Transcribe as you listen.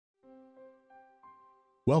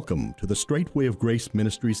Welcome to the Straight Way of Grace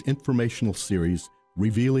Ministry's informational series,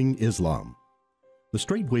 Revealing Islam. The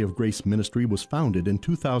Straight Way of Grace Ministry was founded in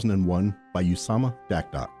 2001 by Usama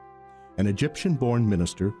Dadkok, an Egyptian-born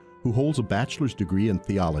minister who holds a bachelor's degree in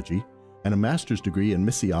theology and a master's degree in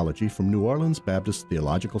missiology from New Orleans Baptist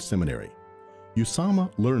Theological Seminary.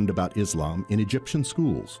 Usama learned about Islam in Egyptian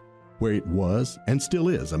schools, where it was and still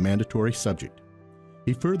is a mandatory subject.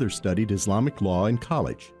 He further studied Islamic law in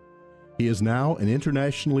college. He is now an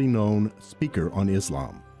internationally known speaker on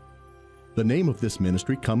Islam. The name of this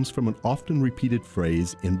ministry comes from an often repeated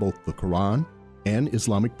phrase in both the Quran and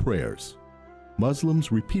Islamic prayers.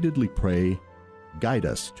 Muslims repeatedly pray, "Guide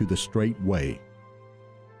us to the straight way."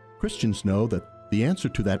 Christians know that the answer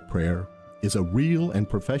to that prayer is a real and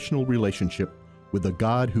professional relationship with the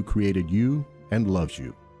God who created you and loves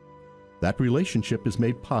you. That relationship is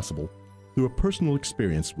made possible through a personal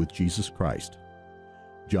experience with Jesus Christ.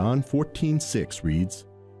 John 14:6 reads,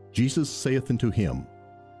 "Jesus saith unto him,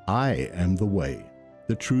 I am the way,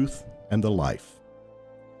 the truth, and the life."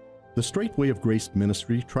 The Straight Way of Grace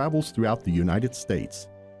ministry travels throughout the United States,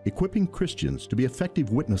 equipping Christians to be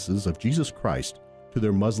effective witnesses of Jesus Christ to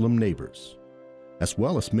their Muslim neighbors, as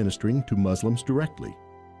well as ministering to Muslims directly.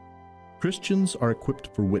 Christians are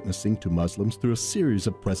equipped for witnessing to Muslims through a series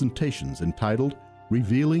of presentations entitled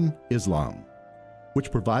Revealing Islam, which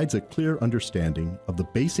provides a clear understanding of the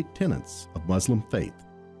basic tenets of Muslim faith,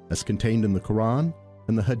 as contained in the Quran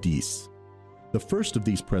and the Hadith. The first of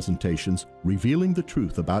these presentations, Revealing the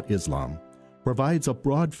Truth about Islam, provides a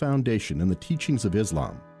broad foundation in the teachings of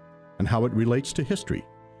Islam and how it relates to history,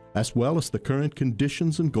 as well as the current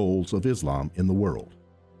conditions and goals of Islam in the world.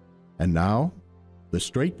 And now, the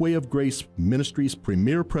Straight Way of Grace Ministry's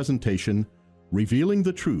premier presentation, Revealing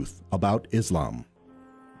the Truth about Islam.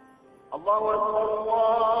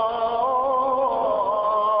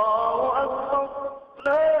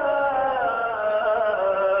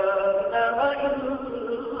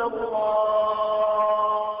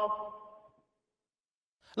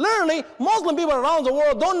 Literally, Muslim people around the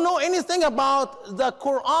world don't know anything about the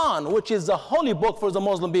Quran, which is the holy book for the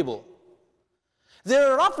Muslim people.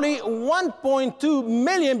 There are roughly 1.2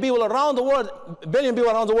 billion people around the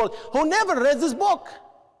world who never read this book.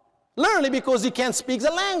 Literally because they can't speak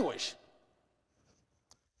the language.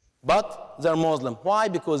 But they're Muslim. Why?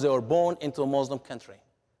 Because they were born into a Muslim country,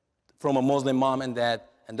 from a Muslim mom and dad,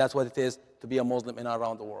 and that's what it is to be a Muslim in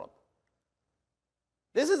around the world.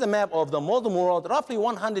 This is a map of the Muslim world roughly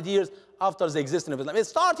 100 years after the existence of Islam. It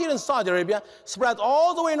started here in Saudi Arabia, spread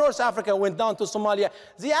all the way in North Africa, went down to Somalia.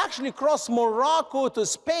 They actually crossed Morocco to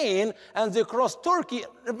Spain, and they crossed Turkey.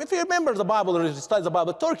 If you remember the Bible, or if you study the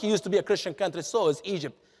Bible, Turkey used to be a Christian country, so is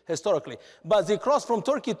Egypt historically. But they crossed from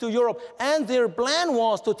Turkey to Europe, and their plan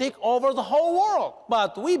was to take over the whole world.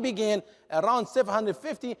 But we began around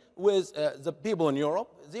 750 with the people in Europe.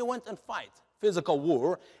 They went and fight, physical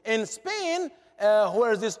war. In Spain,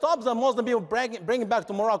 where they stopped the Muslim people, bringing back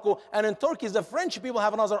to Morocco, and in Turkey, the French people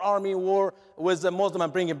have another army war with the Muslim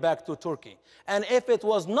and bring it back to Turkey. And if it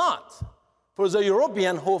was not for the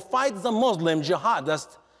European who fight the Muslim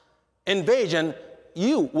jihadist invasion,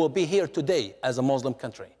 you will be here today as a Muslim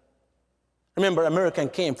country. Remember, American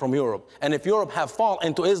came from Europe, and if Europe have fallen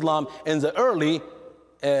into Islam in the early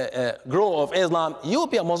growth of Islam, you will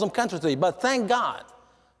be a Muslim country today. But thank God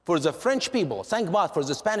for the French people, thank God for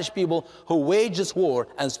the Spanish people who waged this war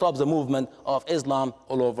and stopped the movement of Islam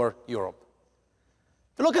all over Europe.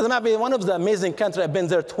 If you look at the map, one of the amazing countries, I've been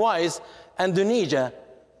there twice, Indonesia,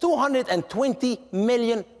 220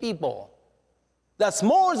 million people. That's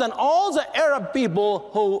more than all the Arab people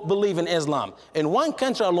who believe in Islam. In one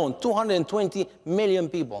country alone, 220 million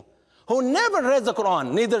people who never read the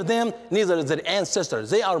Quran, neither them, neither their ancestors.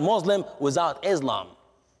 They are Muslim without Islam.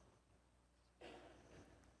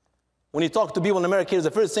 When you talk to people in America,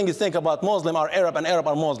 the first thing you think about Muslim are Arab, and Arab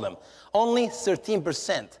are Muslim. Only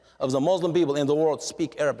 13% of the Muslim people in the world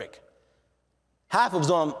speak Arabic. Half of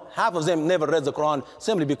them never read the Quran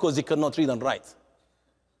simply because they could not read and write.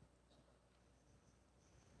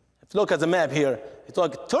 If you look at the map here, you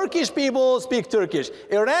talk Turkish people speak Turkish,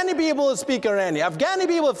 Iranian people speak Irani, Afghani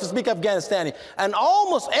people speak Afghanistani, and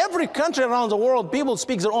almost every country around the world, people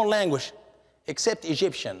speak their own language, except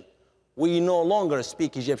Egyptian. We no longer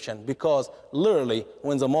speak Egyptian because literally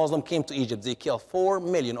when the Muslim came to Egypt, they killed 4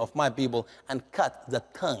 million of my people and cut the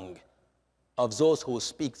tongue of those who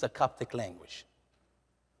speak the Coptic language.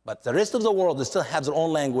 But the rest of the world, they still have their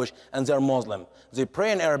own language and they're Muslim. They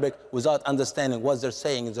pray in Arabic without understanding what they're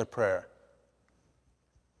saying in their prayer.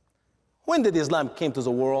 When did Islam came to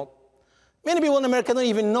the world? Many people in America don't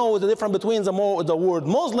even know the difference between the word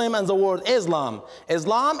Muslim and the word Islam.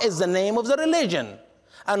 Islam is the name of the religion.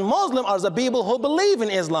 And Muslim are the people who believe in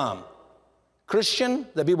Islam. Christian,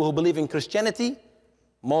 the people who believe in Christianity.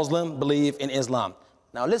 Muslim believe in Islam.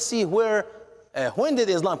 Now let's see when did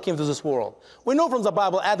Islam came to this world? We know from the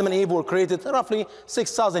Bible Adam and Eve were created roughly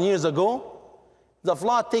 6,000 years ago. The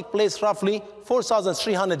flood took place roughly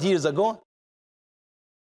 4,300 years ago.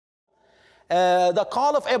 The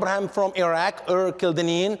call of Abraham from Iraq,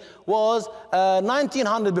 Chaldean, was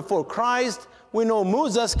 1900 before Christ. We know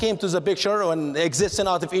Moses came to the picture when existing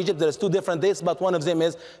out of Egypt. There's two different dates, but one of them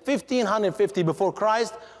is 1550 before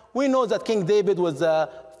Christ. We know that King David was the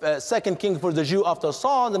second king for the Jew after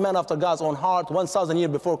Saul, the man after God's own heart, 1,000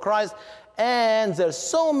 years before Christ. And there's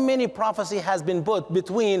so many prophecy has been put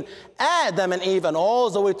between Adam and Eve and all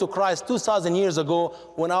the way to Christ 2,000 years ago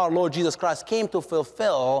when our Lord Jesus Christ came to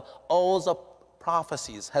fulfill all the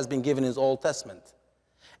prophecies has been given in His Old Testament.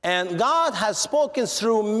 And God has spoken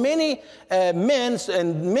through many men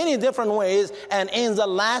in many different ways. And in the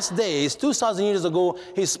last days, 2,000 years ago,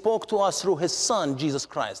 He spoke to us through His Son, Jesus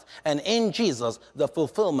Christ. And in Jesus, the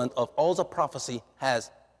fulfillment of all the prophecy has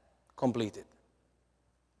completed.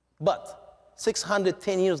 But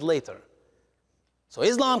 610 years later, so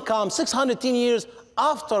Islam comes 610 years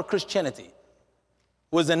after Christianity,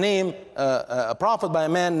 with a name, a prophet by a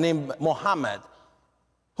man named Muhammad,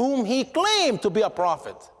 whom he claimed to be a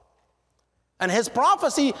prophet. And his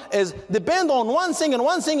prophecy is depend on one thing and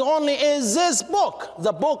one thing only, is this book,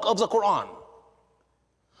 the book of the Quran,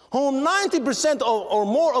 whom 90% or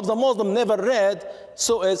more of the Muslim never read,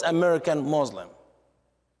 so is American Muslim.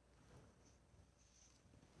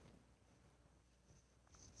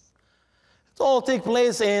 It all take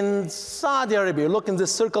place in Saudi Arabia. Look in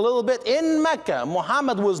this circle a little bit. In Mecca,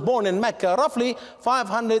 Muhammad was born in Mecca roughly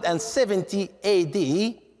 570 AD.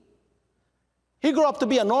 He grew up to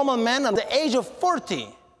be a normal man at the age of 40.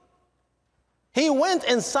 He went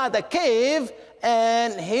inside a cave,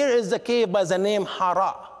 and here is the cave by the name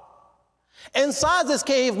Hira. Inside this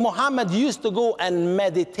cave, Muhammad used to go and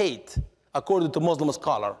meditate, according to Muslim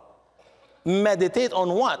scholar. Meditate on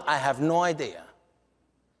what? I have no idea.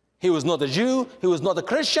 He was not a Jew, he was not a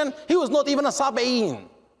Christian, he was not even a Sabi'in,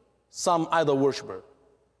 some idol worshiper.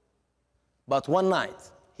 But one night,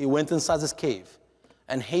 he went inside this cave,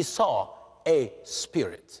 and he saw a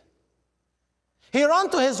spirit. He ran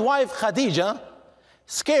to his wife Khadija,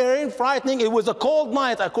 scared, frightening. It was a cold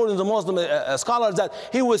night, according to Muslim scholars, that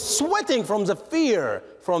he was sweating from the fear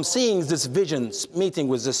from seeing this vision, meeting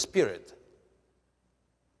with this spirit.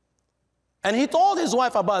 And he told his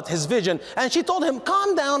wife about his vision, and she told him,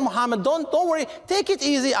 calm down, Muhammad, don't worry, take it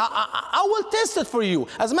easy, I will test it for you.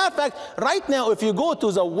 As a matter of fact, right now, if you go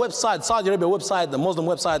to the website, Saudi Arabia website, the Muslim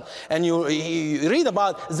website, and you read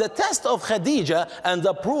about the test of Khadija and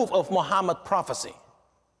the proof of Muhammad prophecy.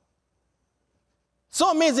 So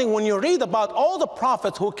amazing when you read about all the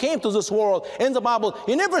prophets who came to this world in the Bible,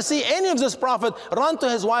 you never see any of this prophet run to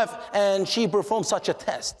his wife and she performed such a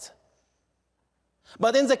test.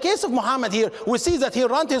 But in the case of Muhammad here, we see that he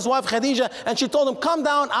ran to his wife Khadija and she told him, come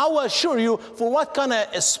down, I will assure you for what kind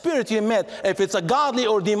of spirit you met, if it's a godly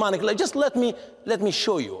or demonic. Just let me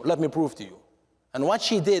show you, let me prove to you. And what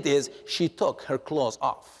she did is she took her clothes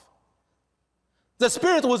off. The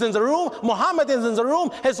spirit was in the room, Muhammad is in the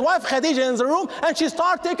room, his wife Khadija is in the room, and she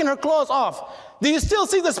started taking her clothes off. Do you still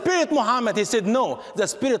see the spirit, Muhammad? He said, no, the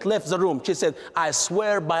spirit left the room. She said, I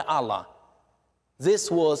swear by Allah,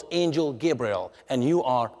 this was Angel Gabriel, and you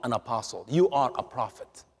are an apostle. You are a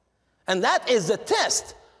prophet. And that is the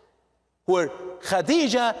test where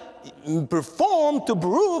Khadija performed to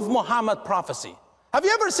prove Muhammad prophecy. Have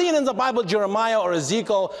you ever seen in the Bible Jeremiah or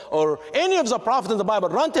Ezekiel or any of the prophets in the Bible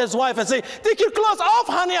run to his wife and say, take your clothes off,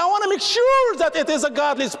 honey, I want to make sure that it is a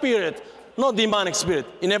godly spirit, not demonic spirit.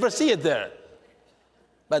 You never see it there.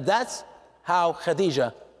 But that's how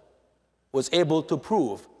Khadija was able to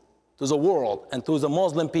prove to the world and to the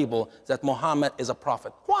Muslim people that Muhammad is a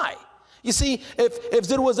prophet. Why? You see, if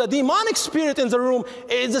there was a demonic spirit in the room,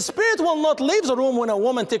 the spirit will not leave the room when a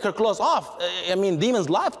woman takes her clothes off. I mean, demons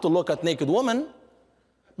love to look at naked women.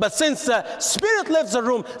 But since the spirit left the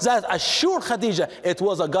room, that assured Khadija it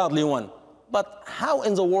was a godly one. But how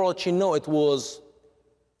in the world she know it was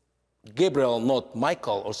Gabriel, not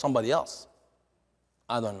Michael or somebody else?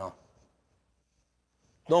 I don't know.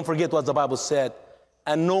 Don't forget what the Bible said.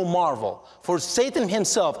 And no marvel, for Satan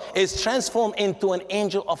himself is transformed into an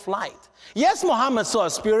angel of light. Yes, Muhammad saw a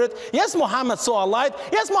spirit. Yes, Muhammad saw a light.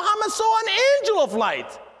 Yes, Muhammad saw an angel of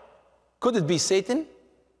light. Could it be Satan?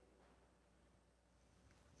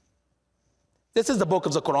 This is the book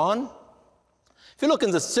of the Quran. If you look in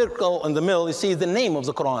the circle in the middle, you see the name of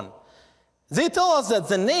the Quran. They tell us that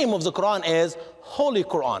the name of the Quran is Holy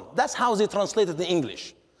Quran. That's how they translate it in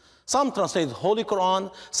English. Some translated Holy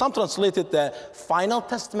Quran, some translated the Final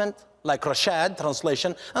Testament, like Rashad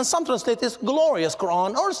translation, and some translated Glorious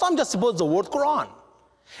Quran, or some just put the word Quran.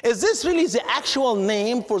 Is this really the actual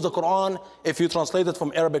name for the Quran if you translate it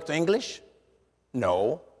from Arabic to English?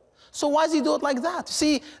 No. So why does he do it like that?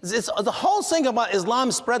 See, the whole thing about Islam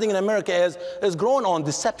spreading in America is growing on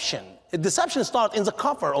deception. Deception starts in the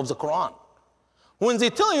cover of the Quran. When they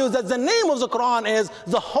tell you that the name of the Quran is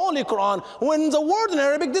the Holy Quran, when the word in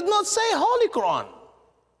Arabic did not say Holy Quran.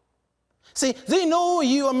 See, they know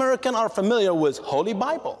you Americans are familiar with Holy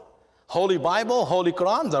Bible. Holy Bible, Holy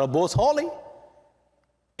Quran, they are both holy.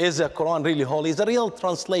 Is the Quran really holy? The real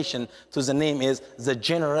translation to the name is the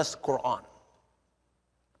generous Quran.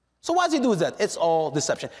 So why does he do that? It's all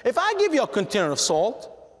deception. If I give you a container of salt,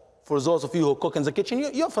 for those of you who cook in the kitchen,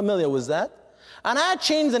 you're familiar with that. And I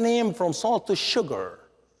change the name from salt to sugar.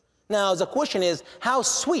 Now the question is, how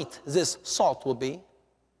sweet this salt will be?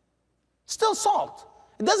 Still salt.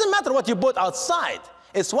 It doesn't matter what you put outside.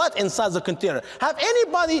 It's what inside the container. Have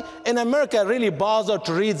anybody in America really bothered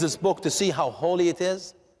to read this book to see how holy it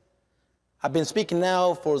is? I've been speaking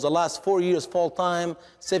now for the last 4 years full-time,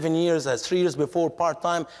 7 years, 3 years before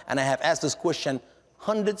part-time, and I have asked this question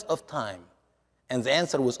hundreds of times. And the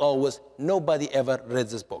answer was always, nobody ever read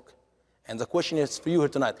this book. And the question is for you here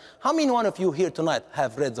tonight. How many one of you here tonight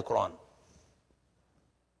have read the Quran?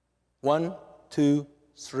 1, 2,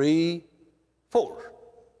 3, 4.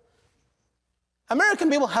 American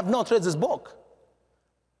people have not read this book.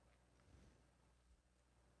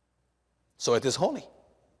 So it is holy.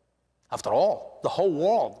 After all, the whole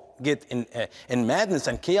world get in madness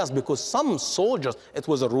and chaos because some soldiers, it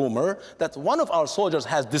was a rumor that one of our soldiers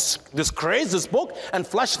has disgraced this book and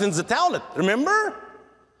flushed it in the toilet. Remember?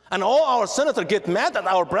 And all our senators get mad at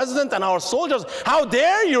our president and our soldiers. How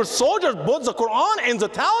dare your soldiers put the Quran in the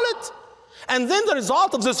toilet? And then the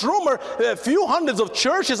result of this rumor, a few hundreds of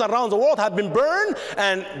churches around the world have been burned.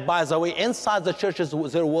 And by the way, inside the churches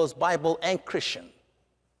there was Bible and Christian.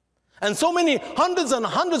 And so many hundreds and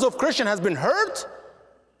hundreds of Christians has been hurt.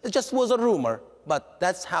 It just was a rumor. But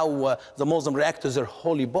that's how the Muslims react to their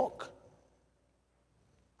holy book.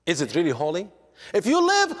 Is it really holy? If you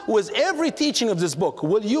live with every teaching of this book,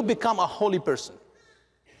 will you become a holy person?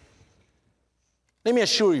 Let me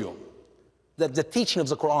assure you that the teaching of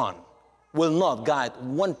the Quran will not guide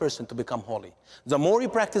one person to become holy. The more you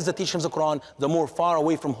practice the teaching of the Quran, the more far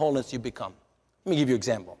away from holiness you become. Let me give you an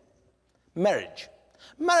example. Marriage.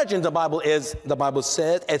 Marriage in the Bible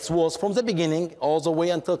said, it was from the beginning all the way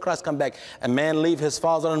until Christ come back. A man leave his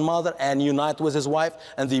father and mother and unite with his wife,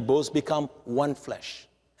 and they both become one flesh.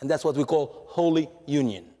 And that's what we call holy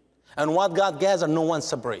union. And what God gathers, no one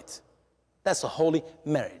separates. That's a holy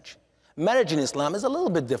marriage. Marriage in Islam is a little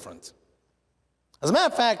bit different. As a matter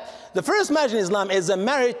of fact, the first marriage in Islam is a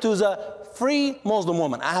marriage to the free Muslim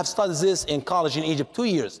woman. I have studied this in college in Egypt 2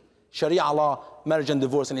 years. Sharia law, marriage and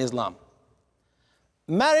divorce in Islam.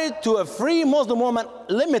 Married to a free Muslim woman,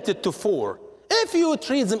 limited to 4, if you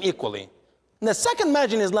treat them equally. And the second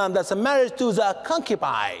marriage in Islam, that's a marriage to the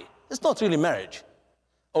concubine. It's not really marriage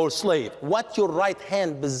or slave, what your right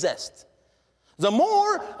hand possessed. The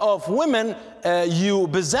more of women you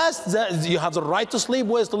possess, you have the right to sleep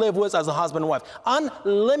with, to live with as a husband and wife.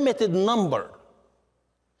 Unlimited number.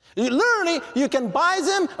 Literally, you can buy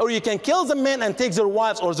them or you can kill the men and take their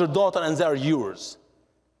wives or their daughter and they're yours.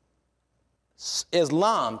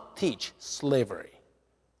 Islam teach slavery.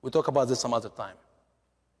 We'll talk about this some other time.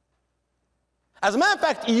 As a matter of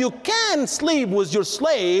fact, you can sleep with your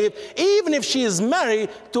slave even if she is married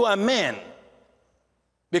to a man,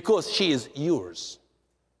 because she is yours.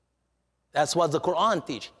 That's what the Quran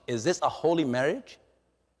teaches. Is this a holy marriage?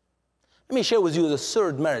 Let me share with you the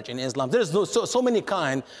third marriage in Islam. There's so many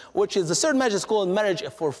kinds, which is the third marriage is called marriage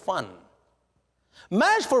for fun.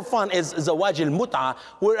 Marriage for fun is zawaj al-mut'a,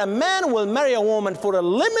 where a man will marry a woman for a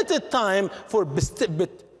limited time for a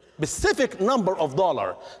specific number of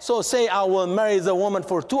dollars. So say I will marry the woman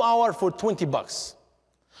for 2 hours for $20,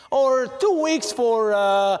 or 2 weeks for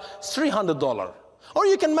 $300. Or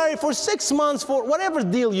you can marry for 6 months for whatever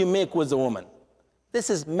deal you make with the woman. This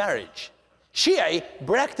is marriage. Shia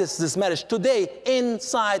practice this marriage today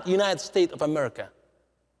inside the United States of America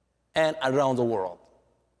and around the world.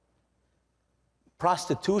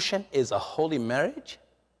 Prostitution is a holy marriage?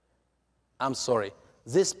 I'm sorry,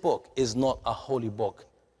 this book is not a holy book.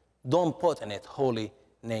 Don't put in it holy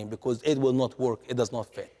name because it will not work, it does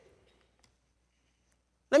not fit.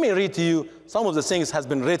 Let me read to you some of the things has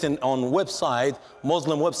been written on website,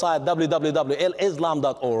 Muslim website,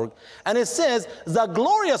 www.islam.org. And it says, the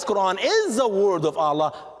glorious Quran is the word of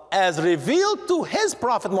Allah as revealed to his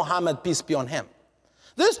Prophet Muhammad, peace be on him.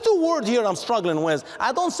 There's two words here I'm struggling with.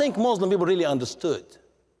 I don't think Muslim people really understood.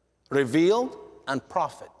 Revealed and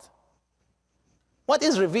prophet. What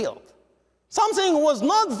is revealed? Something was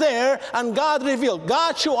not there and God revealed.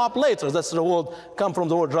 God show up later. That's the word, come from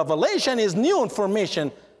the word revelation, is new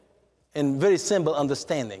information in very simple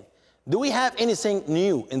understanding. Do we have anything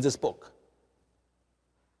new in this book?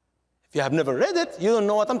 If you have never read it, you don't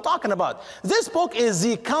know what I'm talking about. This book is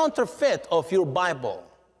the counterfeit of your Bible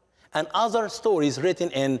and other stories written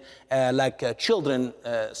in children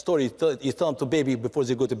stories you tell them to baby before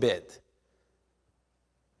they go to bed.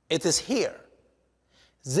 It is here.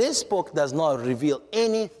 This book does not reveal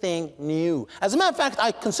anything new. As a matter of fact,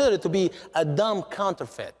 I consider it to be a dumb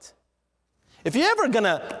counterfeit. If you're ever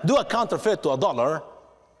gonna do a counterfeit to $1,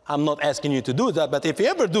 I'm not asking you to do that, but if you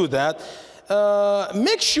ever do that,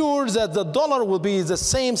 make sure that the dollar will be the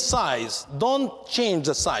same size. Don't change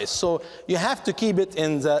the size. So you have to keep it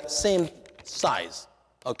in the same size.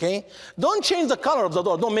 Okay? Don't change the color of the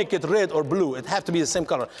dollar. Don't make it red or blue. It has to be the same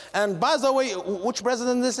color. And by the way, which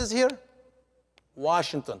president this is here?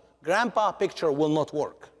 Washington. Grandpa picture will not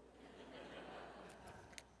work.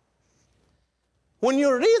 When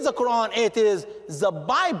you read the Quran, it is the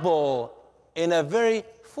Bible in a very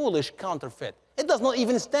foolish counterfeit. It does not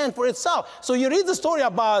even stand for itself. So you read the story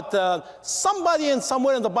about somebody in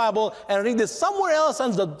somewhere in the Bible and read it somewhere else,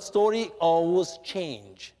 and the story always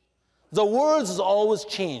change. The words always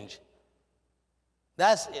change.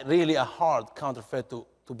 That's really a hard counterfeit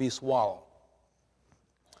to be swallowed.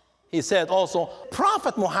 He said also,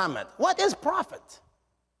 Prophet Muhammad. What is prophet?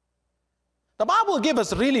 The Bible gives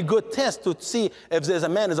us a really good test to see if there's a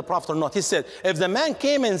man is a prophet or not. He said, if the man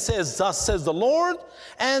came and says, thus says the Lord,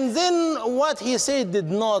 and then what he said did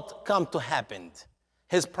not come to happen,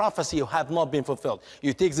 his prophecy have not been fulfilled,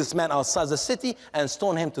 you take this man outside the city and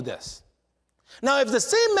stone him to death. Now, if the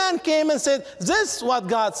same man came and said, this is what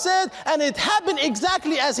God said, and it happened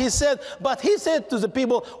exactly as he said, but he said to the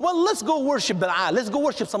people, well, let's go worship Baal, let's go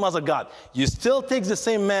worship some other God. You still take the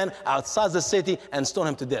same man outside the city and stone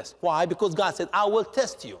him to death. Why? Because God said, I will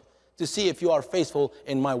test you to see if you are faithful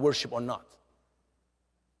in my worship or not.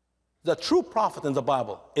 The true prophet in the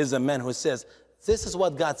Bible is a man who says, this is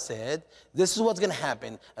what God said, this is what's going to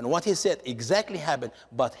happen, and what he said exactly happened,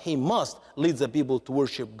 but he must lead the people to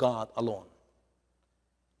worship God alone.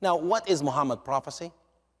 Now, what is Muhammad's prophecy?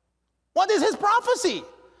 What is his prophecy?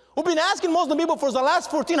 We've been asking Muslim people for the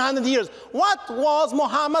last 1400 years, what was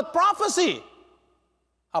Muhammad's prophecy?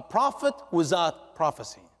 A prophet without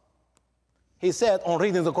prophecy. He said on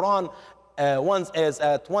reading the Quran,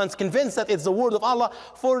 once convinced that it's the word of Allah,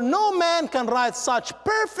 for no man can write such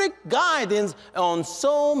perfect guidance on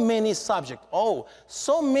so many subjects. Oh,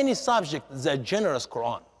 so many subjects, the generous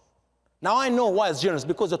Quran. Now I know why it's generous,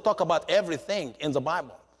 because they talk about everything in the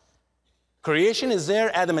Bible. Creation is there,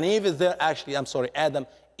 Adam and Eve is there. Actually, I'm sorry, Adam,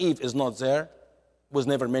 Eve is not there. Was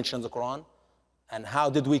never mentioned in the Quran. And how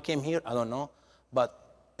did we came here? I don't know.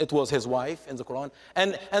 But it was his wife in the Quran.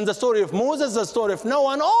 And the story of Moses, the story of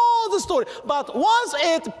Noah, and all the story. But was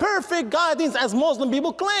it perfect guidance as Muslim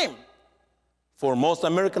people claim? For most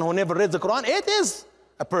Americans who never read the Quran, it is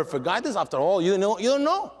a perfect guidance. After all, you don't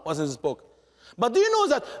know what's in this book. But do you know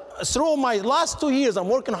that through my last 2 years, I'm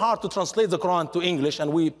working hard to translate the Quran to English, and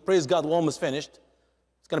we, praise God, we're almost finished.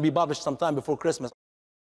 It's going to be published sometime before Christmas.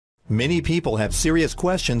 Many people have serious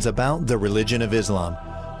questions about the religion of Islam.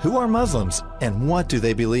 Who are Muslims, and what do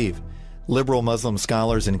they believe? Liberal Muslim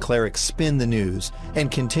scholars and clerics spin the news and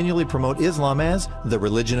continually promote Islam as the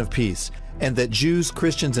religion of peace, and that Jews,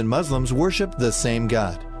 Christians, and Muslims worship the same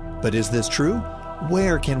God. But is this true?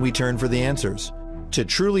 Where can we turn for the answers? To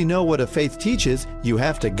truly know what a faith teaches, you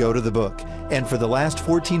have to go to the book. And for the last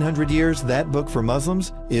 1400 years, that book for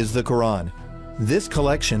Muslims is the Quran. This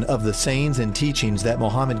collection of the sayings and teachings that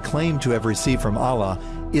Muhammad claimed to have received from Allah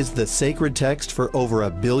is the sacred text for over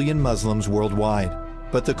 1 billion Muslims worldwide.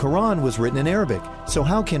 But the Quran was written in Arabic, so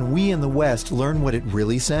how can we in the West learn what it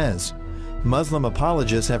really says? Muslim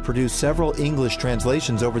apologists have produced several English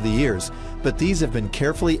translations over the years, but these have been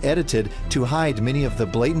carefully edited to hide many of the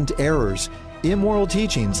blatant errors, immoral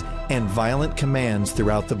teachings, and violent commands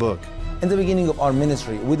throughout the book. In the beginning of our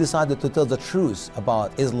ministry, we decided to tell the truth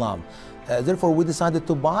about Islam. Therefore, we decided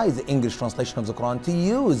to buy the English translation of the Quran to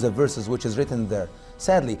use the verses which is written there.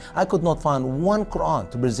 Sadly, I could not find one Quran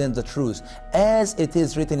to present the truth as it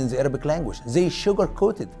is written in the Arabic language. They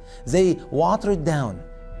sugarcoat it. They water it down.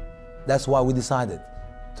 That's why we decided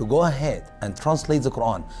to go ahead and translate the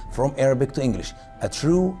Quran from Arabic to English, a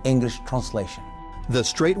true English translation. The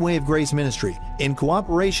Straight Way of Grace Ministry, in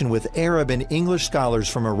cooperation with Arab and English scholars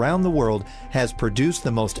from around the world, has produced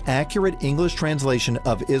the most accurate English translation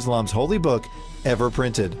of Islam's holy book ever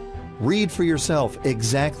printed. Read for yourself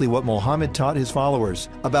exactly what Muhammad taught his followers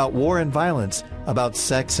about war and violence, about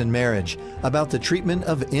sex and marriage, about the treatment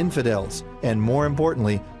of infidels, and more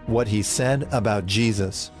importantly, what he said about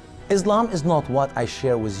Jesus. Islam is not what I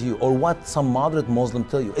share with you or what some moderate Muslim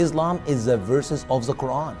tell you. Islam is the verses of the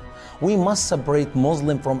Quran. We must separate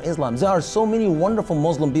Muslim from Islam. There are so many wonderful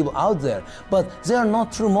Muslim people out there, but they are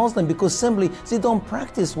not true Muslim because simply they don't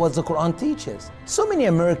practice what the Quran teaches. So many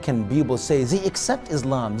American people say they accept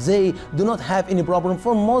Islam. They do not have any problem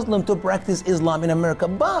for Muslim to practice Islam in America,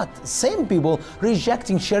 but same people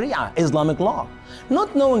rejecting Sharia, Islamic law,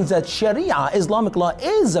 not knowing that Sharia, Islamic law,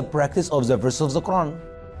 is a practice of the verse of the Quran.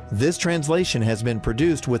 This translation has been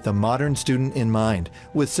produced with the modern student in mind,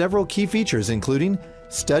 with several key features including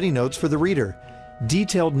study notes for the reader,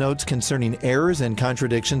 detailed notes concerning errors and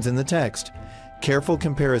contradictions in the text, careful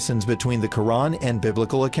comparisons between the Quran and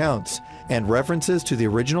biblical accounts, and references to the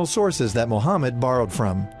original sources that Muhammad borrowed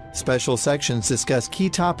from. Special sections discuss key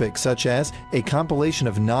topics such as a compilation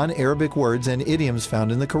of non-Arabic words and idioms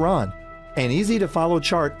found in the Quran, an easy-to-follow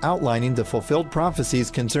chart outlining the fulfilled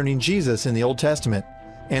prophecies concerning Jesus in the Old Testament,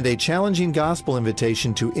 and a challenging gospel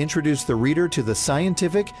invitation to introduce the reader to the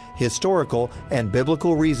scientific, historical, and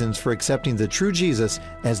biblical reasons for accepting the true Jesus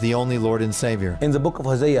as the only Lord and Savior. In the book of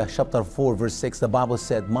Hosea, chapter 4, verse 6, the Bible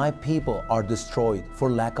said, "My people are destroyed for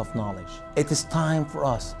lack of knowledge." It is time for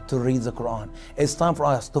us to read the Quran. It's time for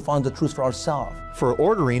us to find the truth for ourselves. For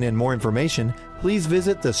ordering and more information, please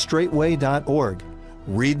visit thestraightway.org.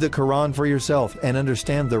 Read the Quran for yourself and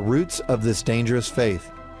understand the roots of this dangerous faith.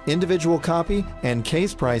 Individual copy and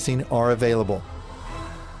case pricing are available.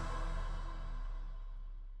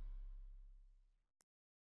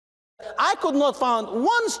 I could not find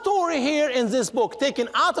one story here in this book taken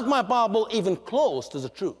out of my Bible even close to the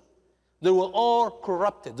truth. They were all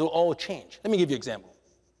corrupted. They were all changed. Let me give you an example.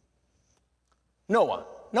 Noah.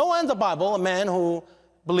 Noah in the Bible, a man who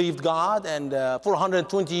believed God and for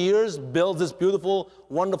 120 years built this beautiful,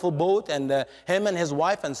 wonderful boat, and him and his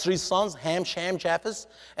wife and 3 sons, Ham, Shem, Japheth,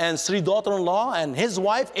 and 3 daughters-in-law and his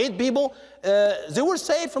wife, 8 people, they were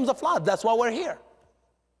saved from the flood. That's why we're here.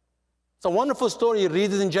 It's a wonderful story. You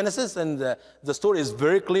read it in Genesis, and the story is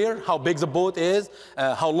very clear how big the boat is,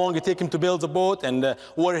 how long it took him to build the boat, and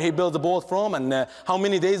where he built the boat from, and how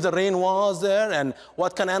many days the rain was there, and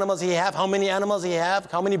what kind of animals he have, how many animals he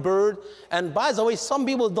have, how many birds. And by the way, some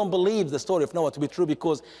people don't believe the story of Noah to be true,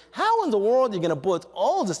 because how in the world are you going to put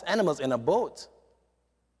all these animals in a boat?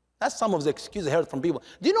 That's some of the excuses I heard from people.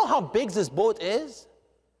 Do you know how big this boat is?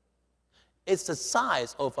 It's the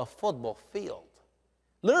size of a football field.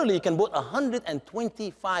 Literally, you can put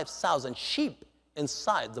 125,000 sheep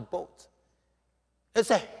inside the boat.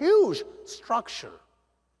 It's a huge structure.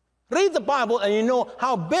 Read the Bible and you know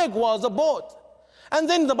how big was the boat. And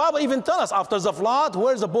then the Bible even tells us after the flood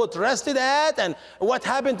where the boat rested at and what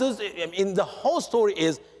happened to it. In the whole story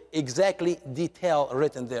is exactly detail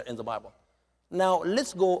written there in the Bible. Now,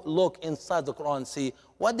 let's go look inside the Quran and see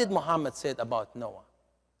what did Muhammad say about Noah.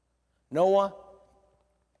 Noah,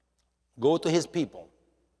 go to his people.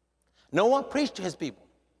 Noah preached to his people.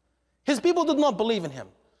 His people did not believe in him,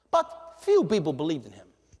 but few people believed in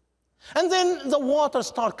him. And then the water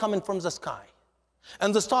started coming from the sky,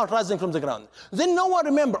 and they start rising from the ground. Then Noah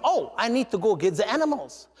remembered, oh, I need to go get the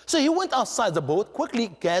animals. So he went outside the boat, quickly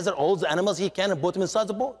gathered all the animals he can and put them inside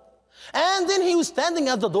the boat. And then he was standing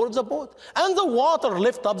at the door of the boat, and the water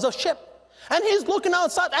lifted up the ship. And he's looking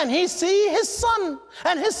outside, and he sees his son,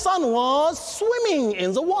 and his son was swimming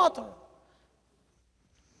in the water.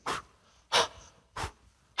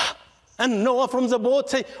 And Noah from the boat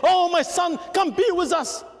say, oh, my son, come be with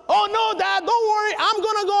us. Oh, no, Dad, don't worry. I'm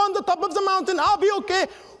going to go on the top of the mountain. I'll be okay.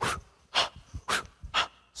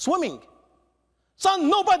 Swimming. Son,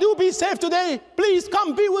 nobody will be safe today. Please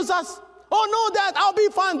come be with us. Oh, no, Dad, I'll be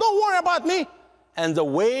fine. Don't worry about me. And the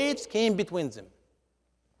waves came between them.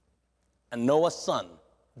 And Noah's son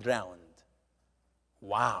drowned.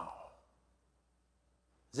 Wow.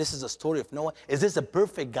 This is the story of Noah. Is this a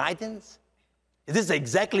perfect guidance? Is this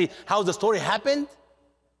exactly how the story happened?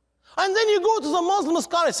 And then you go to the Muslim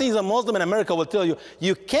scholar. See, the Muslim in America will tell you,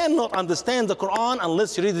 you cannot understand the Quran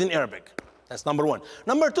unless you read it in Arabic. That's number one.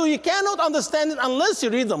 Number two, you cannot understand it unless you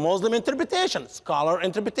read the Muslim interpretation, scholar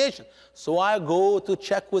interpretation. So I go to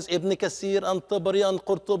check with Ibn Kathir and Tabari and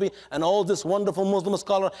Qurtubi and all this wonderful Muslim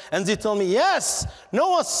scholar, and they tell me, yes,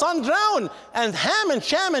 Noah's son drowned, and Ham and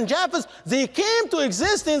Shem and Japheth, they came to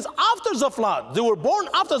existence after the flood. They were born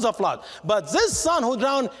after the flood. But this son who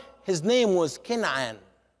drowned, his name was Canaan.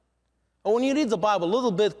 And when you read the Bible a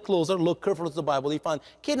little bit closer, look carefully at the Bible, you find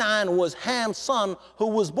Canaan was Ham's son who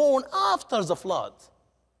was born after the flood,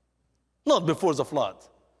 not before the flood.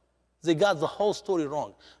 They got the whole story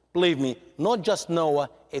wrong. Believe me, not just Noah,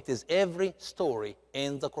 it is every story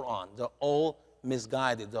in the Quran. They're all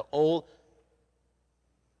misguided. They're all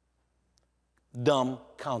dumb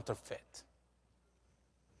counterfeit.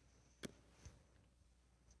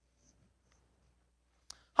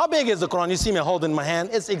 How big is the Quran? You see me holding my hand.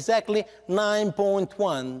 It's exactly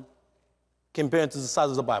 9.1 compared to the size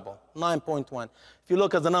of the Bible. 9.1. If you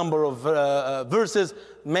look at the number of verses,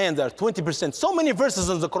 man, there are 20%. So many verses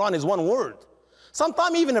in the Quran is one word.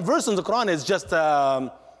 Sometimes even a verse in the Quran is just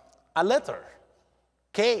a letter.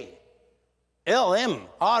 K, L, M,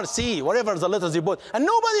 R, C, whatever the letters you put. And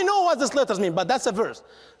nobody knows what these letters mean, but that's a verse.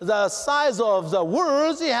 The size of the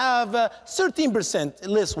words, you have 13%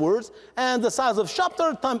 less words, and the size of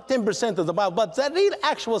chapter, 10% of the Bible. But the real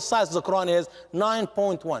actual size of the Quran is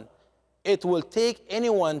 9.1. It will take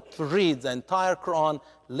anyone to read the entire Quran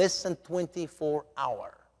less than 24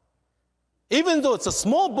 hours. Even though it's a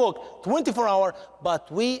small book, 24 hours,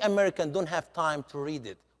 but we Americans don't have time to read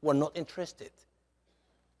it. We're not interested.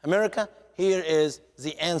 America, here is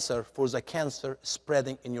the answer for the cancer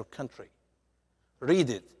spreading in your country. Read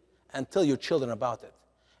it and tell your children about it.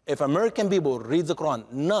 If American people read the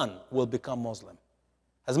Quran, none will become Muslim.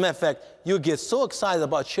 As a matter of fact, you get so excited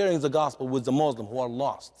about sharing the gospel with the Muslims who are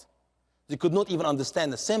lost. They could not even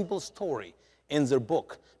understand a simple story in their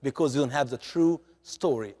book because they don't have the true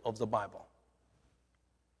story of the Bible.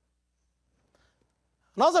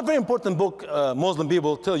 Another very important book Muslim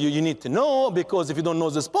people tell you you need to know, because if you don't know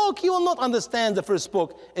this book, you will not understand the first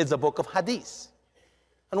book. It's the book of Hadith.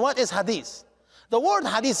 And what is Hadith? The word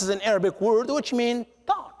Hadith is an Arabic word which means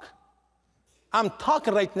talk. I'm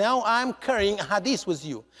talking right now, I'm carrying a Hadith with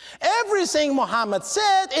you. Everything Muhammad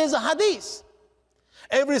said is a Hadith.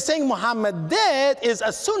 Everything Muhammad did is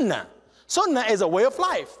a Sunnah. Sunnah is a way of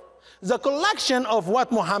life. The collection of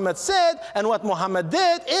what Muhammad said and what Muhammad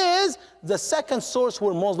did is the second source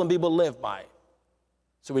where Muslim people live by.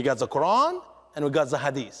 So we got the Quran and we got the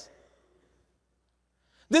Hadith.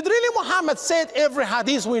 Did really Muhammad said every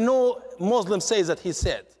Hadith we know Muslim says that he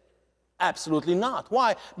said? Absolutely not.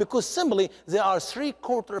 Why? Because simply there are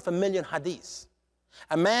 750,000 Hadiths.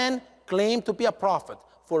 A man claimed to be a prophet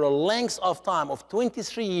for a length of time of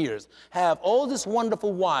 23 years, have all these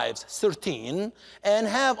wonderful wives, 13, and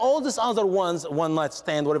have all these other ones, one night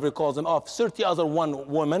stand, whatever you call them, of 30 other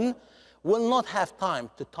women, will not have time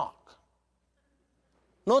to talk.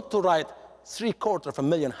 Not to write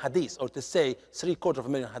 750,000 hadiths or to say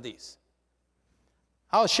 750,000 hadiths.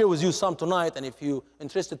 I'll share with you some tonight, and if you're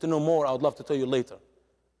interested to know more, I would love to tell you later.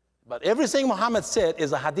 But everything Muhammad said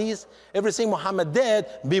is a hadith. Everything Muhammad did,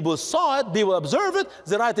 people saw it, people observe it,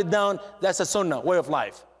 they write it down. That's a sunnah, way of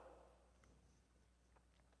life.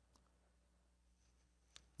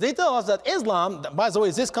 They tell us that Islam, by the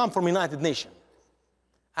way, this comes from United Nations.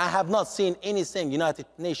 I have not seen anything United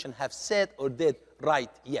Nations have said or did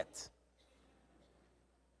right yet.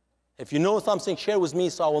 If you know something, share with me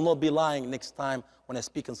so I will not be lying next time when I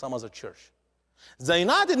speak in some other church. The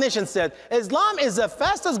United Nations said Islam is the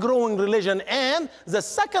fastest growing religion and the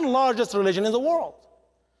second largest religion in the world.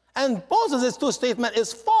 And both of these two statements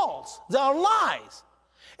is false. They are lies.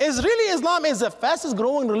 Is really Islam is the fastest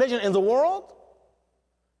growing religion in the world?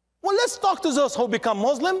 Well, let's talk to those who become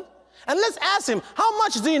Muslim and let's ask him, how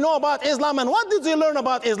much do you know about Islam and what did you learn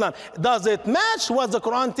about Islam? Does it match what the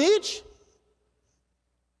Quran teach?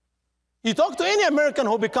 You talk to any American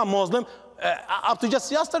who become Muslim, up to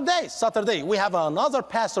just yesterday, Saturday, we have another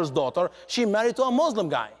pastor's daughter. She married to a Muslim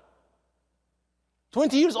guy.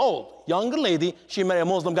 20 years old, younger lady, she married a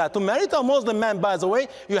Muslim guy. To marry to a Muslim man, by the way,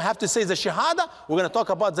 you have to say the Shahada. We're going to talk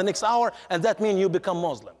about the next hour, and that means you become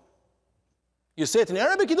Muslim. You say it in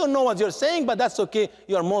Arabic, you don't know what you're saying, but that's okay,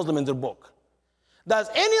 you are Muslim in their book. Does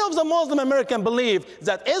any of the Muslim Americans believe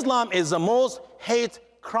that Islam is the most hate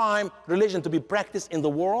crime religion to be practiced in the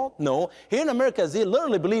world? No. Here in America, they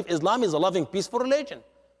literally believe Islam is a loving, peaceful religion.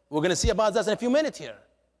 We're going to see about that in a few minutes here.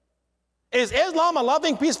 Is Islam a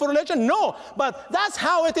loving, peaceful religion? No. But that's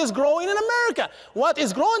how it is growing in America. What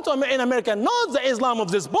is growing in America, not the Islam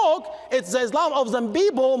of this book, it's the Islam of the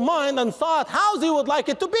people, mind and thought, how they would like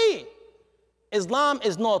it to be. Islam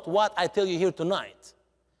is not what I tell you here tonight.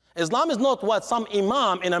 Islam is not what some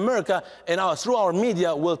imam in America and through our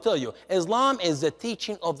media will tell you. Islam is the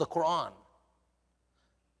teaching of the Quran.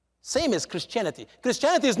 Same as Christianity.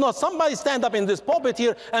 Christianity is not somebody stand up in this pulpit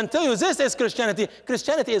here and tell you this is Christianity.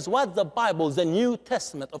 Christianity is what the Bible, the New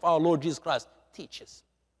Testament of our Lord Jesus Christ teaches.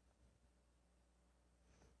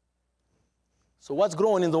 So what's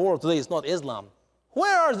growing in the world today is not Islam.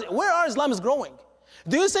 Where Islam is growing?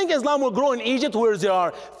 Do you think Islam will grow in Egypt where there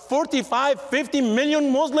are 45, 50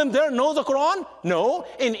 million Muslims there know the Quran? No.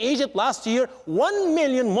 In Egypt last year, 1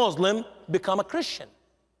 million Muslims become a Christian.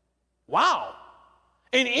 Wow.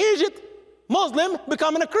 In Egypt, Muslim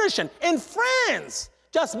becoming a Christian. In France,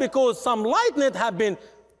 just because some light net have been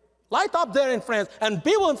light up there in France, and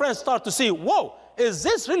people in France start to see, whoa, is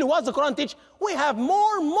this really what the Quran teach? We have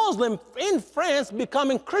more Muslims in France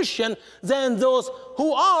becoming Christian than those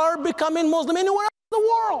who are becoming Muslim anywhere else in the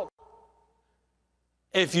world.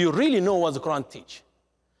 If you really know what the Quran teach.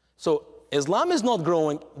 So Islam is not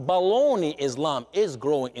growing, baloney Islam is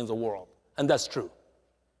growing in the world. And that's true.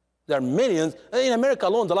 There are millions. In America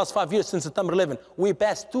alone, the last 5 years since September 11, we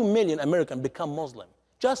passed 2 million Americans become Muslim.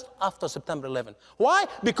 Just after September 11. Why?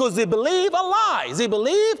 Because they believe a lie. They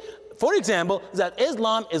believe, for example, that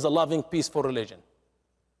Islam is a loving, peaceful religion.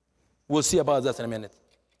 We'll see about that in a minute.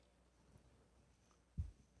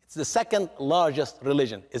 It's the second largest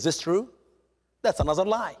religion. Is this true? That's another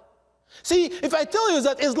lie. See, if I tell you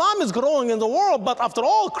that Islam is growing in the world, but after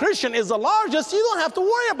all, Christian is the largest, you don't have to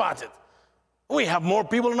worry about it. We have more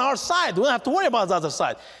people on our side. We don't have to worry about the other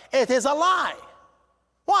side. It is a lie.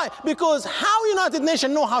 Why? Because how United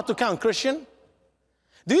Nations know how to count Christian?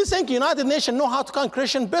 Do you think United Nations know how to count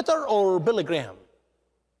Christian better or Billy Graham?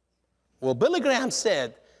 Well, Billy Graham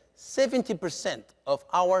said 70% of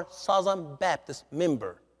our Southern Baptist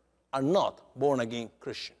members are not born-again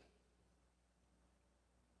Christian.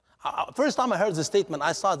 First time I heard this statement,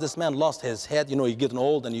 I saw this man lost his head. You know, you're getting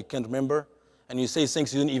old and you can't remember, and you say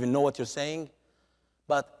things you didn't even know what you're saying.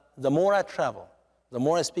 But the more I travel, the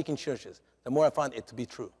more I speak in churches, the more I find it to be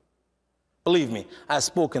true. Believe me, I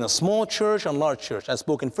spoke in a small church and large church. I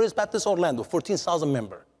spoke in First Baptist Orlando, 14,000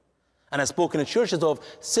 members. And I spoke in churches of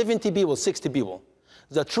 70 people, 60 people.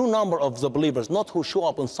 The true number of the believers, not who show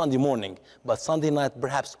up on Sunday morning, but Sunday night,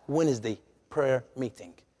 perhaps Wednesday prayer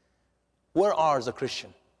meeting. Where are the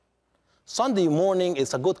Christians? Sunday morning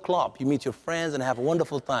is a good club. You meet your friends and have a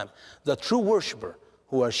wonderful time. The true worshiper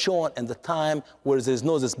who are shown in the time where there's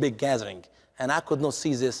no this big gathering. And I could not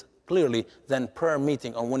see this clearly than prayer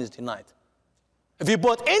meeting on Wednesday night. If you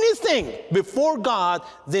put anything before God,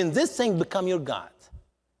 then this thing become your God.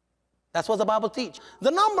 That's what the Bible teaches.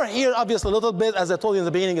 The number here, obviously, a little bit, as I told you in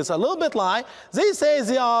the beginning, is a little bit lie. They say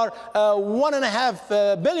they are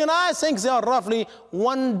 1.5 billion. I think they are roughly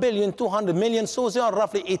 1,200,000,000, so they are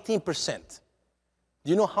roughly 18%.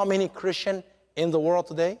 Do you know how many Christians in the world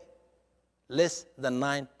today? Less than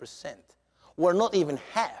 9%. We're not even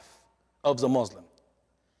half of the Muslim.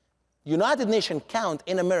 United Nations count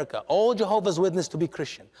in America all Jehovah's Witnesses to be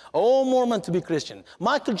Christian, all Mormons to be Christian.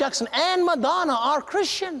 Michael Jackson and Madonna are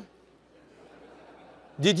Christian.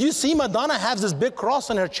 Did you see Madonna have this big cross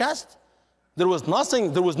on her chest? There was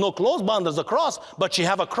nothing, there was no clothes bound as a cross, but she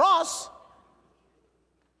have a cross.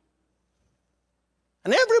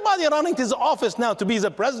 And everybody running to his office now to be the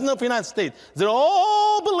president of the United States, they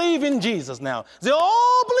all believe in Jesus now. They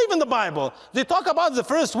all believe in the Bible. They talk about the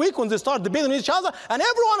first week when they start debating with each other, and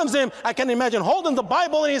every one of them, I can imagine, holding the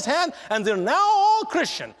Bible in his hand, and they're now all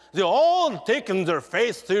Christian. They're all taking their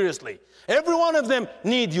faith seriously. Every one of them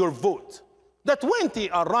need your vote. The 20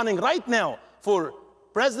 are running right now for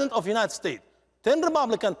president of the United States. 10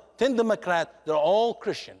 Republican, 10 Democrat, they're all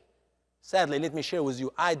Christian. Sadly, let me share with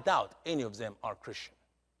you, I doubt any of them are Christian.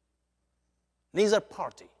 Neither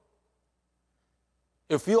party.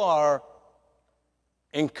 If you are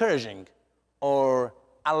encouraging or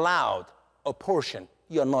allowed abortion,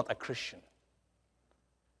 you are not a Christian.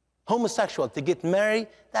 Homosexual to get married,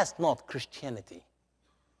 that's not Christianity.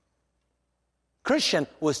 Christian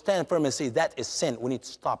will stand firm and say that is sin. We need to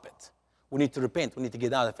stop it. We need to repent. We need to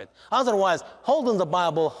get out of it. Otherwise, holding the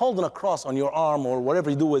Bible, holding a cross on your arm or whatever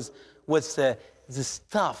you do with the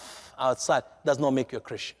stuff outside does not make you a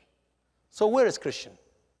Christian. So where is Christian?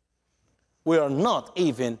 We are not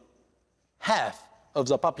even half of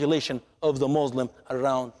the population of the Muslim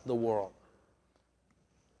around the world.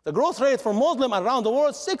 The growth rate for Muslim around the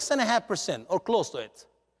world, 6.5% or close to it.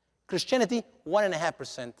 Christianity,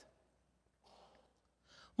 1.5%.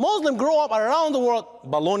 Muslims grow up around the world,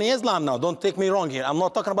 baloney Islam now, don't take me wrong here. I'm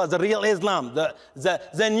not talking about the real Islam,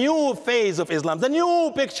 the new phase of Islam, the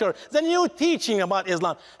new picture, the new teaching about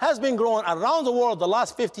Islam has been growing around the world the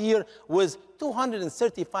last 50 years with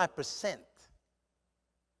 235%.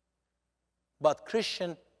 But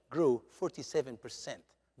Christian grew 47%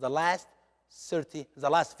 the last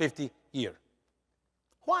 50 years.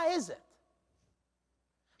 Why is it?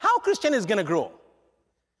 How Christian is going to grow?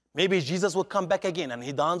 Maybe Jesus will come back again and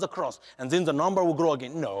he died on the cross and then the number will grow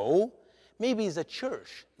again. No. Maybe the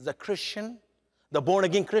church, the Christian, The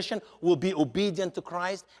born-again Christian will be obedient to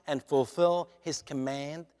Christ and fulfill his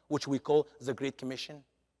command, which we call the Great Commission.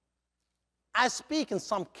 I speak in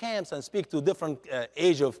some camps and speak to different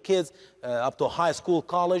age of kids, up to high school,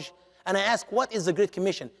 college, and I ask, what is the Great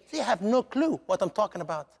Commission? They have no clue what I'm talking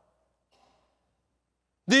about.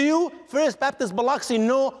 Do you, First Baptist Biloxi,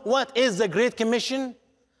 know what is the Great Commission?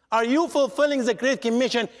 Are you fulfilling the Great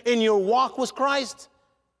Commission in your walk with Christ?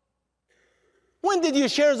 When did you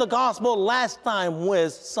share the gospel last time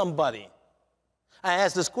with somebody? I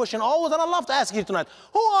ask this question always, and I'd love to ask you tonight.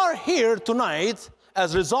 Who are here tonight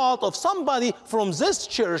as a result of somebody from this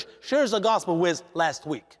church shares the gospel with last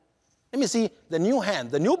week? Let me see the new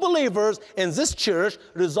hand. The new believers in this church,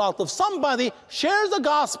 result of somebody shares the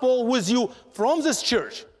gospel with you from this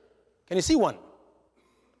church. Can you see one?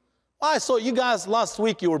 I saw you guys last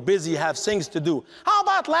week, you were busy, you have things to do. How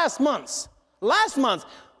about last month? Last month,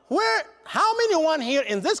 how many one here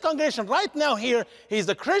in this congregation right now here, he's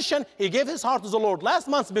a Christian, he gave his heart to the Lord last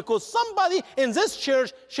month because somebody in this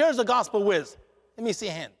church shares the gospel with? Let me see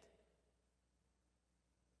a hand.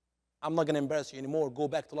 I'm not going to embarrass you anymore. Go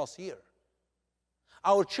back to last year.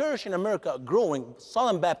 Our church in America growing,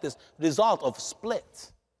 Southern Baptist, result of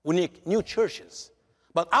split. We need new churches.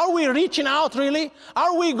 But are we reaching out really?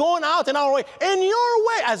 Are we going out in our way? In your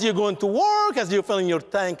way, as you're going to work, as you're filling your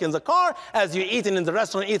tank in the car, as you're eating in the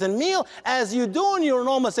restaurant, eating meal, as you're doing your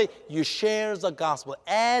normal, say, you share the gospel.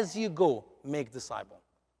 As you go, make disciple.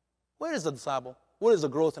 Where is the disciple? Where is the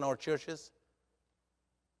growth in our churches?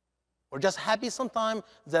 We're just happy sometimes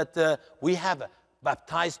that we have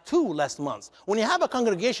baptized 2 last month. When you have a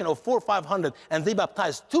congregation of 400 or 500 and they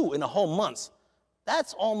baptize 2 in a whole month,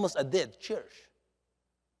 that's almost a dead church.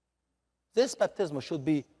 This baptism should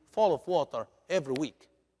be full of water every week.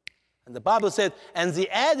 And the Bible said, and they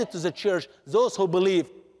added to the church those who believe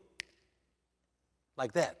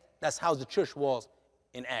like that. That's how the church was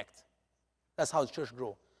in Acts. That's how the church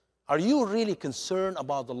grew. Are you really concerned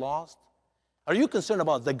about the lost? Are you concerned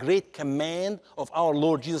about the great command of our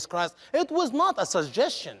Lord Jesus Christ? It was not a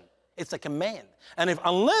suggestion. It's a command. And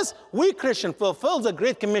unless we Christians fulfill the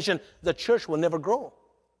Great Commission, the church will never grow.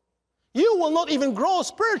 You will not even grow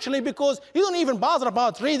spiritually because you don't even bother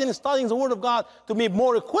about reading and studying the Word of God to be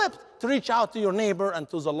more equipped to reach out to your neighbor and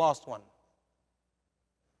to the lost one.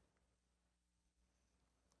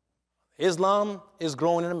 Islam is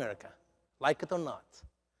growing in America, like it or not.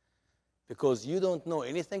 Because you don't know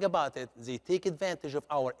anything about it, they take advantage of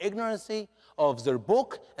our ignorancy of their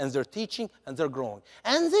book and their teaching, and they're growing.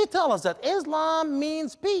 And they tell us that Islam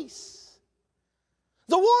means peace.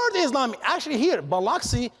 The word Islam, actually here,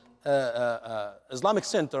 Biloxi Islamic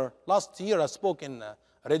Center, last year I spoke in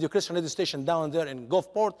a Christian radio station down there in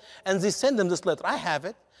Gulfport, and they sent them this letter. I have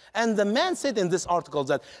it. And the man said in this article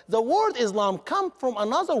that the word Islam comes from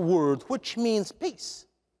another word which means peace.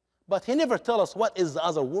 But he never tells us what is the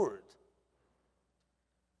other word.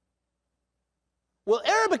 Well,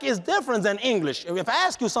 Arabic is different than English. If I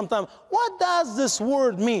ask you sometime, what does this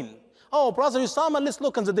word mean? Oh, Brother Usama, let's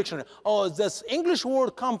look in the dictionary. Oh, this English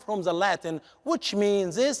word comes from the Latin, which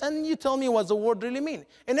means this, and you tell me what the word really means.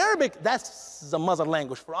 In Arabic, that's the mother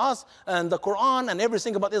language for us, and the Quran and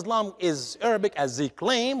everything about Islam is Arabic, as they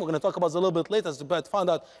claim. We're going to talk about it a little bit later, but find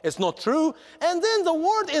out it's not true. And then the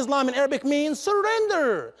word Islam in Arabic means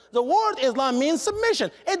surrender. The word Islam means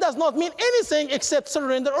submission. It does not mean anything except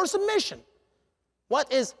surrender or submission.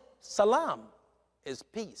 What is salam? Is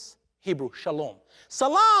peace. Hebrew, shalom.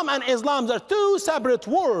 Salam and Islam are 2 separate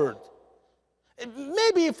words.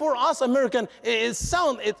 Maybe for us American, they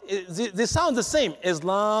sound the same.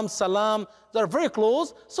 Islam, salam, they're very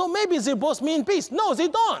close, so maybe they both mean peace. No, they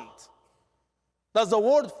don't. Does the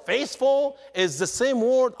word faithful is the same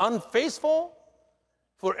word unfaithful?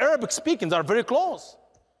 For Arabic speaking, they're very close.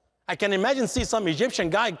 I can imagine see some Egyptian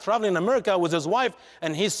guy traveling in America with his wife,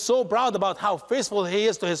 and he's so proud about how faithful he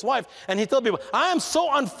is to his wife, and he tells people, I am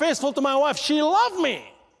so unfaithful to my wife, she loved me.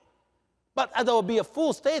 But that would be a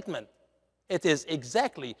full statement. It is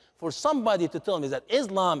exactly for somebody to tell me that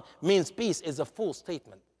Islam means peace is a full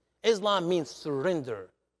statement. Islam means surrender.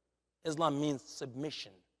 Islam means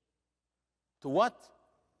submission. To what?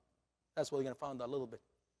 That's what we're going to find out a little bit.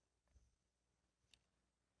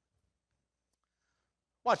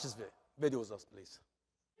 Watch this video with us, please.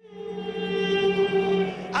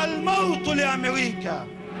 الموت لأمريكا.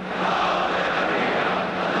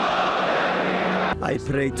 I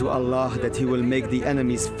pray to Allah that He will make the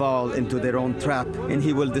enemies fall into their own trap, and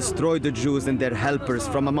He will destroy the Jews and their helpers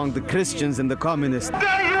from among the Christians and the communists.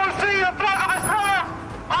 There you will see a flag of Islam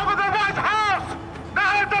over the White House.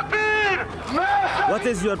 Takbir. What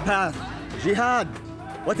is your path? Jihad.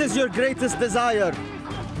 What is your greatest desire?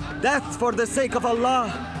 Death for the sake of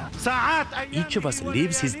Allah. Each of us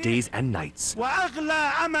lives his days and nights,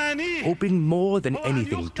 hoping more than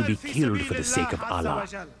anything to be killed for the sake of Allah.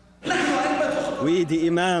 We, the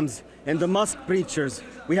imams and the mosque preachers,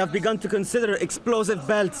 we have begun to consider explosive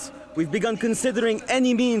belts. We've begun considering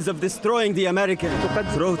any means of destroying the American.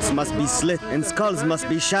 Throats must be slit and skulls must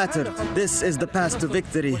be shattered. This is the path to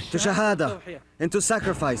victory, to shahada, and to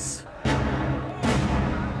sacrifice.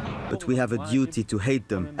 But we have a duty to hate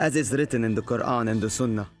them, as is written in the Quran and the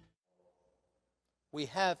Sunnah. We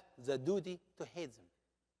have the duty to hate them,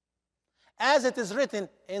 as it is written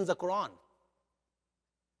in the Quran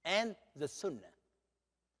and the Sunnah.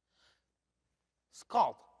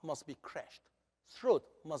 Skull must be crushed. Throat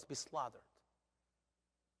must be slaughtered.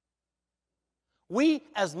 We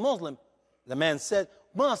as Muslims, the man said,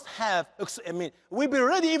 must have, we be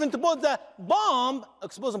ready even to put the bomb,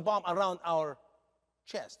 explosive bomb around our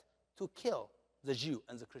chest to kill the Jew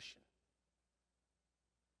and the Christian.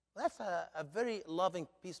 That's a very loving,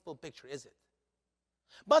 peaceful picture, is it?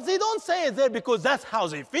 But they don't say it there because that's how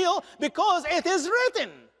they feel, because it is written.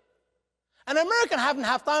 An American haven't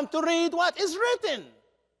have time to read what is written.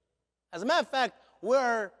 As a matter of fact,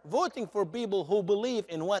 we're voting for people who believe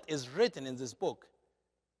in what is written in this book.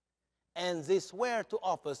 And they swear to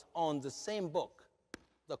office on the same book,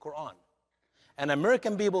 the Quran. And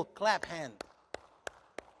American people clap hands.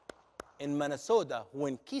 In Minnesota,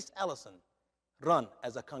 when Keith Ellison run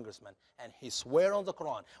as a congressman, and he swear on the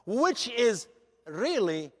Quran, which is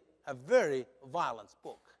really a very violent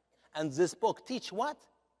book. And this book teach what?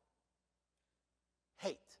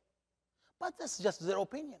 Hate. But that's just their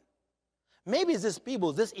opinion. Maybe these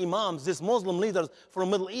people, these imams, these Muslim leaders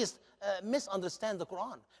from Middle East misunderstand the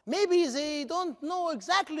Quran. Maybe they don't know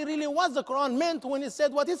exactly really what the Quran meant when it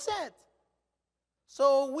said what it said.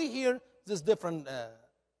 So we hear this different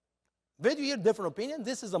video here, different opinion.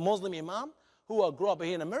 This is a Muslim imam who grew up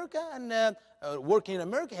here in America and working in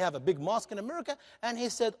America. He have a big mosque in America, and he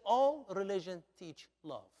said all religion teach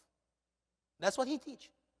love. That's what he teach.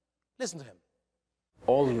 Listen to him.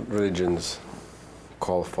 All religions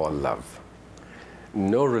call for love.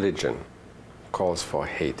 No religion calls for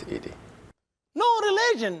hate, Edie. No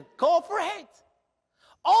religion calls for hate.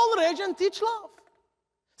 All religion teach love.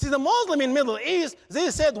 See, the Muslim in Middle East, they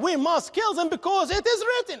said we must kill them because it is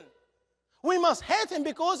written. We must hate him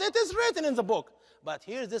because it is written in the book. But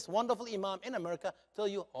here's this wonderful imam in America tell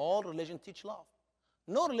you all religion teach love.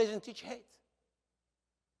 No religion teach hate.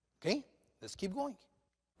 Okay, let's keep going.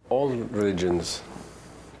 All religions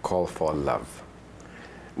call for love.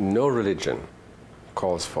 No religion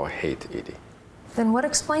calls for hate, Edie. Then what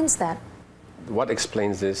explains that? What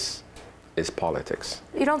explains this is politics.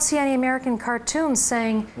 You don't see any American cartoons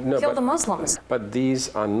saying, kill the Muslims. But these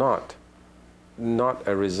are not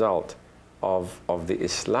a result of the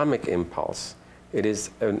Islamic impulse. It is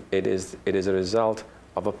a result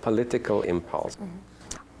of a political impulse.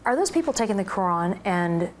 Mm-hmm. Are those people taking the Quran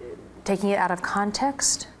and taking it out of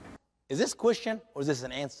context? Is this a question or is this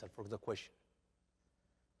an answer for the question?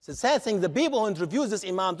 It's the sad thing, the people who introduce this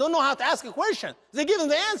imam don't know how to ask a question. They give them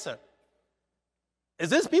the answer. Is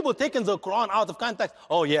this people taking the Quran out of context?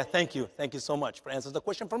 Oh yeah, thank you so much for answering the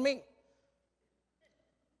question for me.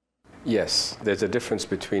 Yes, there's a difference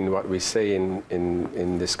between what we say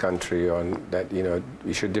in this country on that,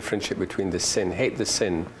 we should differentiate between the sin, hate the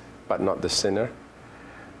sin, but not the sinner.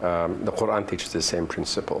 The Quran teaches the same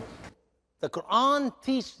principle. The Quran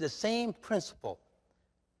teaches the same principle.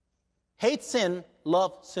 Hate sin,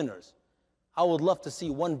 love sinners. I would love to see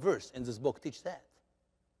one verse in this book teach that.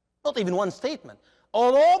 Not even one statement.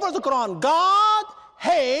 All over the Quran, God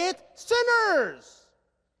hates sinners.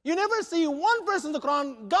 You never see one verse in the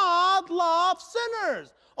Quran, God loves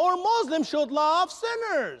sinners, or Muslims should love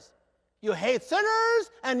sinners. You hate sinners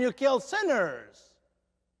and you kill sinners.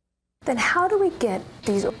 Then how do we get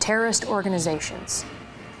these terrorist organizations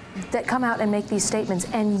that come out and make these statements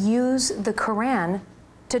and use the Quran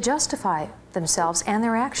to justify themselves and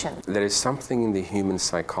their action? There is something in the human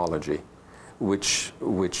psychology which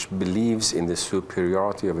believes in the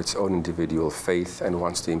superiority of its own individual faith and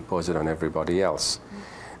wants to impose it on everybody else.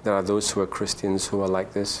 There are those who are Christians who are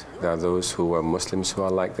like this. There are those who are Muslims who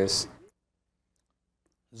are like this.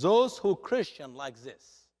 Those who Christian like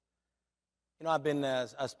this.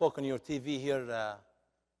 I spoke on your TV here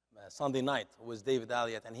Sunday night with David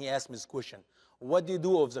Elliott, and he asked me this question. What do you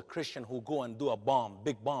do of the Christian who go and do a bomb,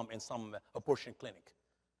 big bomb in some abortion clinic?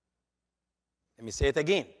 Let me say it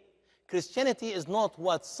again. Christianity is not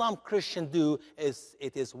what some Christians do,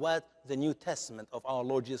 it is what the New Testament of our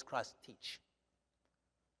Lord Jesus Christ teach.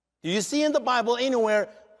 Do you see in the Bible anywhere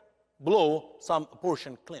blow some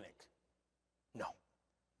abortion clinic? No.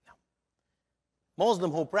 No.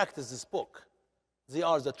 Muslim who practice this book, they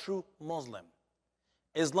are the true Muslim.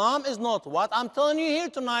 Islam is not what I'm telling you here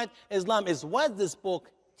tonight. Islam is what this book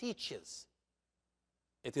teaches.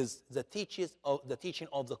 It is the teaching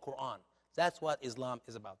of the Quran. That's what Islam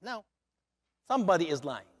is about. Now, somebody is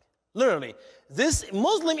lying. Literally, this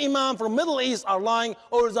Muslim imam from Middle East are lying,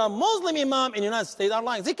 or the Muslim imam in the United States are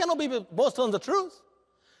lying. They cannot be both telling the truth.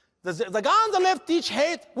 The guy on the left teach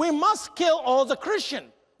hate. We must kill all the Christian.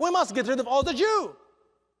 We must get rid of all the Jew.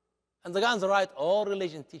 And the guy on the right, all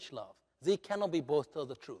religions teach love. They cannot be both tell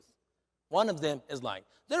the truth. One of them is lying.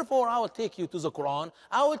 Therefore, I will take you to the Quran.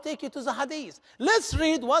 I will take you to the Hadith. Let's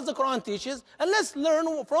read what the Quran teaches, and let's learn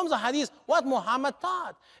from the Hadith what Muhammad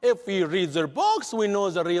taught. If we read their books, we know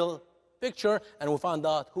the real picture, and we find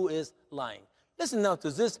out who is lying. Listen now to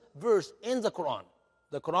this verse in the Quran.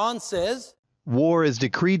 The Quran says, War is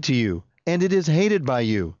decreed to you, and it is hated by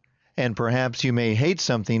you. And perhaps you may hate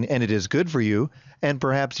something, and it is good for you. And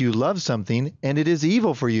perhaps you love something, and it is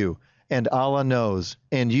evil for you. And Allah knows,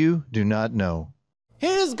 and you do not know.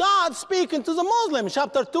 Here is God speaking to the Muslim,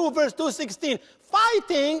 chapter 2, verse 216.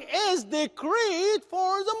 Fighting is decreed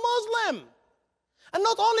for the Muslim. And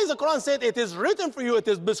not only the Quran said it is written for you, it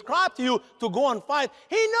is prescribed to you to go and fight.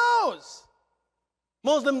 He knows.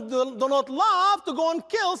 Muslims do not love to go and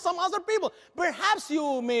kill some other people. Perhaps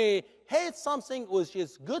you may hate something which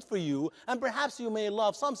is good for you, and perhaps you may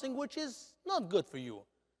love something which is not good for you.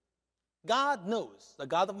 God knows, the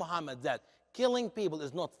God of Muhammad, that killing people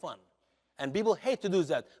is not fun. And people hate to do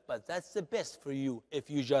that, but that's the best for you if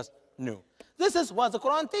you just knew. This is what the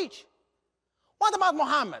Quran teach. What about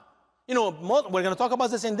Muhammad? You know, we're going to talk about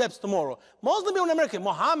this in depth tomorrow. Muslim people in America,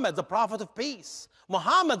 Muhammad, the prophet of peace.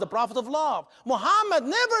 Muhammad, the prophet of love. Muhammad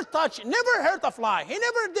never touched, never hurt a fly. He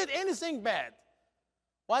never did anything bad.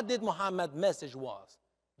 What did Muhammad's message was?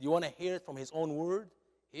 Do you want to hear it from his own word?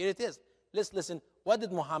 Here it is. Let's listen. What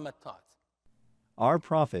did Muhammad taught? Our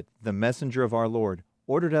prophet, the messenger of our Lord,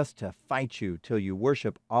 ordered us to fight you till you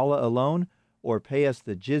worship Allah alone or pay us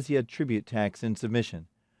the jizya tribute tax in submission.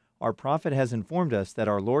 Our prophet has informed us that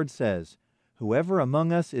our Lord says, Whoever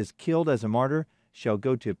among us is killed as a martyr shall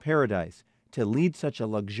go to paradise to lead such a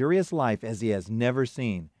luxurious life as he has never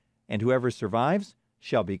seen, and whoever survives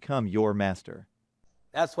shall become your master.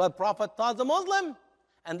 That's what Prophet taught the Muslim.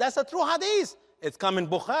 And that's a true hadith. It's come in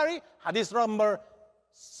Bukhari, hadith number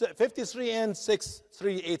 53 and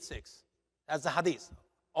 6386. That's the hadith.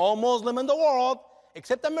 All Muslim in the world,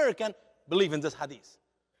 except American, believe in this hadith.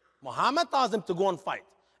 Muhammad taught them to go and fight.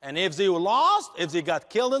 And if they lost, if they got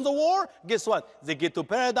killed in the war, guess what? They get to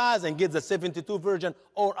paradise and get the 72 virgin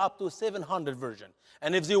or up to 700 virgin.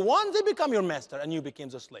 And if they won, they become your master and you became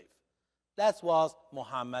the slave. That was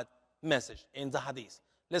Muhammad's message in the hadith.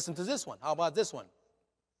 Listen to this one. How about this one?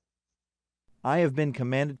 I have been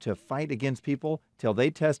commanded to fight against people till they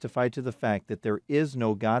testify to the fact that there is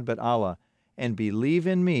no God but Allah, and believe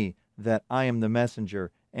in me that I am the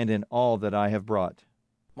messenger and in all that I have brought.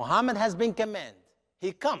 Muhammad has been commanded.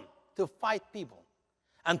 He come to fight people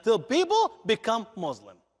until people become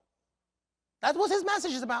Muslim. That's what his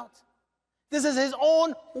message is about. This is his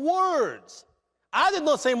own words. I did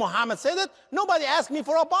not say Muhammad said it. Nobody asked me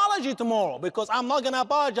for apology tomorrow because I'm not going to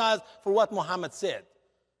apologize for what Muhammad said.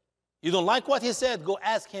 You don't like what he said, go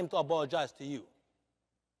ask him to apologize to you.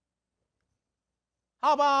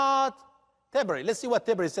 How about Tabari? Let's see what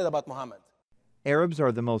Tabari said about Muhammad. Arabs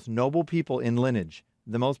are the most noble people in lineage,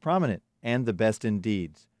 the most prominent, and the best in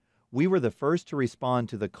deeds. We were the first to respond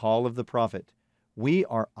to the call of the Prophet. We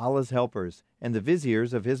are Allah's helpers and the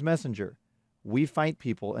viziers of His messenger. We fight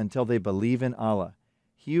people until they believe in Allah.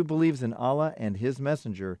 He who believes in Allah and His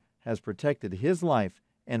messenger has protected his life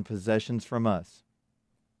and possessions from us.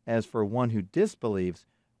 As for one who disbelieves,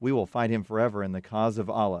 we will fight him forever in the cause of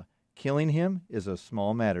Allah. Killing him is a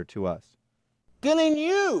small matter to us. Killing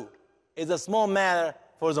you is a small matter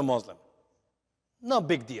for the Muslim. No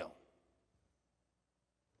big deal.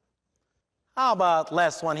 How about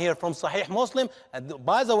last one here from Sahih Muslim? And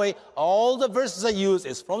by the way, all the verses I use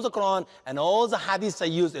is from the Quran, and all the hadiths I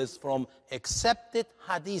use is from accepted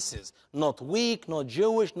hadiths. Not weak, not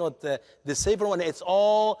Jewish, not the safer one. It's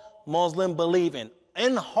all Muslim believe in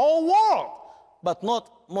whole world, but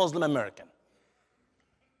not Muslim American.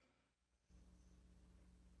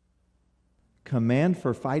 Command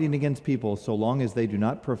for fighting against people so long as they do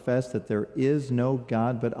not profess that there is no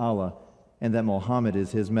God but Allah and that Muhammad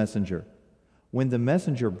is his messenger. When the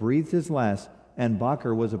messenger breathed his last and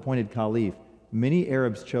Bakr was appointed caliph, many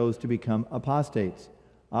Arabs chose to become apostates.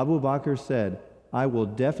 Abu Bakr said, I will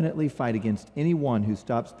definitely fight against anyone who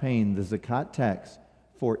stops paying the zakat tax,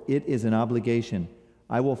 for it is an obligation.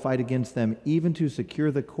 I will fight against them even to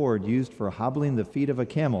secure the cord used for hobbling the feet of a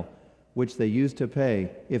camel, which they used to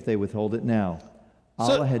pay if they withhold it now.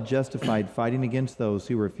 Allah had justified fighting against those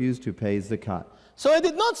who refused to pay zakat. So it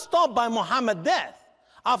did not stop by Muhammad's death.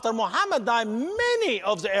 After Muhammad died, many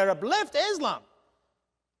of the Arabs left Islam.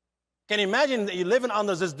 Can you imagine that you're living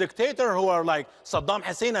under this dictator who are like Saddam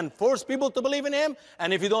Hussein and force people to believe in him?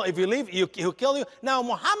 And if you leave, he'll kill you. Now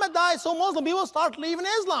Muhammad died, so Muslim people start leaving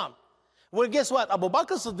Islam. Well, guess what? Abu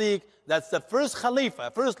Bakr Siddiq, that's the first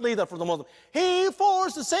Khalifa, first leader for the Muslim. He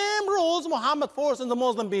forced the same rules Muhammad forced in the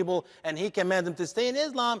Muslim people, and he commanded them to stay in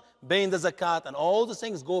Islam, paying the zakat, and all the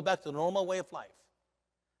things go back to the normal way of life.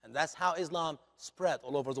 And that's how Islam spread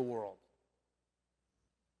all over the world.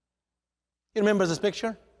 You remember this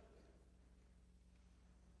picture?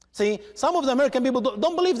 See, some of the American people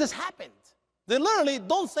don't believe this happened. They literally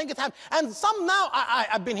don't think it happened. And some now,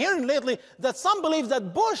 I've been hearing lately that some believe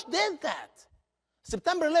that Bush did that.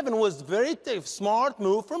 September 11 was a very smart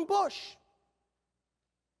move from Bush.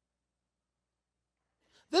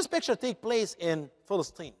 This picture takes place in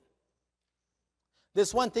Palestine.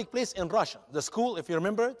 This one takes place in Russia, the school, if you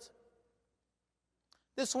remember it.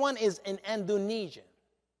 This one is in Indonesia.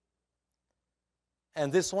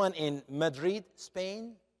 And this one in Madrid,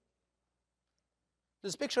 Spain.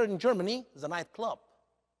 This picture in Germany is a nightclub.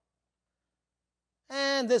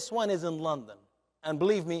 And this one is in London. And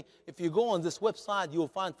believe me, if you go on this website, you'll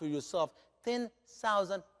find for yourself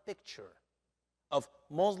 10,000 pictures of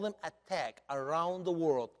Muslim attack around the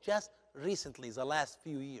world just recently, the last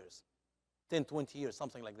few years. 10, 20 years,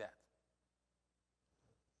 something like that.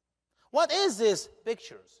 What is this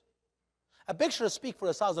pictures? A picture speaks for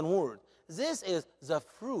 1,000 words. This is the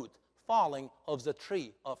fruit falling of the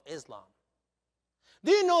tree of Islam.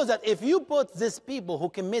 Do you know that if you put these people who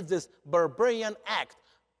commit this barbarian act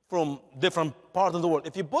from different parts of the world,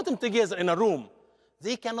 if you put them together in a room,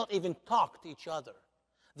 they cannot even talk to each other.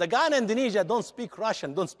 The guy in Indonesia don't speak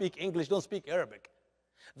Russian, don't speak English, don't speak Arabic.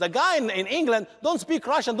 The guy in England don't speak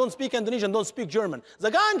Russian, don't speak Indonesian, don't speak German. The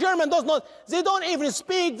guy in German does not, they don't even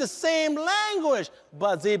speak the same language,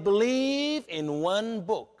 but they believe in one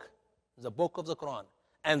book, the book of the Quran.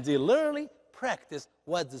 And they literally practice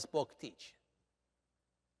what this book teaches.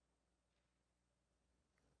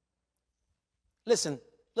 Listen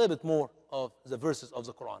a little bit more of the verses of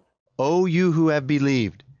the Quran. O you who have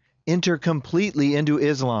believed, enter completely into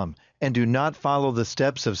Islam and do not follow the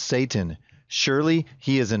steps of Satan. Surely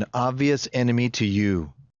he is an obvious enemy to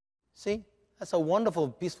you. See, that's a wonderful,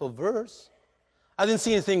 peaceful verse. I didn't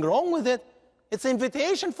see anything wrong with it. It's an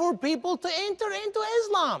invitation for people to enter into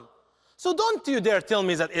Islam. So don't you dare tell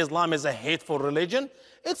me that Islam is a hateful religion.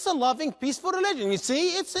 It's a loving, peaceful religion. You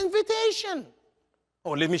see, it's an invitation.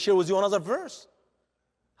 Oh, let me share with you another verse.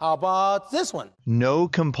 How about this one? No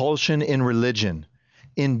compulsion in religion.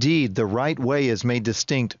 Indeed, the right way is made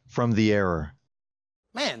distinct from the error.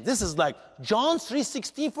 Man, this is like John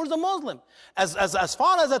 3:16 for the Muslim. As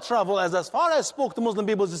far as I travel, as far as I spoke to Muslim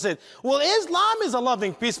people, they said, well, Islam is a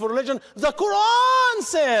loving, peaceful religion. The Quran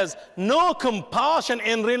says no compulsion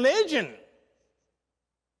in religion.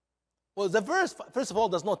 Well, the verse, first of all,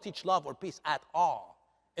 does not teach love or peace at all.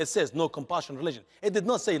 It says no compulsion religion. It did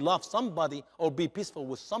not say love somebody or be peaceful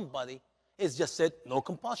with somebody. It just said no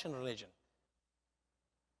compulsion religion.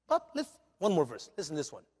 But one more verse. Listen to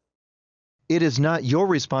this one. It is not your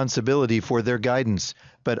responsibility for their guidance,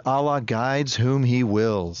 but Allah guides whom He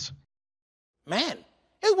wills. Man,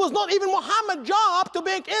 it was not even Muhammad's job to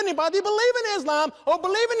make anybody believe in Islam or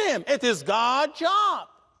believe in Him. It is God's job.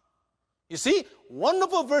 You see,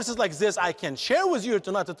 wonderful verses like this I can share with you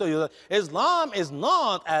tonight to tell you that Islam is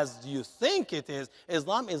not as you think it is.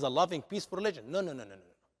 Islam is a loving, peaceful religion. No.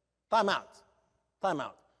 Time out. Time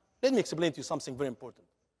out. Let me explain to you something very important.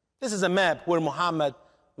 This is a map where Muhammad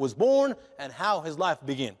was born and how his life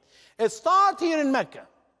began. It started here in Mecca.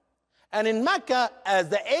 And in Mecca, at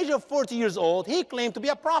the age of 40 years old, he claimed to be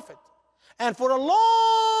a prophet. And for a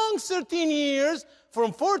long 13 years,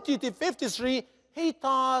 from 40 to 53, he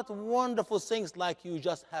taught wonderful things like you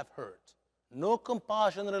just have heard. No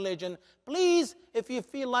compulsion religion. Please, if you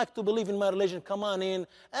feel like to believe in my religion, come on in.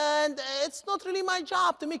 And it's not really my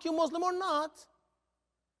job to make you Muslim or not.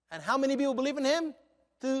 And how many people believe in him?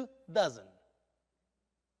 2 dozen.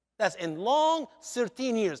 That's in long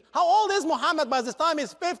 13 years. How old is Muhammad by this time?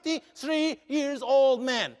 He's 53 years old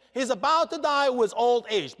man. He's about to die with old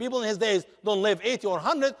age. People in his days don't live 80 or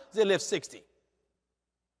 100, they live 60.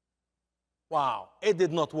 Wow, it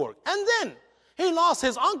did not work. And then he lost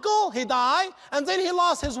his uncle, he died. And then he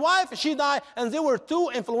lost his wife, she died. And there were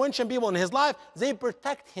 2 influential people in his life. They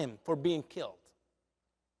protect him for being killed.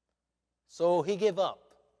 So he gave up.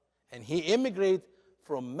 And he immigrated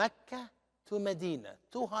from Mecca to Medina,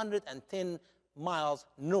 210 miles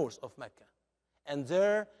north of Mecca. And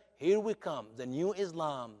there, here we come, the new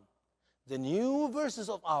Islam, the new verses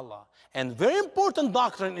of Allah. And very important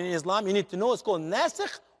doctrine in Islam, you need to know, it's called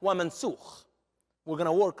Nasikh wa Mansukh. We're going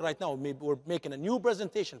to work right now. We're making a new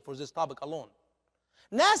presentation for this topic alone.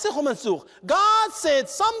 Nasikh wa Mansukh. God said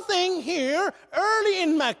something here early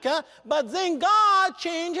in Mecca, but then God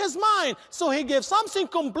changed his mind. So he gave something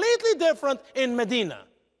completely different in Medina.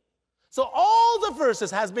 So all the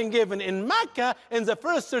verses has been given in Mecca in the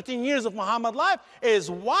first 13 years of Muhammad's life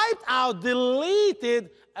is wiped out, deleted,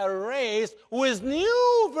 erased, with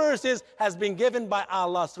new verses has been given by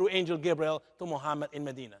Allah through Angel Gabriel to Muhammad in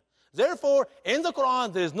Medina. Therefore, in the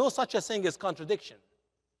Quran, there is no such a thing as contradiction.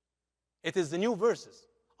 It is the new verses.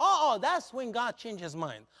 Oh, that's when God changed his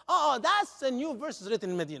mind. Oh, that's the new verses written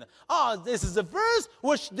in Medina. Oh, this is the verse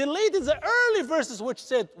which deleted the early verses which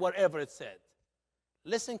said whatever it said.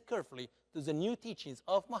 Listen carefully to the new teachings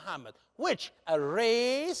of Muhammad, which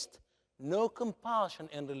erased no compulsion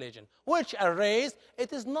in religion, which erased,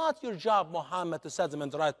 it is not your job, Muhammad, to set them in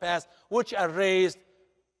the right path, which erased,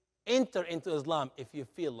 enter into Islam if you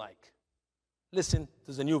feel like. Listen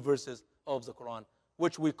to the new verses of the Quran,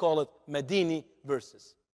 which we call it Medini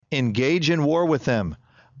verses. Engage in war with them.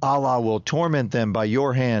 Allah will torment them by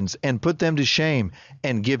your hands and put them to shame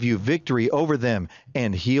and give you victory over them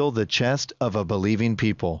and heal the chest of a believing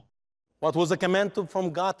people. What was the command from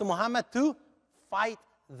God to Muhammad? To fight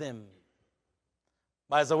them.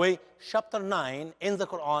 By the way, chapter 9 in the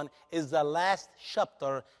Quran is the last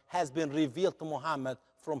chapter has been revealed to Muhammad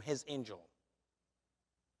from his angel.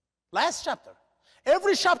 Last chapter.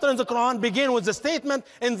 Every chapter in the Quran begins with the statement,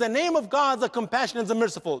 in the name of God, the compassionate and the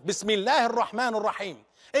merciful. Bismillahir Rahmanir Rahim.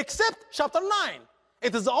 Except chapter 9.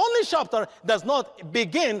 It is the only chapter that does not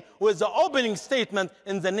begin with the opening statement,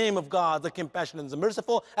 in the name of God, the compassionate and the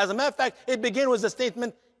merciful. As a matter of fact, it begins with the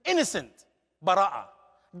statement, innocent, bara'a.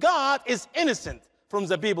 God is innocent from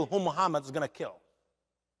the people whom Muhammad is going to kill.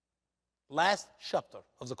 Last chapter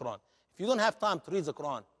of the Quran. If you don't have time to read the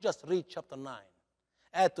Quran, just read chapter 9.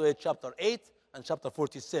 Add to it chapter 8 and chapter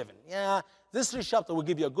 47. Yeah, this three chapters will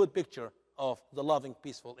give you a good picture of the loving,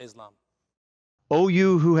 peaceful Islam. O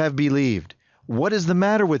you who have believed, what is the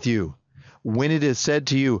matter with you? When it is said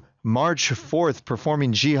to you, march forth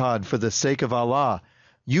performing jihad for the sake of Allah,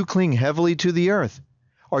 you cling heavily to the earth.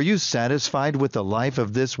 Are you satisfied with the life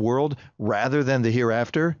of this world rather than the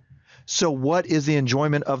hereafter? So what is the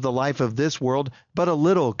enjoyment of the life of this world but a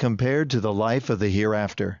little compared to the life of the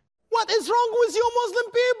hereafter? What is wrong with you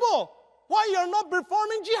Muslim people? Why you're not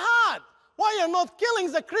performing jihad? Why you're not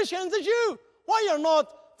killing the Christian and the Jew? Why you're not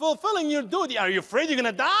fulfilling your duty? Are you afraid you're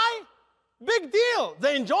going to die? Big deal.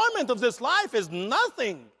 The enjoyment of this life is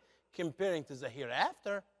nothing comparing to the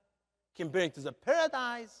hereafter, comparing to the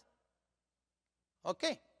paradise.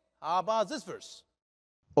 Okay, how about this verse?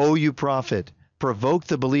 O you prophet, provoke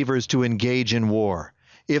the believers to engage in war.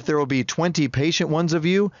 If there will be 20 patient ones of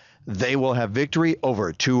you, they will have victory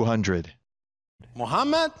over 200.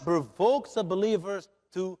 Muhammad provokes the believers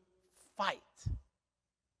to fight.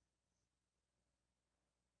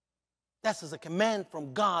 That is a command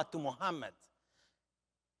from God to Muhammad.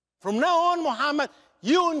 From now on, Muhammad,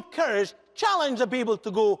 you encourage, challenge the people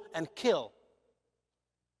to go and kill.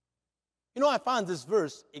 You know, I found this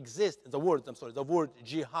verse exists, the word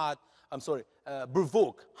jihad,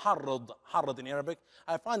 provoke, harrad in Arabic.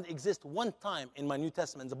 I found it exists one time in my New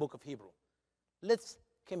Testament in the book of Hebrew. Let's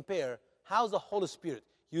compare how the Holy Spirit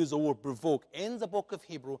used the word provoke in the book of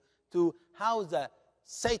Hebrew to how the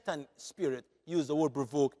Satan spirit used the word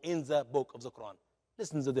provoke in the book of the Quran.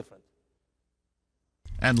 Listen to the difference.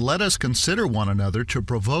 And let us consider one another to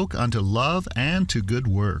provoke unto love and to good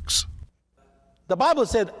works. The Bible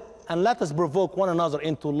said, and let us provoke one another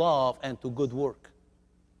into love and to good work.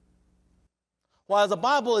 While the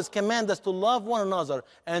Bible is commanding us to love one another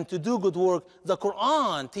and to do good work, the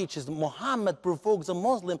Quran teaches Muhammad provokes a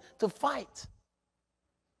Muslim to fight.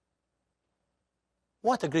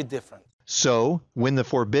 What a great difference. So, when the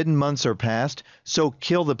forbidden months are past, so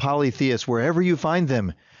kill the polytheists wherever you find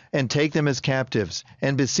them, and take them as captives,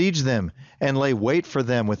 and besiege them, and lay wait for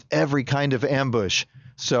them with every kind of ambush.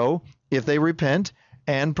 So, if they repent,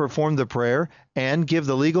 and perform the prayer, and give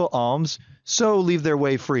the legal alms, so leave their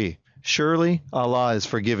way free. Surely Allah is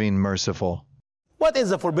forgiving, merciful. What is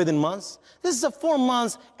the forbidden months? This is a 4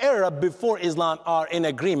 months era before Islam are in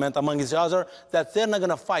agreement among each other that they're not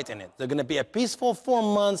going to fight in it. They're going to be a peaceful 4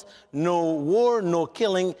 months, no war, no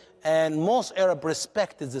killing, and most Arab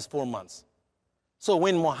respected this 4 months. So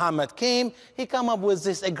when Muhammad came, he came up with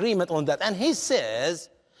this agreement on that. And he says,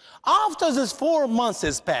 after this 4 months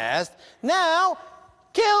is passed, now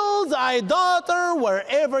kill the idolater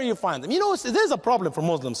wherever you find them. You know, there's a problem for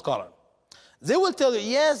Muslim scholars. They will tell you,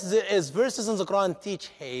 yes, there is verses in the Quran teach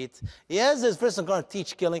hate. Yes, there's verses in the Quran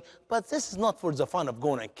teach killing. But this is not for the fun of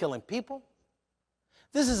going and killing people.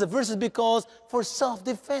 This is a verses because for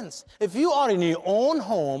self-defense. If you are in your own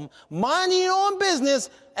home, minding your own business,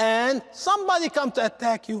 and somebody comes to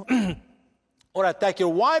attack you, or attack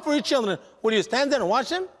your wife or your children, will you stand there and watch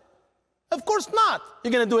them? Of course not.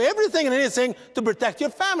 You're going to do everything and anything to protect your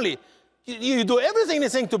family. You do everything and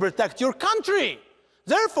anything to protect your country.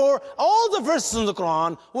 Therefore, all the verses in the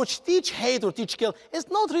Quran which teach hate or teach kill is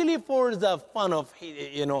not really for the fun of,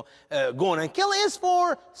 going and killing. It's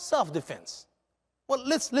for self-defense. Well,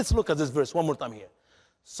 let's look at this verse one more time here.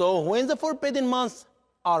 So when the forbidden months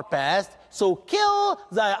are past, so kill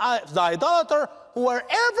the idolater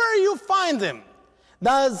wherever you find them.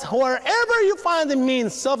 Does wherever you find them mean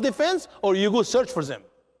self-defense, or you go search for them?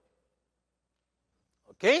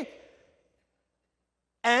 Okay?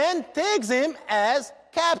 And take them as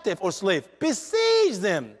captive or slave. Besiege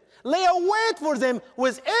them. Lay a wait for them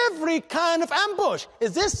with every kind of ambush.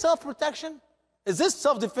 Is this self-protection? Is this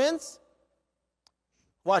self-defense?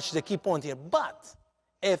 Watch the key point here. But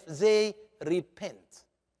if they repent,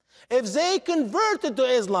 if they converted to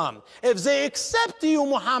Islam, if they accept you,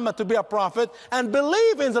 Muhammad, to be a prophet and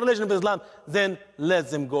believe in the religion of Islam, then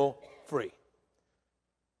let them go free.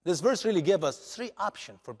 This verse really gives us three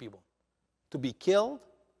options for people: to be killed,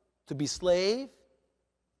 to be slave,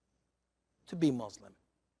 to be Muslim.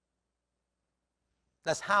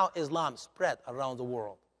 That's how Islam spread around the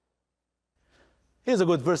world. Here's a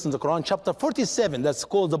good verse in the Quran, chapter 47, that's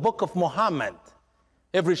called the Book of Muhammad.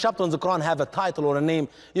 Every chapter in the Quran have a title or a name.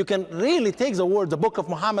 You can really take the word, the Book of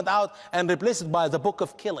Muhammad, out and replace it by the Book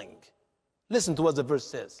of Killing. Listen to what the verse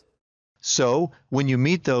says. So, when you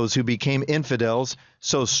meet those who became infidels,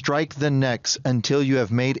 so strike the necks until you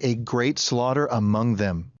have made a great slaughter among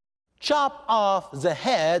them. Chop off the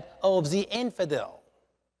head of the infidel.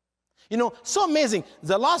 You know, so amazing.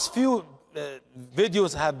 The last few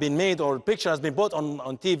videos have been made, or picture has been put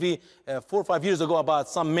on TV 4 or 5 years ago about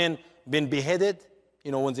some men being beheaded.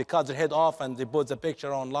 You know, when they cut their head off and they put the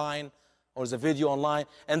picture online or the video online.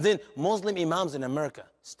 And then Muslim imams in America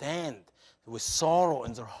stand with sorrow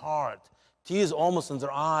in their heart, tears almost in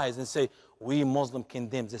their eyes, and say, we Muslim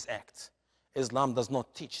condemn this act. Islam does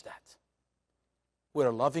not teach that. We're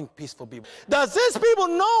a loving, peaceful people. Does these people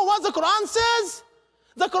know what the Quran says?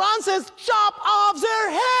 The Quran says, chop off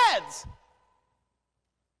their heads.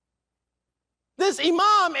 This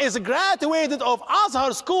imam is graduated of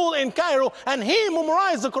Azhar school in Cairo, and he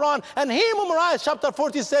memorized the Quran, and he memorized chapter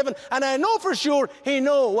 47, and I know for sure he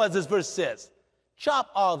knows what this verse says. Chop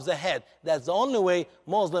off the head. That's the only way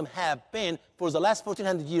Muslims have been for the last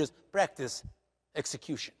 1400 years practice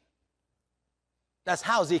execution. That's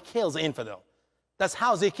how they kill the infidel. That's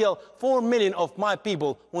how they killed 4 million of my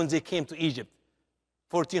people when they came to Egypt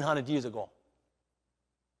 1400 years ago.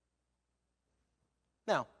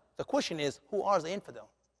 Now, the question is, who are the infidel?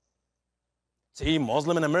 See,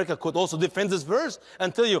 Muslim in America could also defend this verse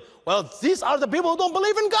and tell you, well, these are the people who don't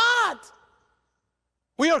believe in God.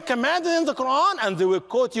 We are commanded in the Quran, and they will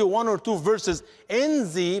quote you 1 or 2 verses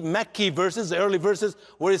in the Mecca verses, the early verses,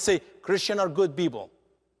 where they say, Christian are good people,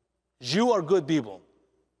 Jew are good people,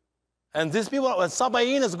 and these people, and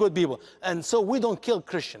Sabaean is good people. And so we don't kill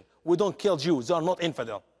Christian, we don't kill Jews, they are not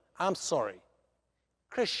infidel. I'm sorry.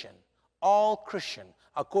 Christian, all Christian,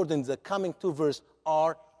 according to the coming 2 verse,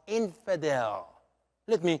 are infidel.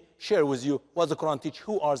 Let me share with you what the Quran teaches,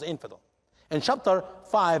 who are the infidel. In chapter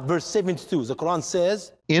 5, verse 72, the Quran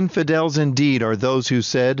says, Infidels indeed are those who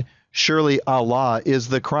said, surely Allah is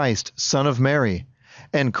the Christ, son of Mary.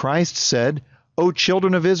 And Christ said, O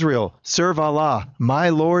children of Israel, serve Allah, my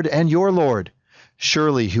Lord and your Lord.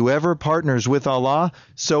 Surely whoever partners with Allah,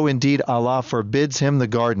 so indeed Allah forbids him the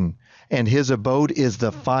garden, and his abode is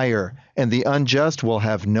the fire, and the unjust will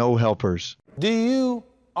have no helpers.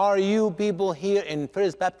 Are you people here in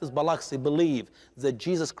First Baptist Biloxi believe that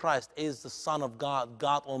Jesus Christ is the Son of God,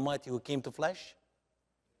 God Almighty, who came to flesh?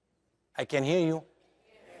 I can hear you.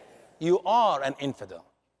 You are an infidel.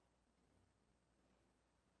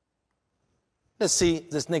 Let's see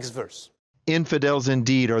this next verse. Infidels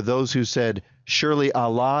indeed are those who said, surely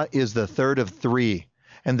Allah is the third of 3,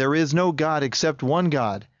 and there is no God except one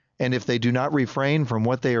God. And if they do not refrain from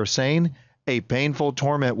what they are saying, a painful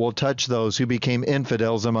torment will touch those who became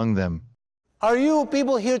infidels among them. Are you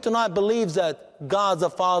people here tonight believe that God the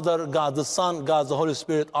Father, God the Son, God the Holy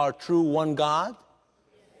Spirit are true one God?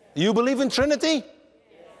 Do you believe in Trinity?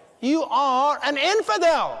 You are an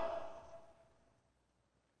infidel.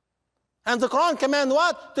 And the Quran commands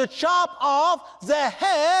what? To chop off the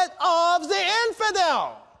head of the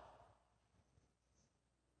infidel.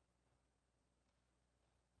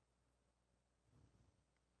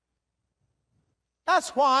 That's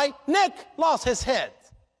why Nick lost his head.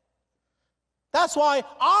 That's why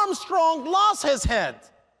Armstrong lost his head.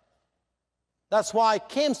 That's why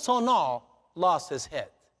Kim Sonal lost his head.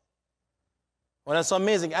 Well, that's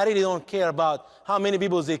amazing. I really don't care about how many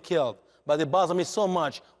people they killed, but it bothers me so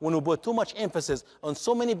much when we put too much emphasis on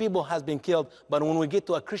so many people has been killed, but when we get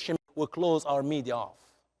to a Christian, we close our media off.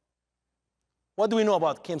 What do we know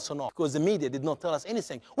about Kim Sonal? Because the media did not tell us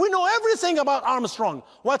anything. We know everything about Armstrong.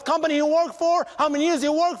 What company he worked for, how many years he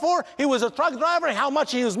worked for, he was a truck driver, how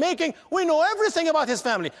much he was making. We know everything about his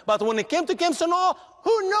family. But when it came to Kim Sonal,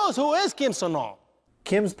 who knows who is Kim Sonal?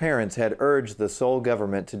 Kim's parents had urged the Seoul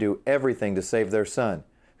government to do everything to save their son,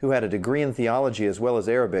 who had a degree in theology as well as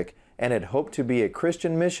Arabic and had hoped to be a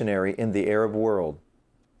Christian missionary in the Arab world.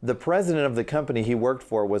 The president of the company he worked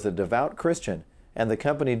for was a devout Christian, and the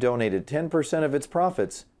company donated 10% of its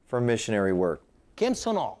profits for missionary work. Kim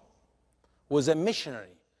Sonal was a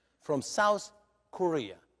missionary from South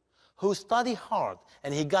Korea who studied hard,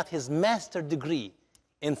 and he got his master's degree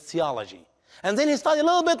in theology. And then he studied a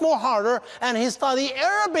little bit more harder, and he studied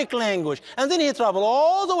Arabic language. And then he traveled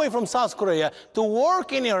all the way from South Korea to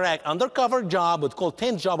work in Iraq, undercover job, it's called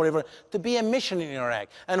tent job, whatever, to be a missionary in Iraq.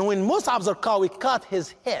 And when Mus'ab Zarqawi cut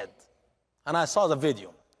his head, and I saw the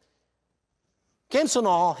video, Kim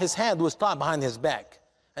Sonal, his head was tied behind his back,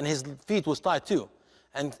 and his feet was tied too.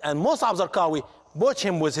 And Mus'ab Zarqawi pushed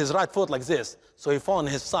him with his right foot like this, so he fell on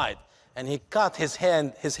his side. And he cut his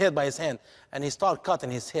head by his hand, and he started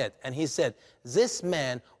cutting his head. And he said, this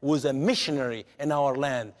man was a missionary in our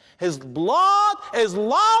land. His blood is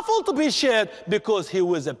lawful to be shed because he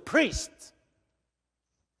was a priest.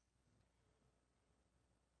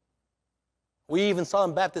 We even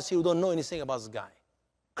Southern Baptists here who don't know anything about this guy.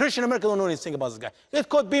 Christian Americans don't know anything about this guy. It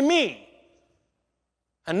could be me.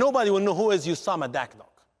 And nobody will know who is Usama Dadkok.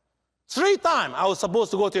 3 times I was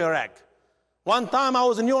supposed to go to Iraq. One time I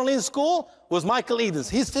was in New Orleans school with Michael Edens.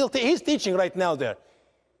 He's teaching right now there.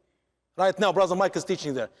 Right now, Brother Mike is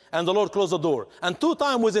teaching there. And the Lord closed the door. And 2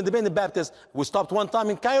 times with Independent Baptist. We stopped 1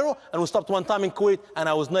 time in Cairo, and we stopped 1 time in Kuwait, and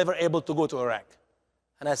I was never able to go to Iraq.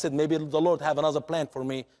 And I said, maybe the Lord have another plan for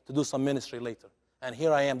me to do some ministry later. And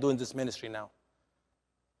here I am doing this ministry now.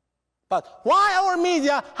 But why our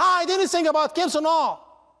media hide anything about Kim Sonal?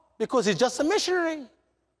 Because he's just a missionary.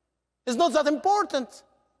 It's not that important.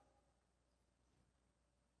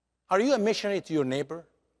 Are you a missionary to your neighbor?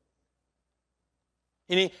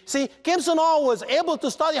 See, Kim Sonal was able to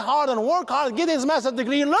study hard and work hard, get his master's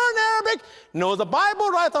degree, learn Arabic, know the Bible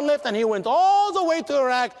right and left, and he went all the way to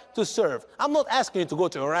Iraq to serve. I'm not asking you to go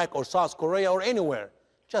to Iraq or South Korea or anywhere.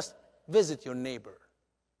 Just visit your neighbor.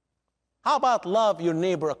 How about love your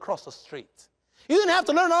neighbor across the street? You didn't have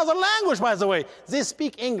to learn another language, by the way. They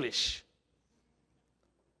speak English.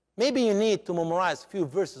 Maybe you need to memorize a few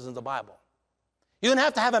verses in the Bible. You don't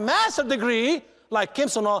have to have a master's degree like Kim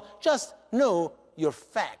Sonal. Just know your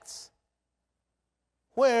facts.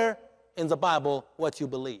 Where in the Bible what you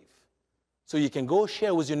believe. So you can go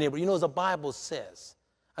share with your neighbor. You know the Bible says,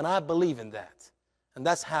 and I believe in that. And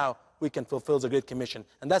that's how we can fulfill the Great Commission.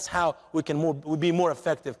 And that's how we can be more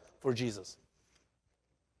effective for Jesus.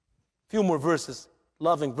 A few more verses,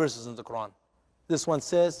 loving verses in the Quran. This one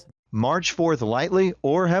says, March forth lightly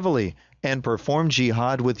or heavily, and perform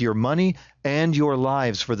jihad with your money and your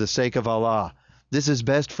lives for the sake of Allah. This is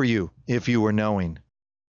best for you, if you were knowing.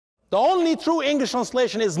 The only true English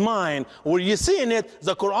translation is mine, where you see in it,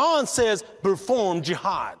 the Quran says, perform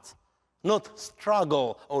jihad, not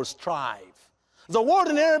struggle or strive. The word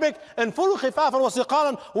in Arabic, انفروا خفافا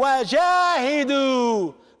وثقالا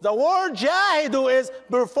وجاهدوا. The word jahidu is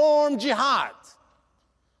perform jihad.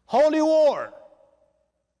 Holy war.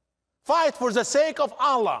 Fight for the sake of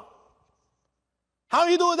Allah. How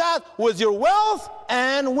do you do that? With your wealth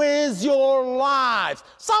and with your lives.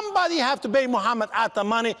 Somebody have to pay Muhammad Atta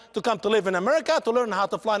money to come to live in America, to learn how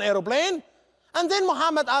to fly an airplane. And then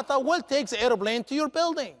Muhammad Atta will take the airplane to your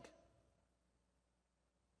building.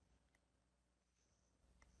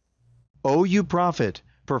 O you prophet,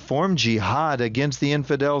 perform jihad against the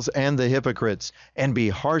infidels and the hypocrites, and be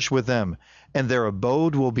harsh with them, and their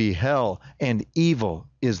abode will be hell, and evil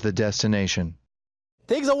is the destination.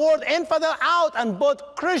 Take the word infidel out and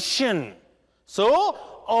put Christian. So,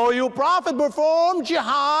 O you prophet, perform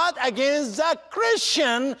jihad against the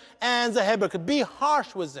Christian and the hypocrite. Be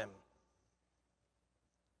harsh with them.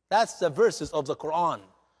 That's the verses of the Quran,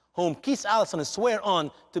 whom Keith Allison swear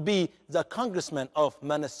on to be the congressman of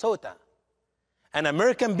Minnesota. And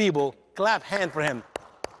American people clap hand for him.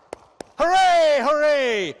 Hooray,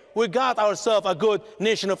 hooray! We got ourselves a good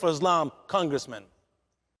Nation of Islam congressman.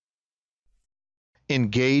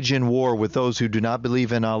 Engage in war with those who do not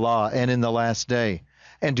believe in Allah and in the last day,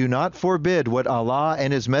 and do not forbid what Allah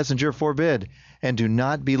and His Messenger forbid, and do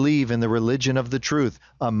not believe in the religion of the truth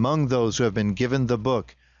among those who have been given the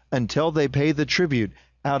book, until they pay the tribute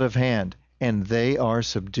out of hand, and they are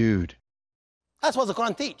subdued. That's what the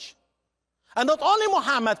Quran teach. And not only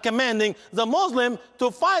Muhammad commanding the Muslim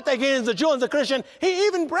to fight against the Jew and the Christian, he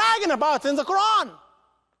even bragging about it in the Quran,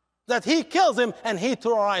 that he kills him and he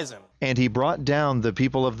terrorizes him. And he brought down the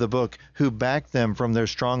people of the book who backed them from their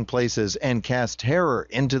strong places and cast terror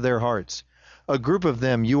into their hearts. A group of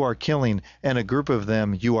them you are killing, and a group of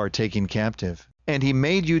them you are taking captive. And he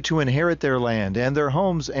made you to inherit their land and their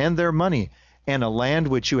homes and their money, and a land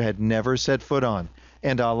which you had never set foot on.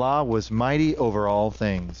 And Allah was mighty over all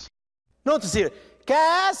things. Notice here,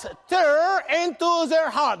 cast terror into their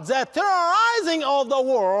hearts. The terrorizing of the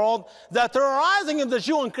world, the terrorizing of the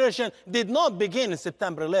Jew and Christian did not begin in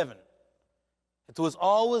September 11. It was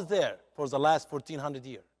always there for the last 1400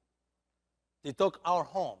 years. They took our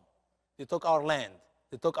home, they took our land,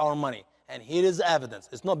 they took our money. And here is the evidence.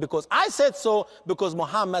 It's not because I said so, because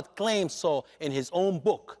Muhammad claims so in his own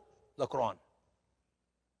book, the Quran.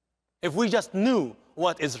 If we just knew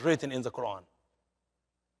what is written in the Quran.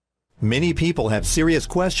 Many people have serious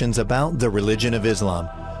questions about the religion of Islam.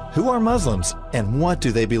 Who are Muslims and what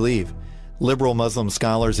do they believe? Liberal Muslim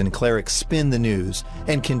scholars and clerics spin the news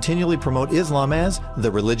and continually promote Islam as the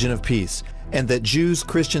religion of peace, and that Jews,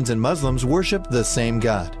 Christians, and Muslims worship the same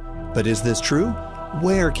God. But is this true?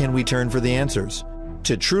 Where can we turn for the answers?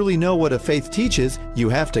 To truly know what a faith teaches, you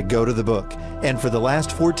have to go to the book. And for the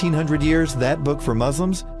last 1400 years, that book for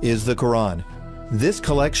Muslims is the Quran. This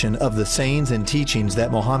collection of the sayings and teachings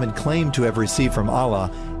that Muhammad claimed to have received from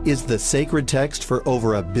Allah is the sacred text for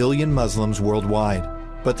over 1 billion Muslims worldwide.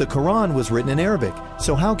 But the Quran was written in Arabic,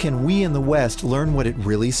 so how can we in the West learn what it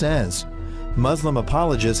really says? Muslim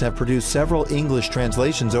apologists have produced several English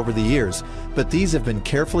translations over the years, but these have been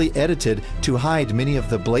carefully edited to hide many of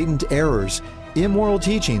the blatant errors, immoral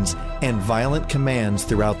teachings, and violent commands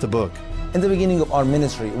throughout the book. In the beginning of our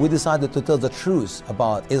ministry, we decided to tell the truth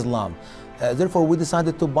about Islam. Therefore, we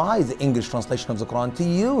decided to buy the English translation of the Quran to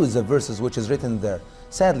use the verses which is written there.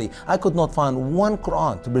 Sadly, I could not find one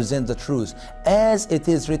Quran to present the truth as it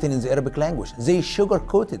is written in the Arabic language. They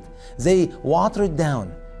sugarcoat it. They water it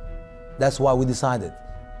down. That's why we decided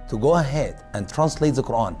to go ahead and translate the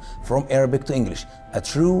Quran from Arabic to English, a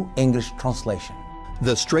true English translation.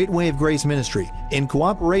 The Straight Way of Grace Ministry, in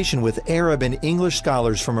cooperation with Arab and English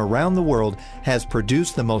scholars from around the world, has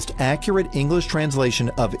produced the most accurate English translation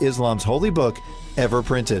of Islam's holy book ever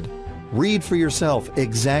printed. Read for yourself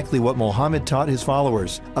exactly what Muhammad taught his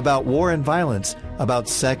followers about war and violence, about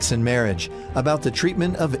sex and marriage, about the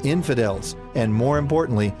treatment of infidels, and more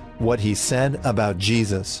importantly, what he said about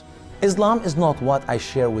Jesus. Islam is not what I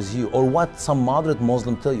share with you or what some moderate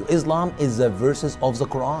Muslim tell you. Islam is the verses of the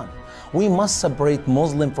Quran. We must separate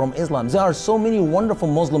Muslim from Islam. There are so many wonderful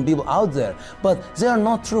Muslim people out there, but they are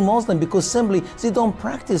not true Muslim because simply they don't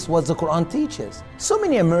practice what the Quran teaches. So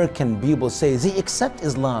many American people say they accept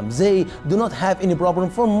Islam. They do not have any problem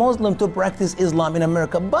for Muslim to practice Islam in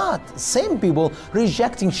America, but same people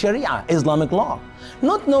rejecting Sharia, Islamic law,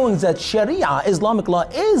 not knowing that Sharia, Islamic law,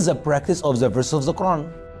 is a practice of the verse of the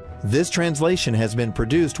Quran. This translation has been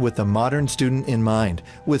produced with the modern student in mind,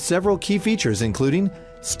 with several key features including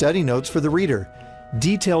study notes for the reader,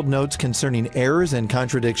 detailed notes concerning errors and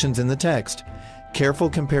contradictions in the text,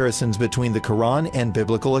 careful comparisons between the Quran and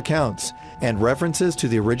biblical accounts, and references to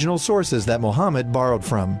the original sources that Muhammad borrowed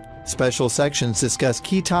from. Special sections discuss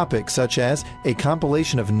key topics such as a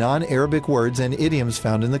compilation of non-Arabic words and idioms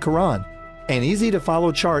found in the Quran, an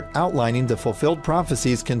easy-to-follow chart outlining the fulfilled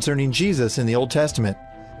prophecies concerning Jesus in the Old Testament,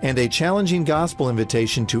 and a challenging gospel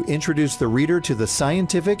invitation to introduce the reader to the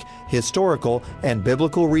scientific, historical, and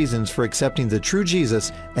biblical reasons for accepting the true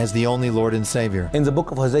Jesus as the only Lord and Savior. In the book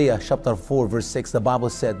of Hosea, chapter 4, verse 6, the Bible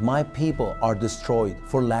said, "My people are destroyed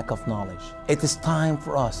for lack of knowledge." It is time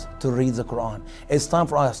for us to read the Quran. It's time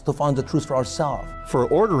for us to find the truth for ourselves. For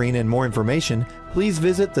ordering and more information, please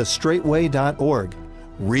visit thestraightway.org.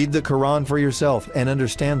 Read the Quran for yourself and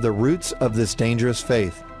understand the roots of this dangerous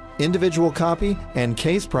faith. Individual copy and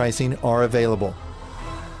case pricing are available.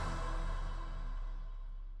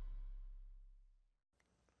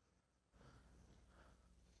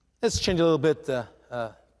 Let's change a little bit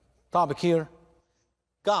topic here.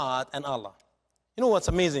 God and Allah. You know what's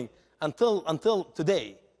amazing? Until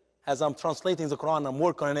today, as I'm translating the Quran, I'm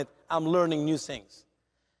working on it, I'm learning new things.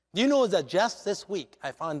 Do you know that just this week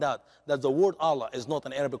I found out that the word Allah is not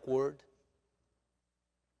an Arabic word?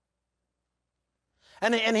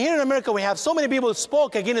 And here in America, we have so many people who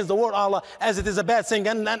spoke against the word Allah as it is a bad thing.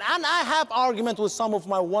 And I have argument with some of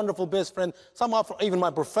my wonderful best friends, some of even my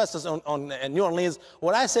professors in New Orleans,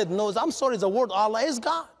 where I said, no, I'm sorry, the word Allah is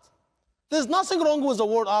God. There's nothing wrong with the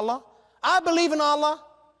word Allah. I believe in Allah.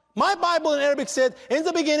 My Bible in Arabic said, in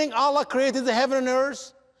the beginning, Allah created the heaven and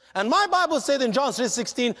earth. And my Bible said in John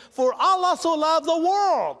 3:16, for Allah so loved the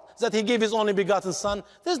world that He gave His only begotten Son.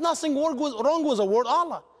 There's nothing wrong with the word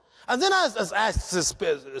Allah. And then I asked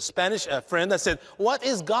a Spanish friend, I said, what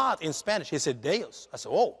is God in Spanish? He said, Deus. I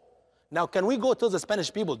said, oh, now can we go tell the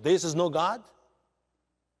Spanish people, Deus is no God?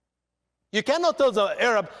 You cannot tell the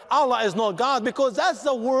Arab, Allah is not God, because that's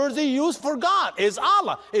the word they use for God, is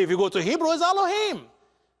Allah. If you go to Hebrew, it's Elohim.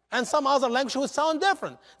 And some other language would sound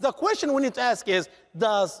different. The question we need to ask is,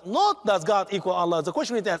 does God equal Allah? The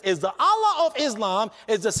question we need to ask is, the Allah of Islam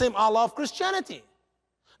is the same Allah of Christianity?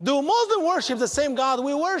 Do Muslims worship the same God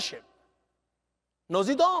we worship? No,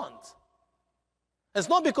 they don't. It's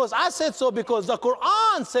not because I said so, because the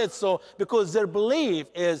Quran said so, because their belief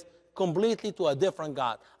is completely to a different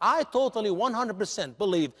God. I totally 100%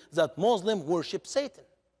 believe that Muslims worship Satan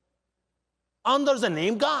under the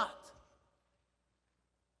name God.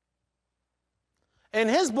 In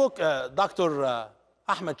his book, Dr.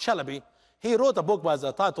 Ahmed Chalabi, he wrote a book by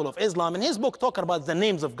the title of Islam, and his book talking about the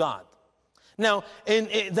names of God. Now,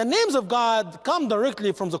 the names of God come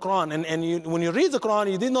directly from the Quran, and when you read the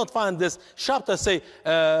Quran, you did not find this chapter say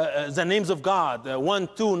the names of God, 1,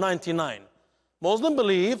 2, 99. Muslims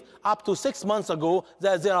believe up to 6 months ago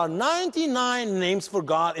that there are 99 names for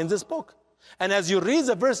God in this book. And as you read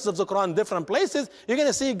the verses of the Quran in different places, you're going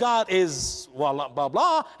to see God is blah, blah,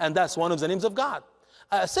 blah, and that's one of the names of God.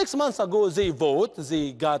 6 months ago,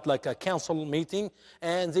 they got like a council meeting,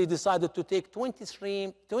 and they decided to take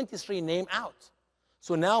 23 names out.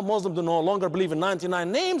 So now Muslims do no longer believe in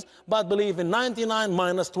 99 names, but believe in 99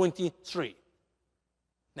 minus 23.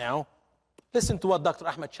 Now, listen to what Dr.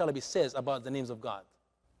 Ahmed Chalabi says about the names of God.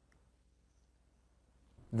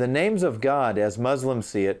 The names of God, as Muslims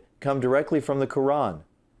see it, come directly from the Quran.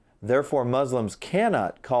 Therefore, Muslims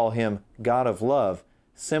cannot call Him God of love,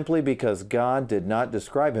 simply because God did not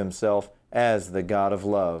describe Himself as the God of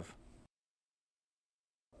love.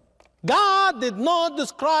 God did not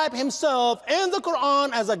describe Himself in the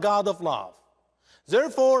Quran as a God of love.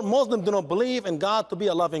 Therefore, Muslims do not believe in God to be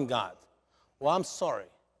a loving God. Well, I'm sorry.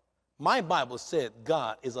 My Bible said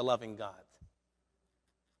God is a loving God.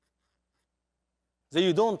 That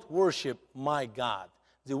you don't worship my God.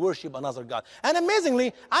 They worship another God. And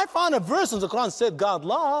amazingly, I found a verse in the Quran said God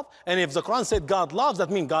love. And if the Quran said God loves,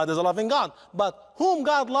 that means God is a loving God. But whom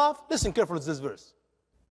God loves? Listen carefully to this verse.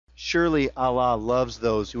 Surely Allah loves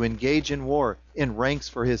those who engage in war in ranks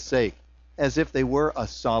for His sake, as if they were a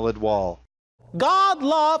solid wall. God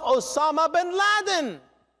loved Usama bin Laden.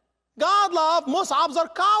 God loved Mus'ab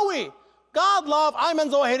Zarqawi. God loved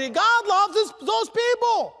Ayman Zawahiri. God loves those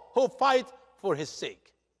people who fight for His sake.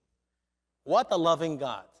 What a loving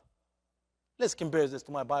God. Let's compare this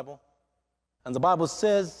to my Bible. And the Bible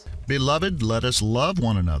says, Beloved, let us love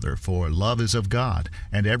one another, for love is of God,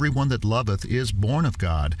 and every one that loveth is born of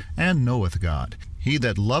God, and knoweth God. He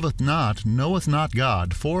that loveth not knoweth not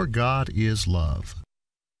God, for God is love.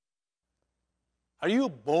 Are you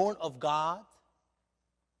born of God?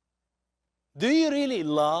 Do you really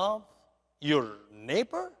love your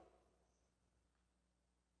neighbor?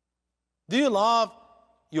 Do you love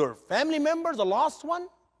your family member, the lost one?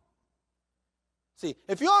 See,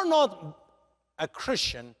 if you are not a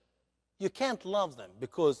Christian, you can't love them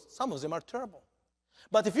because some of them are terrible.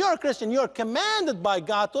 But if you are a Christian, you are commanded by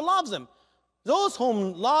God to love them. Those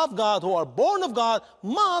whom love God, who are born of God,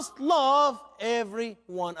 must love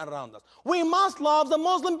everyone around us. We must love the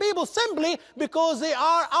Muslim people simply because they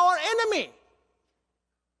are our enemy.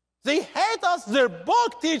 They hate us. Their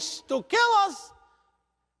book teaches to kill us.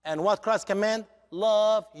 And what Christ commands?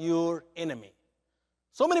 Love your enemy.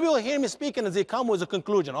 So many people hear me speaking and they come with a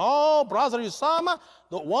conclusion. Oh, Brother Usama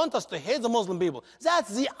don't want us to hate the Muslim people.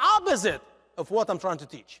 That's the opposite of what I'm trying to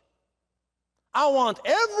teach. I want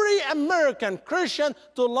every American Christian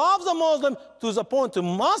to love the Muslim to the point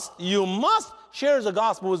you must share the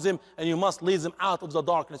gospel with them, and you must lead them out of the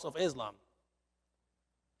darkness of Islam.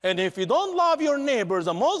 And if you don't love your neighbor,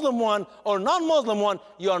 the Muslim one or non-Muslim one,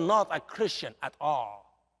 you are not a Christian at all.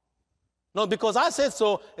 Not because I said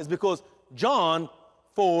so, it's because 1 John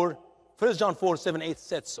 4, 7, 8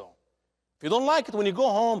 said so. If you don't like it, when you go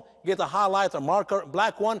home, get a highlighter marker,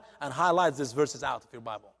 black one, and highlight these verses out of your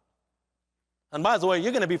Bible. And by the way,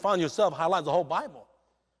 you're going to find yourself highlight the whole Bible.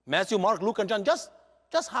 Matthew, Mark, Luke, and John just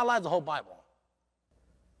highlight the whole Bible.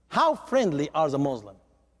 How friendly are the Muslims?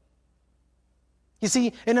 You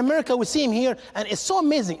see, in America, we see him here, and it's so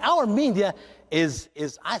amazing. Our media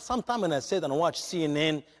I sometimes when I sit and watch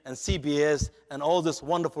CNN and CBS and all this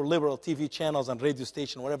wonderful liberal TV channels and radio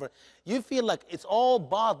station, whatever, you feel like it's all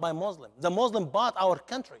bought by Muslims. The Muslim bought our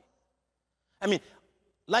country. I mean,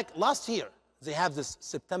 like last year, they have this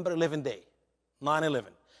September 11 day,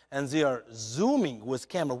 9/11, and they are zooming with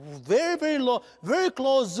camera, very, very low, very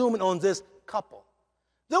close zooming on this couple.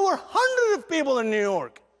 There were hundreds of people in New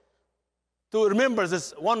York to remember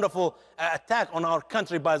this wonderful attack on our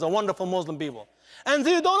country by the wonderful Muslim people. And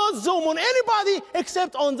they do not zoom on anybody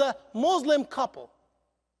except on the Muslim couple.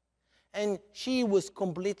 And she was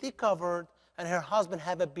completely covered, and her husband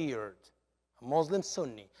had a beard, a Muslim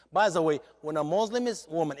Sunni. By the way, when a Muslim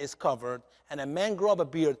woman is covered and a man grows up a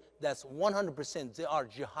beard, that's 100% they are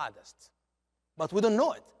jihadists. But we don't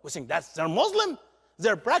know it. We think they're Muslim.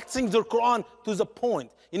 They're practicing their Quran to the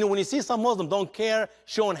point. You know, when you see some Muslims don't care,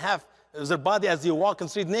 showing half their body as they walk in the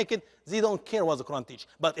street naked, they don't care what the Quran teaches.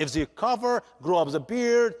 But if they cover, grow up the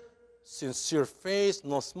beard, sincere face,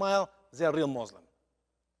 no smile, they're real Muslim.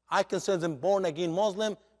 I consider them born again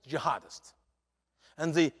Muslim, jihadists.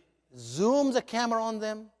 And they zoom the camera on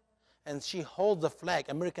them, and she holds the flag,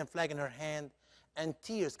 American flag in her hand, and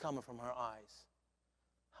tears coming from her eyes.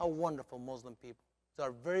 How wonderful Muslim people. They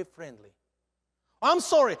are very friendly. I'm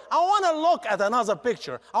sorry, I want to look at another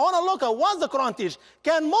picture. I want to look at what the Quran teaches.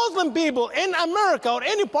 Can Muslim people in America or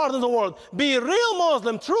any part of the world be real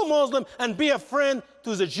Muslim, true Muslim, and be a friend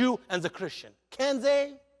to the Jew and the Christian? Can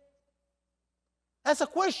they? That's a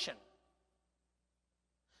question.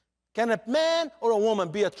 Can a man or a woman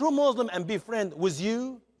be a true Muslim and be friend with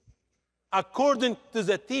you according to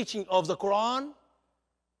the teaching of the Quran?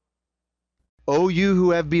 O you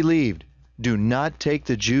who have believed, do not take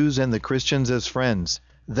the Jews and the Christians as friends.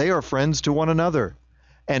 They are friends to one another.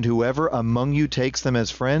 And whoever among you takes them as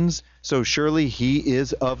friends, so surely he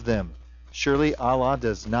is of them. Surely Allah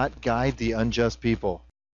does not guide the unjust people.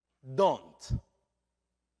 Don't.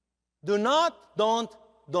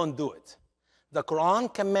 Don't do it. The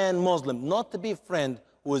Quran commands Muslims not to be friend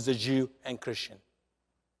with the Jew and Christian.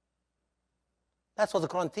 That's what the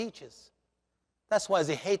Quran teaches. That's why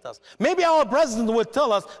they hate us. Maybe our president would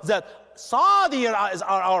tell us that Saudi is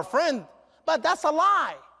our friend, but that's a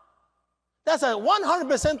lie. That's a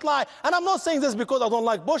 100% lie. And I'm not saying this because I don't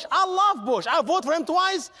like Bush. I love Bush. I vote for him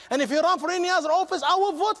twice, and if he runs for any other office, I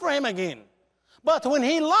will vote for him again. But when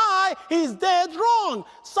he lies, he's dead wrong.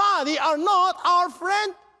 Saudi are not our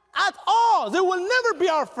friend at all. They will never be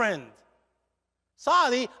our friend.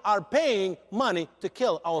 Saudi are paying money to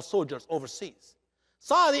kill our soldiers overseas.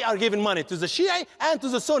 Saudi are giving money to the Shia and to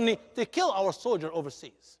the Sunni to kill our soldiers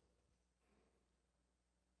overseas.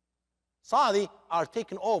 Saudi are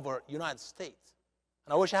taking over United States.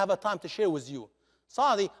 And I wish I have a time to share with you.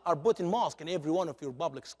 Saudi are putting mosque in every one of your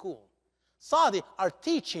public school. Saudi are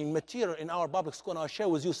teaching material in our public school, and I'll share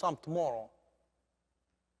with you some tomorrow.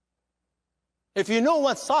 If you know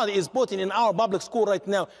what Saudi is putting in our public school right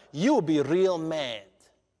now, you'll be real mad.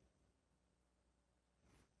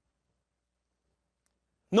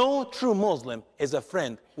 No true Muslim is a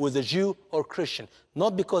friend with a Jew or Christian.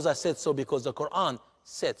 Not because I said so, because the Quran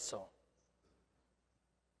said so.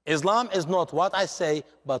 Islam is not what I say,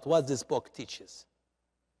 but what this book teaches.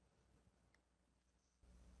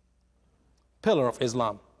 Pillar of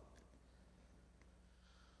Islam.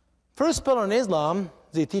 First pillar in Islam,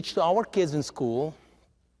 they teach to our kids in school,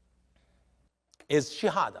 is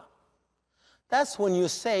Shahada. That's when you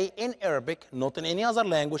say in Arabic, not in any other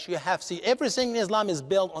language, you have to see everything in Islam is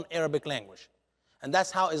built on Arabic language. And that's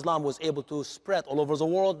how Islam was able to spread all over the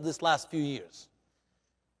world this last few years.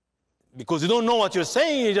 Because you don't know what you're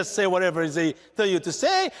saying, you just say whatever they tell you to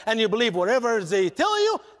say, and you believe whatever they tell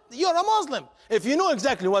you, you're a Muslim. If you know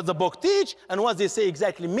exactly what the book teach and what they say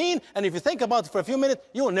exactly mean, and if you think about it for a few minutes,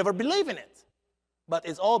 you will never believe in it. But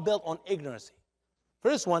it's all built on ignorance.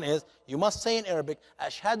 First one is, you must say in Arabic,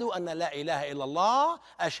 Ashhadu anna la ilaha illallah,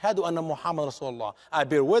 Ashhadu anna Muhammad Rasulullah. I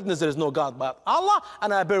bear witness there is no God but Allah,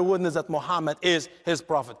 and I bear witness that Muhammad is his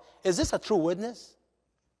prophet. Is this a true witness?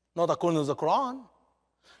 Not according to the Quran.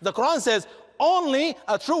 The Quran says, only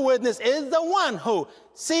a true witness is the one who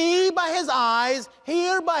see by his eyes,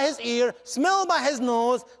 hear by his ear, smell by his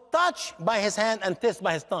nose, touch by his hand, and taste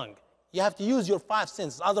by his tongue. You have to use your 5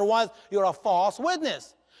 senses, otherwise you're a false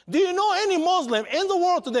witness. Do you know any Muslim in the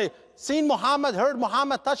world today seen Muhammad, heard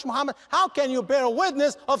Muhammad, touched Muhammad? How can you bear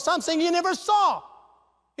witness of something you never saw,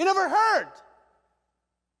 you never heard?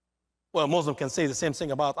 Well, Muslim can say the same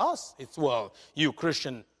thing about us. It's, well, you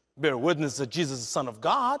Christian bear witness that Jesus is the Son of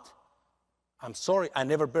God. I'm sorry, I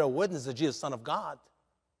never bear witness that Jesus is the Son of God.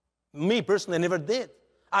 Me personally, I never did.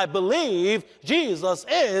 I believe Jesus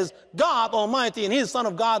is God Almighty and He's the Son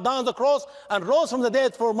of God, died on the cross and rose from the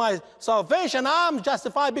dead for my salvation. I'm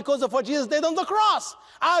justified because of what Jesus did on the cross.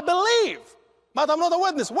 I believe, but I'm not a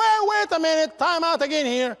witness. Wait a minute, time out again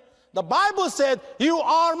here. The Bible said, you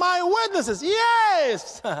are my witnesses.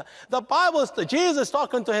 Yes! The Bible, Jesus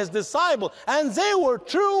talking to His disciples, and they were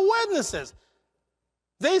true witnesses.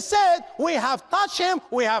 They said, we have touched Him,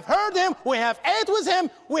 we have heard Him, we have ate with Him,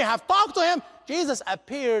 we have talked to Him. Jesus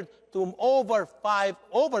appeared to over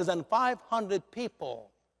than 500 people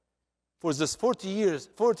for this 40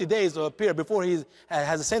 days to appear before He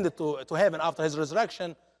has ascended to heaven after His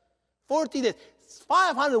resurrection. 40 days.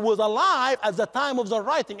 500 was alive at the time of the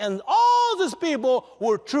writing, and all these people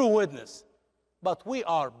were true witnesses. But we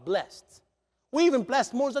are blessed. We even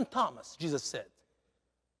blessed more than Thomas, Jesus said.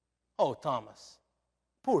 Oh, Thomas,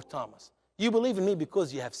 poor Thomas. You believe in me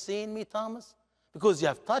because you have seen me, Thomas? Because you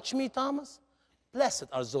have touched me, Thomas? Blessed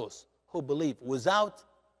are those who believe without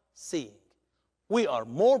seeing. We are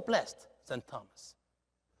more blessed than Thomas.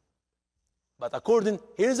 But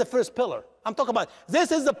here's the first pillar. I'm talking about,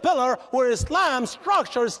 this is the pillar where Islam's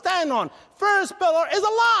structure stand on. First pillar is a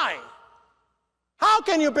lie. How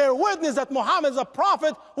can you bear witness that Muhammad is a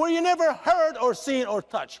prophet where you never heard or seen or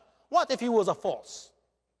touched? What if he was a false?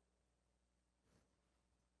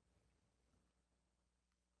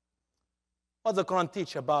 What does the Quran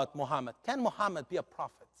teach about Muhammad? Can Muhammad be a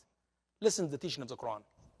prophet? Listen to the teaching of the Quran.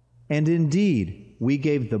 And indeed, we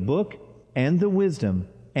gave the book and the wisdom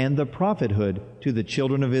and the prophethood to the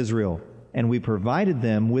children of Israel, and we provided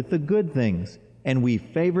them with the good things, and we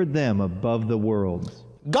favored them above the worlds.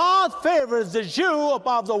 God favors the Jew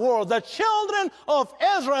above the world. The children of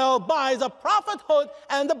Israel by the prophethood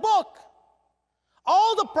and the book.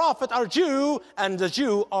 All the prophets are Jew, and the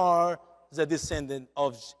Jew are the descendant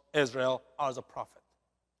of Israel, are the prophet.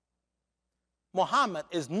 Muhammad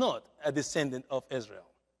is not a descendant of Israel.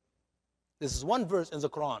 This is one verse in the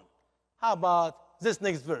Quran. How about this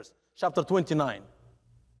next verse, chapter 29.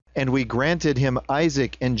 And we granted him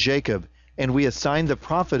Isaac and Jacob, and we assigned the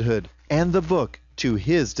prophethood and the book to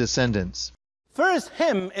his descendants. First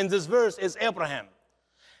him in this verse is Abraham.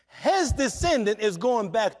 His descendant is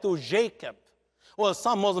going back to Jacob. Well,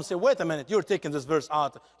 some Muslims say, wait a minute, you're taking this verse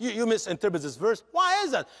out. You misinterpret this verse. Why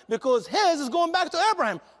is that? Because his is going back to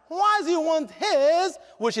Abraham. Why do you want his,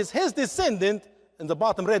 which is his descendant, in the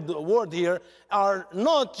bottom red word here, are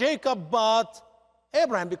not Jacob but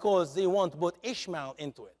Abraham? Because they want to put Ishmael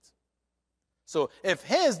into it. So if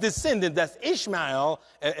his descendant, that's Ishmael,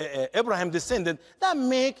 Abraham descendant, that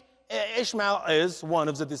make Ishmael is one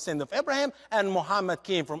of the descendants of Abraham, and Muhammad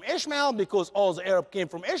came from Ishmael because all the Arab came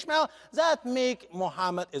from Ishmael. That make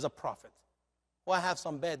Muhammad is a prophet. Well, I have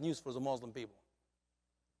some bad news for the Muslim people.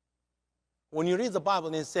 When you read the Bible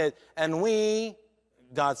and it said, and we,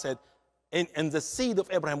 God said, in the seed of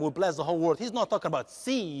Abraham will bless the whole world. He's not talking about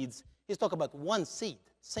seeds. He's talking about one seed,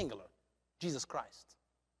 singular, Jesus Christ.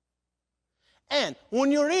 And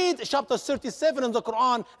when you read chapter 37 in the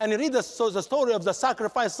Quran and you read the story of the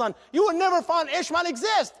sacrificed son, you will never find Ishmael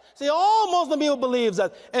exist. See, all Muslim people believe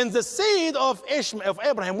that in the seed of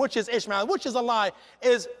Abraham, which is Ishmael, which is a lie,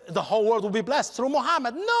 is the whole world will be blessed through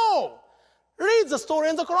Muhammad. No! Read the story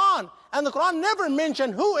in the Quran. And the Quran never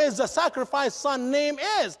mentioned who is the sacrificed son name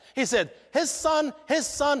is. He said, his son, his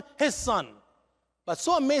son, his son. But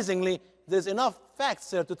so amazingly, there's enough facts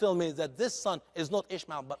there to tell me that this son is not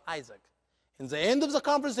Ishmael, but Isaac. In the end of the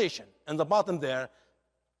conversation, in the bottom there,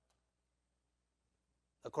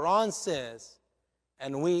 the Quran says,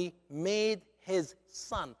 and we made his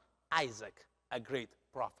son, Isaac, a great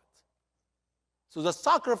prophet. So the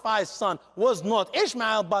sacrificed son was not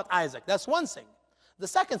Ishmael, but Isaac. That's one thing. The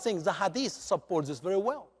second thing, the hadith supports this very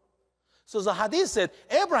well. So the hadith said,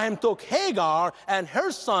 Abraham took Hagar and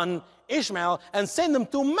her son, Ishmael, and sent them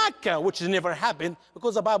to Mecca, which never happened,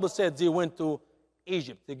 because the Bible said they went to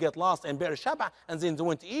Egypt. They get lost in Beersheba, and then they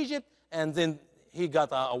went to Egypt, and then he got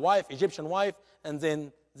a wife, Egyptian wife, and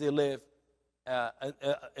then they live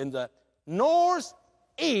in the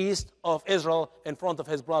northeast of Israel in front of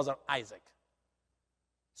his brother Isaac.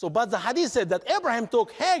 So, but the hadith said that Abraham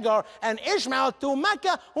took Hagar and Ishmael to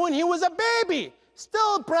Mecca when he was a baby,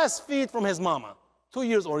 still breastfeed from his mama, 2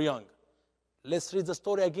 years or young. Let's read the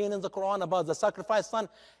story again in the Quran about the sacrificed son.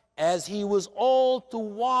 As he was old to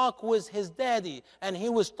walk with his daddy, and he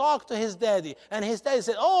was talk to his daddy, and his daddy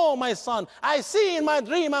said, oh, my son, I see in my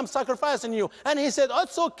dream I'm sacrificing you. And he said, oh,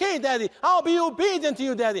 it's okay, daddy, I'll be obedient to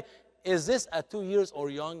you, daddy. Is this a 2 years or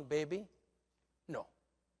young baby? No.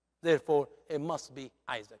 Therefore, it must be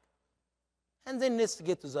Isaac. And then let's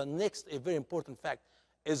get to the next, a very important fact.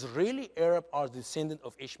 Is really Arab are descendant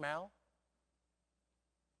of Ishmael?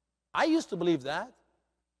 I used to believe that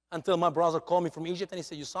until my brother called me from Egypt and he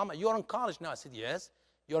said, Usama, you are in college now. I said, yes.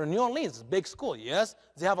 You're in New Orleans, big school. Yes.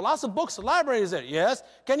 They have lots of books, libraries there. Yes.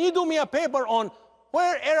 Can you do me a paper on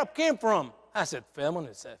where Arab came from? I said, Philemon.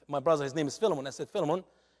 My brother, his name is Philemon. I said, Philemon,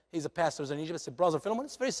 he's a pastor in Egypt. I said, Brother Philemon,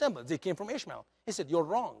 it's very simple. They came from Ishmael. He said, you're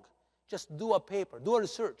wrong. Just do a paper, do a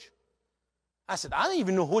research. I said, I don't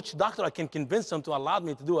even know which doctor I can convince him to allow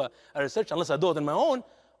me to do a research unless I do it on my own.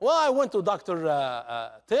 Well, I went to Dr.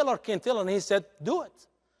 Taylor, Ken Taylor, and he said, do it.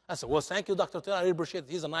 I said, well, thank you, Dr. Taylor. I really appreciate it.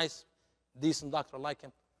 He's a nice, decent doctor. I like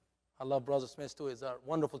him. I love Brother Smith, too. He's a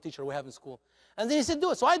wonderful teacher we have in school. And then he said,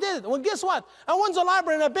 do it. So I did it. Well, guess what? I went to the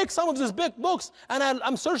library and I picked some of these big books, and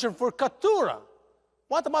I'm searching for Keturah.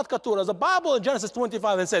 What about Keturah? The Bible in Genesis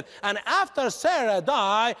 25 and said, and after Sarah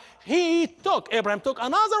died, Abraham took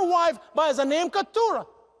another wife by the name Keturah.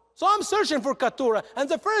 So I'm searching for Keturah, and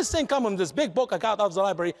the first thing comes in this big book I got out of the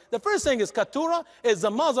library, the first thing is Keturah is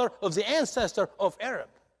the mother of the ancestor of Arab.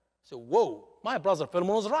 So, whoa, my brother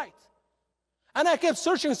Philemon was right. And I kept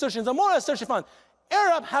searching. The more I searched, I found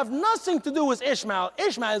Arab have nothing to do with Ishmael.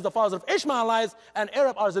 Ishmael is the father of Ishmaelites, and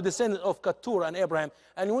Arab are the descendants of Keturah and Abraham.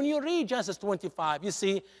 And when you read Genesis 25, you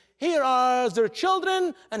see, here are their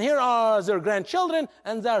children, and here are their grandchildren,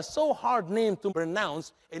 and they're so hard named to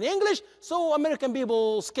pronounce in English, so American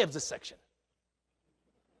people skip this section.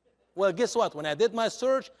 Well, guess what? When I did my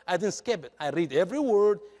search, I didn't skip it. I read every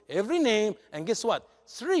word, every name, and guess what?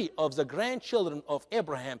 3 of the grandchildren of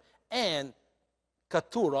Abraham and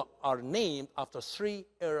Keturah are named after 3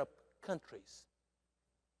 Arab countries.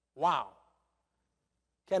 Wow.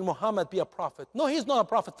 Can Muhammad be a prophet? No, he's not a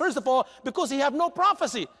prophet. First of all, because he has no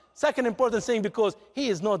prophecy. Second important thing, because he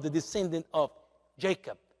is not the descendant of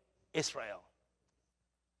Jacob, Israel.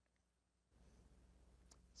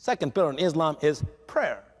 Second pillar in Islam is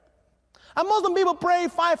prayer. And Muslim people pray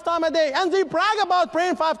 5 times a day, and they brag about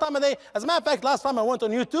praying 5 times a day. As a matter of fact, last time I went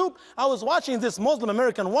on YouTube, I was watching this Muslim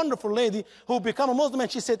American wonderful lady who became a Muslim,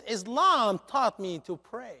 and she said, Islam taught me to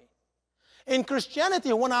pray. In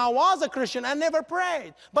Christianity, when I was a Christian, I never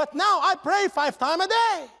prayed. But now I pray 5 times a day.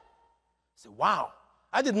 I said, wow.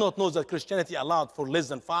 I did not know that Christianity allowed for less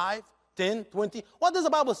than 5, 10, 20. What does the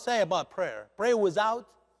Bible say about prayer? Pray without?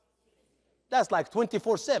 That's like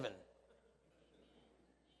 24/7.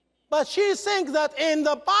 But she thinks that in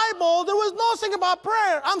the Bible, there was nothing about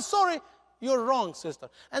prayer. I'm sorry. You're wrong, sister.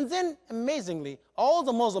 And then, amazingly, all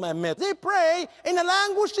the Muslims I met, they pray in a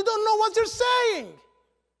language they don't know what they're saying.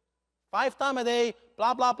 5 times a day,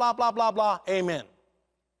 blah, blah, blah, blah, blah, blah, amen.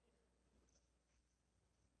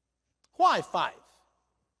 Why 5?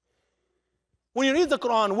 When you read the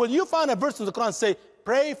Quran, will you find a verse in the Quran say,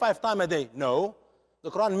 pray 5 times a day? No. The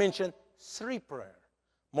Quran mentioned 3 prayers.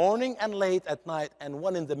 Morning and late at night, and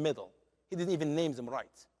 1 in the middle. He didn't even name them right.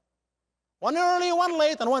 1 early, 1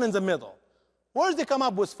 late, and 1 in the middle. Where did they come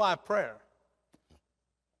up with 5 prayer?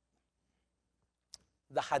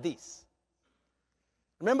 The Hadith.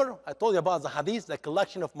 Remember, I told you about the Hadith, the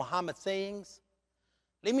collection of Muhammad's sayings.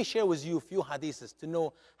 Let me share with you a few Hadiths to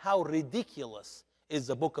know how ridiculous is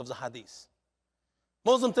the book of the Hadith.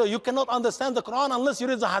 Muslims tell you cannot understand the Quran unless you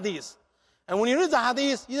read the Hadith. And when you read the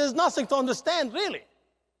Hadith, there's nothing to understand, really.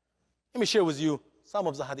 Let me share with you some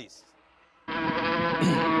of the Hadith.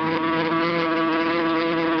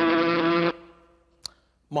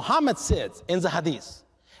 Muhammad said in the Hadith,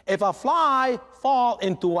 if a fly fall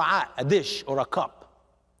into a dish or a cup,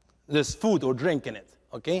 there's food or drink in it,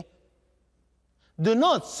 okay? Do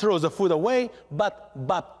not throw the food away, but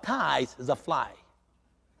baptize the fly.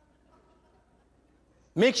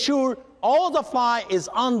 Make sure all the fly is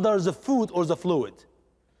under the food or the fluid.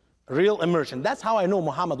 Real immersion. That's how I know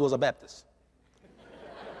Muhammad was a Baptist.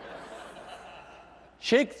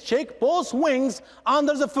 Shake both wings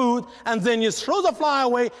under the food, and then you throw the fly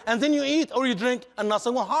away, and then you eat or you drink, and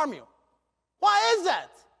nothing will harm you. Why is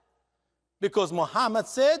that? Because Muhammad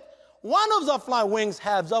said, one of the fly wings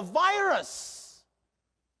has a virus,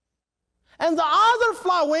 and the other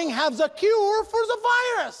fly wing has a cure for the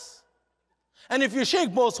virus. And if you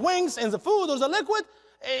shake both wings in the food or the liquid,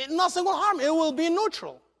 nothing will harm you. It will be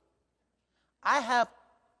neutral. I have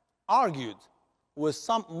argued with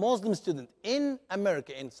some Muslim students in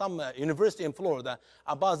America, in some university in Florida,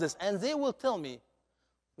 about this, and they will tell me,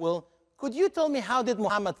 well, could you tell me how did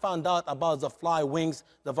Muhammad find out about the fly wings,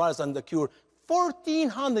 the virus, and the cure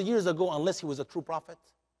 1,400 years ago, unless he was a true prophet?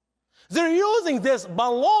 They're using this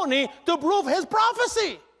baloney to prove his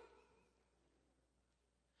prophecy.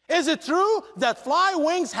 Is it true that fly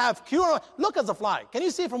wings have cure? Look at the fly. Can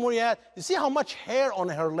you see from where you're at? You see how much hair on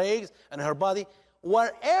her legs and her body?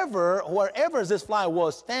 Wherever this fly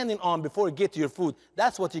was standing on before you get to your food,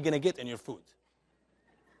 that's what you're going to get in your food.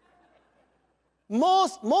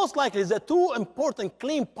 Most likely, the two important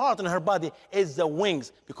clean part in her body is the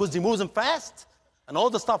wings, because they move them fast, and all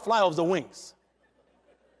the stuff fly off the wings.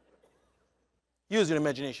 Use your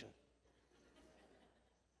imagination.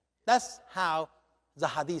 That's how the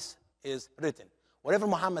hadith is written. Whatever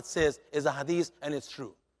Muhammad says is a hadith, and it's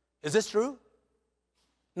true. Is this true?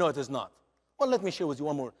 No, it is not. Well, let me share with you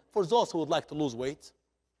one more. For those who would like to lose weight,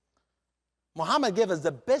 Muhammad gave us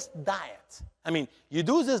the best diet. I mean, you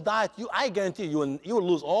do this diet, I guarantee you will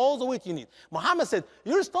lose all the weight you need. Muhammad said,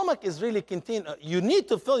 your stomach is really contained. You need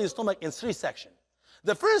to fill your stomach in 3 sections.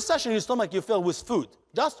 The first section of your stomach you fill with food,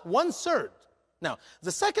 just 1/3. Now,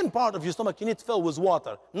 the second part of your stomach you need to fill with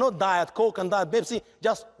water. Not Diet Coke and Diet Pepsi,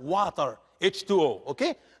 just water, H2O,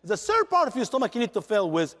 okay? The third part of your stomach you need to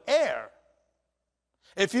fill with air.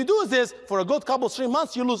 If you do this for a good couple, 3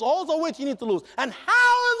 months, you lose all the weight you need to lose. And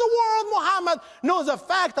how in the world Muhammad knows a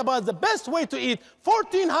fact about the best way to eat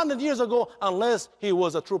 1400 years ago unless he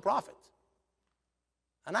was a true prophet?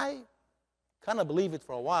 And I kind of believe it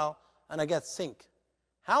for a while, and I get think.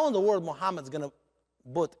 How in the world Muhammad's going to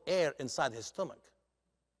put air inside his stomach?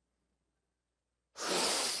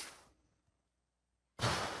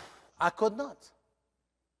 I could not.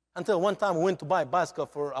 Until one time we went to buy a bicycle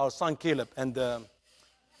for our son Caleb, and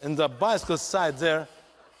in the bicycle side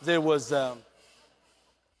there was a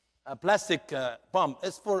plastic pump.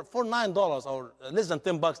 It's for $9 or less than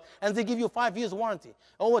 $10, and they give you 5 years warranty.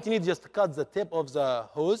 All what you need is just to cut the tip of the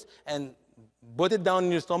hose and put it down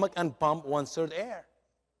in your stomach and pump 1/3 air.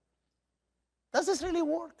 Does this really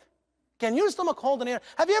work? Can your stomach hold an air?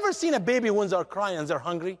 Have you ever seen a baby when they're crying and they're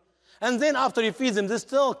hungry? And then after you feed them, they're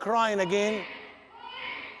still crying again?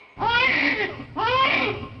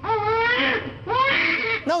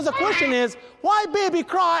 Now the question is, why baby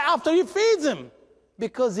cry after you feed them?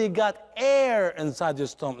 Because he got air inside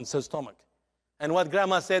his stomach. And what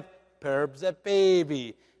grandma said, perp the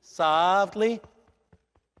baby. Softly,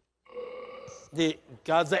 they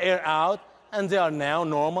got the air out, and they are now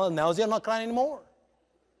normal. Now they are not crying anymore.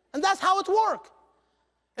 And that's how it works.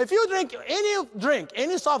 If you drink,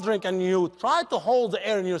 any soft drink, and you try to hold the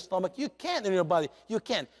air in your stomach, you can't in your body. You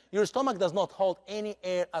can't. Your stomach does not hold any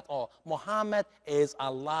air at all. Muhammad is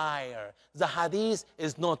a liar. The hadith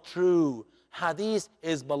is not true. Hadith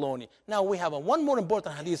is baloney. Now we have one more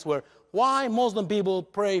important hadith where why Muslim people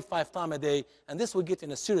pray 5 times a day, and this will get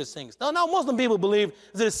into serious things. Now Muslim people believe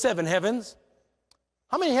there's 7 heavens.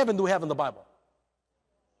 How many heavens do we have in the Bible?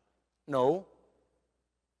 No.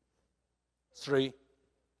 3.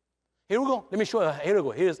 Here we go. Let me show you. Here we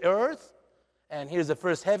go. Here's earth, and here's the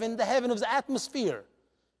first heaven, the heaven of the atmosphere.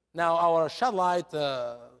 Now, our satellite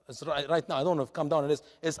is right now, I don't know if come down it is,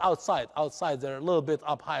 it's outside. Outside, they're a little bit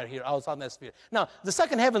up higher here, outside the atmosphere. Now, the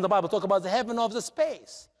second heaven, the Bible talks about the heaven of the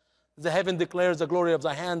space. The heaven declares the glory of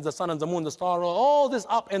the hands, the sun and the moon, the star, all this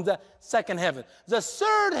up in the second heaven. The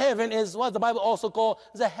third heaven is what the Bible also calls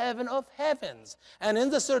the heaven of heavens. And in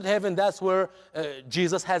the third heaven, that's where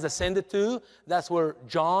Jesus has ascended to. That's where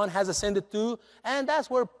John has ascended to. And that's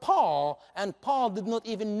where Paul did not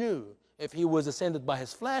even know if he was ascended by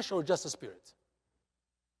his flesh or just a spirit.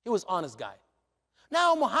 He was an honest guy.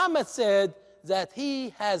 Now, Muhammad said that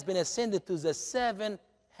he has been ascended to the 7th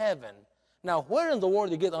heaven. Now, where in the world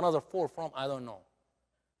you get another 4 from, I don't know.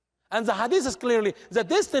 And the hadith is clearly, the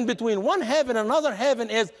distance between one heaven and another heaven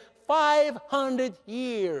is 500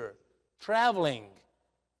 years traveling.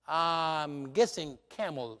 I'm guessing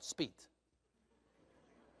camel speed.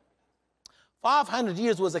 500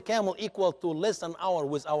 years was a camel equal to less than an hour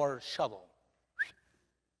with our shuttle.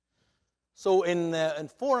 So in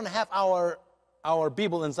 4.5 hours, our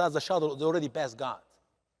people inside the shuttle, they already passed God,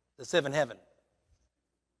 the 7th heaven.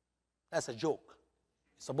 That's a joke. You're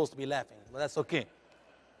supposed to be laughing, but that's okay.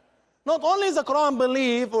 Not only does the Quran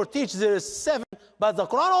believe or teach there is 7, but the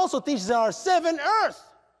Quran also teaches there are 7 earths.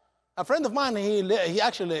 A friend of mine, he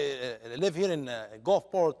actually live here in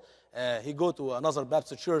Gulfport. He go to another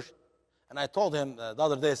Baptist church, and I told him the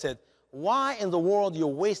other day, I said, why in the world you're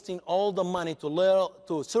wasting all the money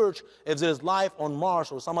to search if there's life on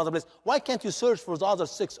Mars or some other place? Why can't you search for the other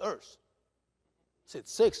 6 earths? He said,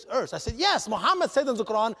 6 earths. I said, yes, Muhammad said in the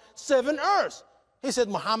Quran, 7 earths. He said,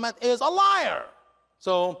 Muhammad is a liar.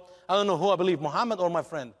 So, I don't know who I believe, Muhammad or my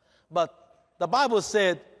friend. But the Bible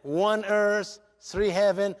said, 1 earth, 3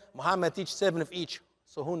 heaven. Muhammad teaches 7 of each.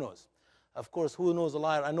 So who knows? Of course, who knows a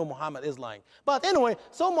liar? I know Muhammad is lying. But anyway,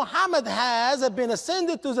 so Muhammad has been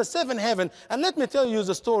ascended to the seventh heaven. And let me tell you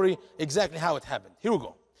the story exactly how it happened. Here we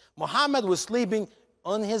go. Muhammad was sleeping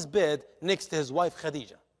on his bed next to his wife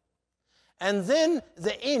Khadija. And then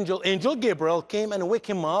the angel Gabriel, came and woke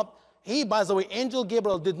him up. He, by the way, angel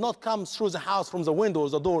Gabriel did not come through the house from the window or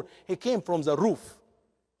the door. He came from the roof.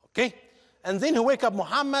 Okay? And then he wake up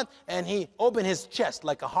Muhammad and he opened his chest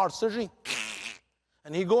like a heart surgery.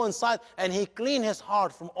 And he go inside and he clean his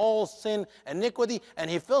heart from all sin and iniquity, and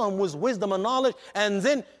he fill him with wisdom and knowledge. And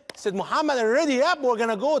then said, Muhammad, ready up, we're going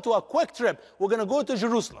to go to a quick trip. We're going to go to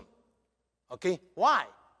Jerusalem. Okay, why?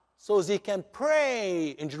 So they can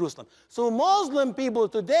pray in Jerusalem. So Muslim people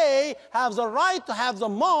today have the right to have the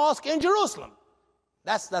mosque in Jerusalem.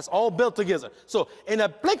 That's all built together. So in a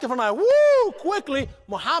blink of an eye, woo, quickly,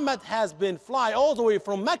 Muhammad has been fly all the way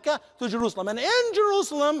from Mecca to Jerusalem. And in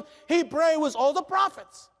Jerusalem, he prayed with all the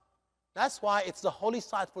prophets. That's why it's the holy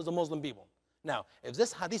site for the Muslim people. Now, if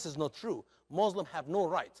this hadith is not true, Muslims have no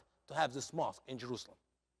right to have this mosque in Jerusalem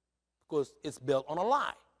because it's built on a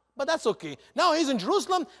lie. But that's okay. Now he's in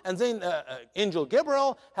Jerusalem, and then angel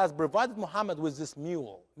Gabriel has provided Muhammad with this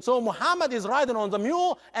mule. So Muhammad is riding on the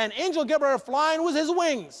mule, and angel Gabriel flying with his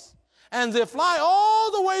wings. And they fly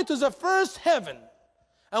all the way to the first heaven.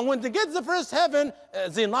 And when they get to the first heaven,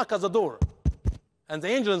 they knock at the door. And the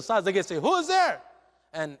angel inside the gate say, who is there?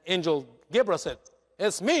 And angel Gabriel said,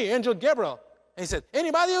 it's me, angel Gabriel. And he said,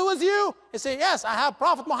 anybody who is you? He said, yes, I have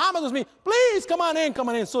Prophet Muhammad with me. Please come on in, come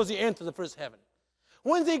on in. So they enter the first heaven.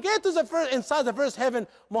 When they get to inside the first heaven,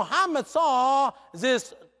 Muhammad saw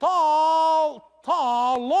this tall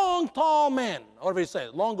man, or whatever you say,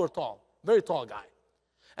 long or tall, very tall guy.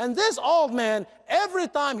 And this old man, every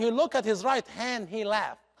time he looked at his right hand, he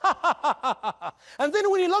laughed. And then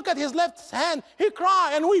when he looked at his left hand, he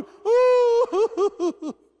cried and weep.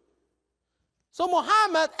 So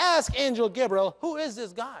Muhammad asked angel Gabriel, who is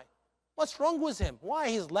this guy? What's wrong with him? Why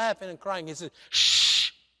he's laughing and crying? He said,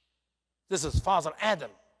 shh. This is Father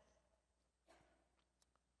Adam.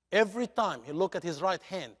 Every time he look at his right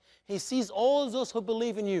hand, he sees all those who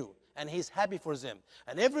believe in you, and he's happy for them.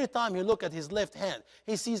 And every time he look at his left hand,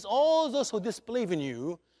 he sees all those who disbelieve in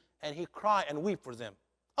you, and he cry and weep for them.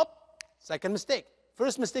 Second mistake.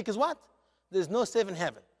 First mistake is what? There's no seventh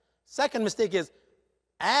heaven. Second mistake is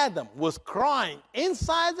Adam was crying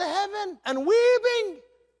inside the heaven and weeping.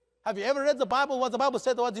 Have you ever read the Bible, what the Bible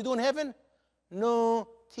said, what they do in heaven? No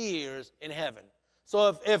tears in heaven.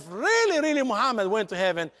 So if really Muhammad went to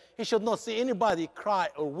heaven, he should not see anybody cry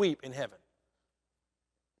or weep in heaven.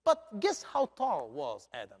 But guess how tall was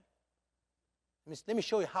Adam? Let me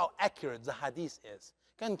show you how accurate the hadith is.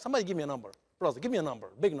 Can somebody give me a number? Brother, give me a number,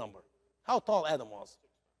 big number. How tall Adam was?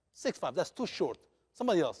 6'5", that's too short.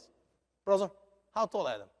 Somebody else. Brother, how tall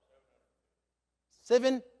Adam?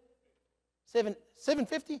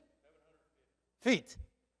 750 feet.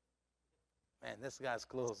 Man, this guy's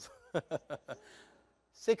close.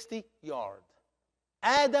 60 yards.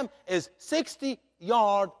 Adam is 60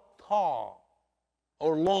 yards tall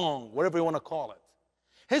or long, whatever you want to call it.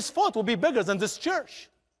 His foot will be bigger than this church.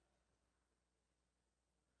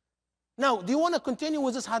 Now, do you want to continue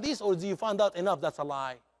with this hadith, or do you find out enough that's a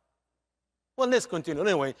lie? Well, let's continue.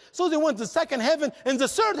 Anyway, so they went to the second heaven. In the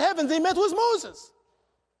third heaven, they met with Moses.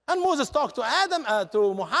 And Moses talked to Adam,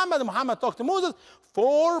 to Muhammad, and Muhammad talked to Moses.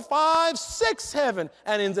 4, 5, 6 heaven.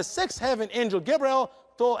 And in the sixth heaven, angel Gabriel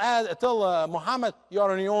told Muhammad, you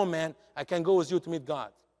are on your own, man. I can go with you to meet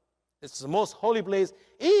God. It's the most holy place.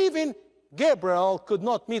 Even Gabriel could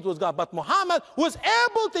not meet with God, but Muhammad was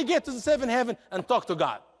able to get to the seventh heaven and talk to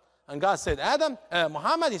God. And God said,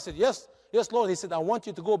 Muhammad, he said, yes, Lord. He said, I want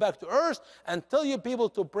you to go back to earth and tell your people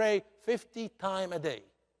to pray 50 times a day.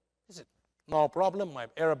 He said, no problem. My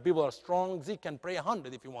Arab people are strong. They can pray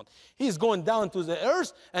 100 if you want. He's going down to the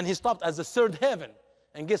earth, and he stopped at the third heaven.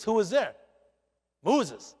 And guess who was there?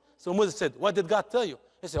 Moses. So Moses said, what did God tell you?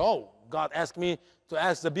 He said, oh, God asked me to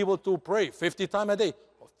ask the people to pray 50 times a day.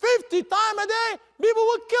 50 times a day? People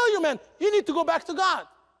will kill you, man. You need to go back to God.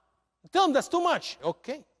 Tell them that's too much.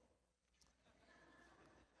 Okay.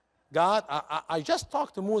 God, I just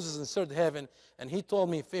talked to Moses in third heaven, and he told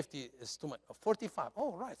me 50 is too much. 45.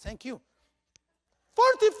 Oh, right. Thank you.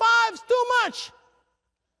 45 is too much.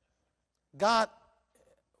 God,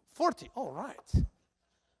 40. Oh, right.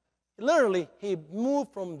 Literally, he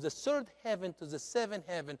moved from the third heaven to the seventh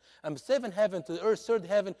heaven, and seventh heaven to the earth, third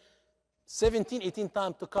heaven, 17, 18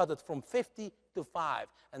 times to cut it from 50 to 5.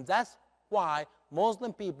 And that's why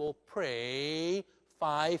Muslim people pray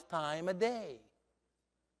 5 times a day.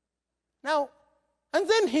 Now, and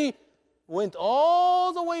then he went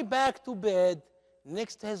all the way back to bed,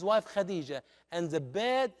 next to his wife Khadija, and the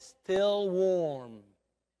bed still warm.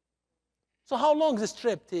 So how long does this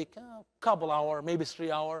trip take? A couple hours, maybe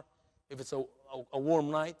 3 hours, if it's a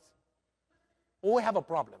warm night. Well, we have a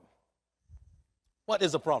problem. What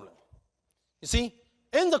is the problem? You see,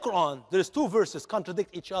 in the Quran, there's 2 verses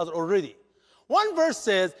contradict each other already. One verse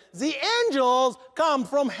says, the angels come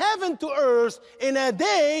from heaven to earth in a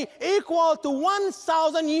day equal to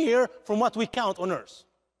 1,000 years from what we count on earth.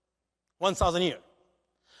 1,000 years.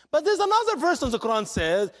 But there's another verse in the Quran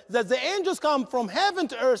says that the angels come from heaven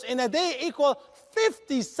to earth in a day equal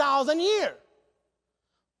 50,000 years.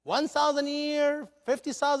 1,000 years,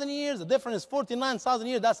 50,000 years, the difference is 49,000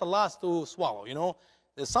 years. That's the last to swallow, you know.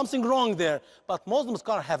 There's something wrong there. But Muslim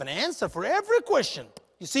scholars have an answer for every question.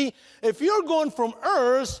 You see, if you're going from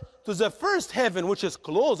earth to the first heaven, which is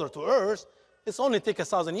closer to earth, it's only take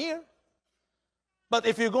 1,000 years. But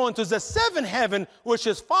if you're going to the 7th heaven, which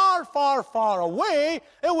is far, far, far away,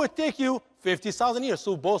 it would take you 50,000 years.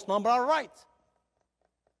 So both numbers are right.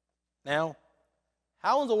 Now,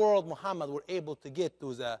 how in the world Muhammad were able to get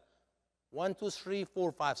to the 1, 2, 3,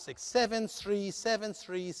 4, 5, 6, 7, 3, 7,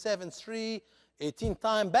 3, 7, 3, 18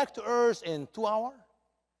 times back to earth in 2 hours?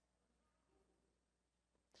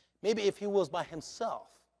 Maybe if he was by himself,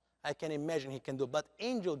 I can imagine he can do it. But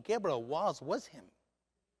Angel Gabriel was with him.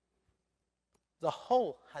 The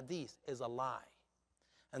whole hadith is a lie.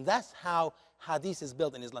 And that's how hadith is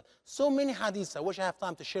built in Islam. So many hadiths, I wish I have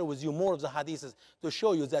time to share with you more of the hadiths to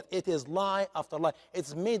show you that it is lie after lie.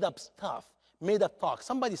 It's made up stuff, made up talk.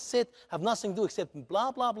 Somebody said, have nothing to do except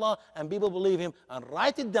blah, blah, blah, and people believe him and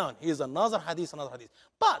write it down. Here's another hadith, another hadith.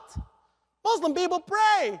 But Muslim people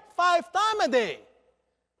pray 5 times a day.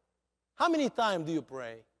 How many times do you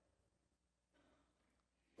pray?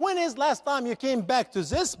 When is last time you came back to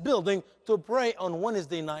this building to pray on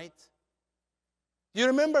Wednesday night? Do you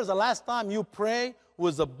remember the last time you prayed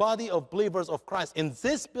with the body of believers of Christ in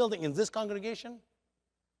this building, in this congregation?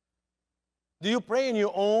 Do you pray in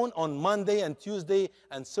your own on Monday and Tuesday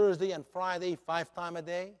and Thursday and Friday 5 times a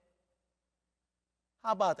day?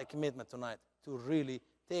 How about a commitment tonight to really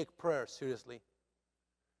take prayer seriously?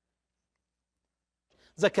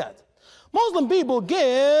 Zakat. Muslim people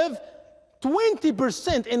give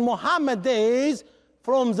 20% in Muhammad days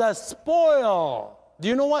from the spoil. Do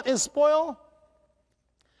you know what is spoil?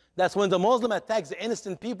 That's when the Muslim attacks the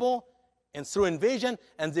innocent people and through invasion,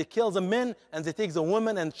 and they kill the men, and they take the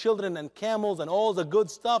women and children and camels and all the good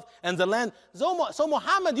stuff and the land. So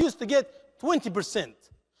Muhammad used to get 20%.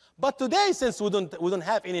 But today, since we don't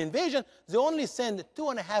have any invasion, they only send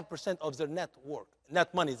 2.5% of their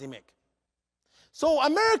net money they make. So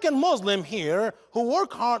American Muslim here who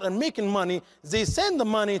work hard and making money, they send the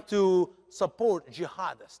money to support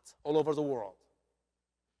jihadists all over the world.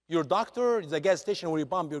 Your doctor, the gas station where you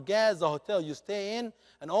pump your gas, the hotel you stay in,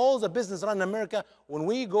 and all the business around America, when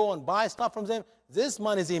we go and buy stuff from them, this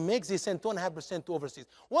money they make, they send 2.5% to overseas.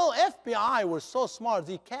 Well, FBI were so smart,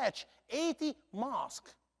 they catch 80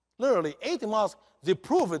 mosques. Literally, 80 mosques, they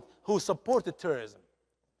prove it, who supported terrorism.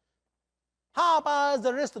 How about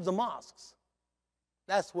the rest of the mosques?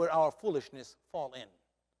 That's where our foolishness fall in.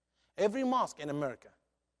 Every mosque in America,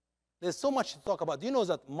 there's so much to talk about. Do you know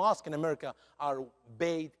that mosques in America are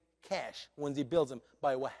paid cash when they build them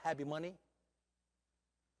by Wahhabi money?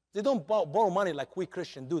 They don't borrow money like we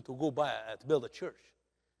Christians do to go to build a church.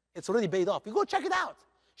 It's already paid off. You go check it out.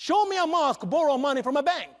 Show me a mosque borrow money from a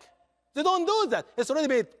bank. They don't do that. It's already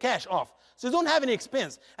paid cash off. So they don't have any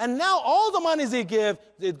expense. And now all the money they give,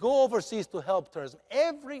 they go overseas to help terrorism.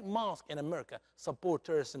 Every mosque in America supports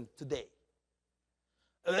terrorism today.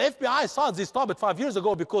 The FBI thought they stopped it 5 years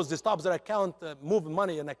ago because they stopped their account, moving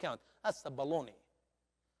money in account. That's a baloney.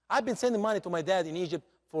 I've been sending money to my dad in Egypt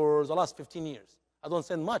for the last 15 years. I don't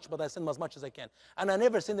send much, but I send as much as I can. And I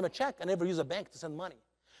never send him a check. I never use a bank to send money.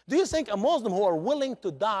 Do you think a Muslim who are willing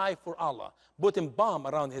to die for Allah, putting bomb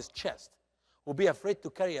around his chest, will be afraid to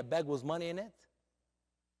carry a bag with money in it?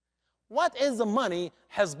 What is the money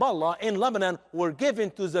Hezbollah in Lebanon were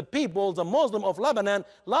given to the people, the Muslim of Lebanon,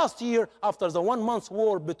 last year after the 1 month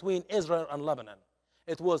war between Israel and Lebanon?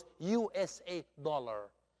 It was USA dollar,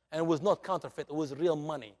 and it was not counterfeit, it was real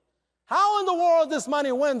money. How in the world this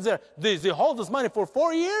money went there? They hold this money for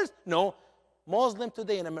 4 years? No. Muslim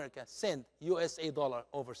today in America send USA dollar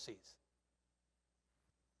overseas.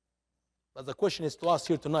 But the question is to us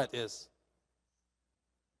here tonight is,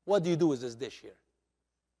 what do you do with this dish here?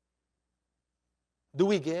 Do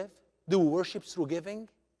we give? Do we worship through giving?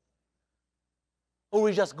 Or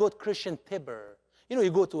we just go to Christian tibber? You know,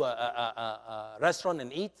 you go to a restaurant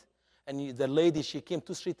and eat, And the lady, she came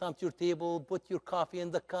 2-3 times to your table, put your coffee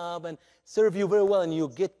in the cup, and serve you very well, and you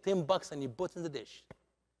get $10 and you put in the dish.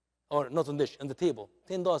 Or not in the dish, on the table,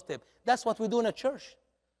 $10 tip. That's what we do in a church.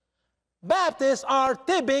 Baptists are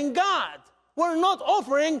tipping God. We're not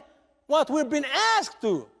offering what we've been asked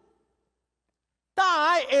to.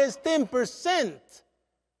 Tithe is 10%.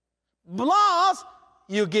 Plus,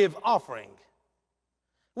 you give offering.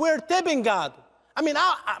 We're tipping God. I mean,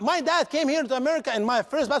 my dad came here to America in my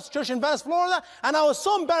first Baptist church in Venice, Florida, and I was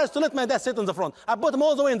so embarrassed to let my dad sit in the front. I put him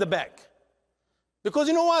all the way in the back. Because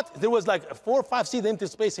you know what? There was like 4 or 5 seats empty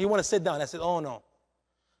space, and he wanted to sit down. I said, oh no.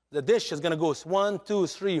 The dish is going to go 1, 2,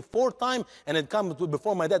 3, 4 times, and it comes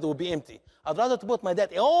before my dad, it will be empty. I'd rather to put my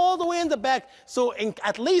dad all the way in the back, so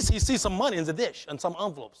at least he sees some money in the dish and some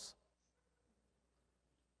envelopes.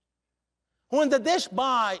 When the dish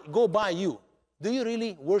go by you, do you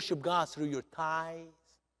really worship God through your tithes?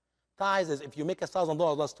 Tithes is if you make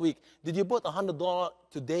 $1,000 last week, did you put $100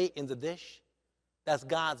 today in the dish? That's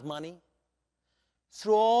God's money.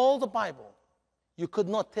 Through all the Bible, you could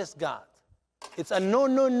not test God. It's a no,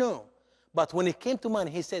 no, no. But when it came to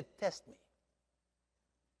money, he said, test me.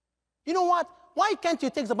 You know what? Why can't you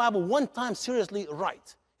take the Bible one time seriously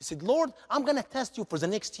right? He said, Lord, I'm going to test you for the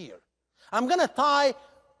next year. I'm going to tithe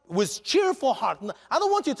with cheerful heart. I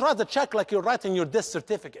don't want you to write the check like you're writing your death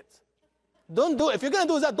certificate. Don't do it. If you're going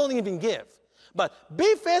to do that, don't even give. But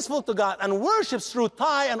be faithful to God and worship through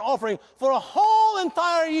tithe and offering for a whole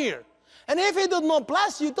entire year. And if he did not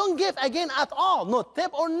bless you, don't give again at all. No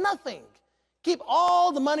tip or nothing. Keep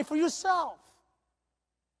all the money for yourself.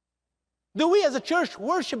 Do we as a church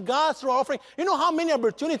worship God through our offering? You know how many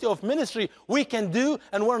opportunities of ministry we can do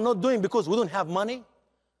and we're not doing because we don't have money?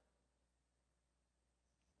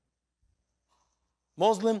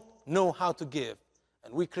 Muslims know how to give.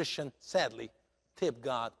 And we Christians, sadly, tip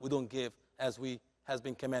God. We don't give as has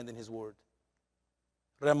been commanded in his word.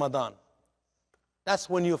 Ramadan. That's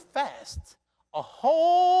when you fast a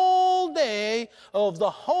whole day of the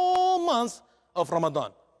whole month of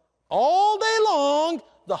Ramadan. All day long,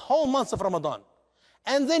 the whole month of Ramadan.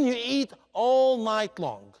 And then you eat all night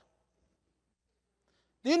long.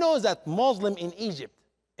 Do you know that Muslims in Egypt,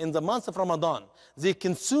 in the month of Ramadan, they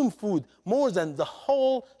consume food more than the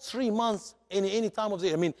whole 3 months in any time of the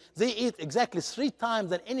year? I mean, they eat exactly 3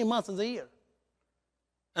 times than any month in the year.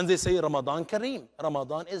 And they say Ramadan Kareem.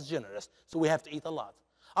 Ramadan is generous, so we have to eat a lot.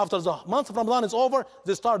 After the month of Ramadan is over,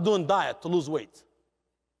 they start doing diet to lose weight.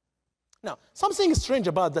 Now, something strange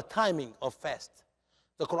about the timing of fast.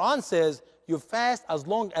 The Quran says you fast as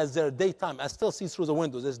long as there's daytime. I still see through the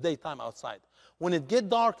windows, there's daytime outside. When it gets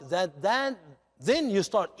dark, then you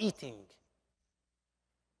start eating.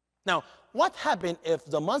 Now, what happened if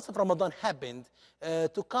the month of Ramadan happened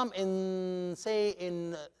to come in, say,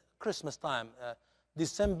 in Christmas time,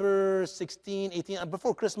 December 16, 18,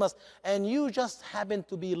 before Christmas, and you just happen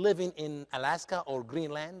to be living in Alaska or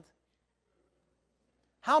Greenland?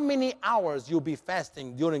 How many hours you'll be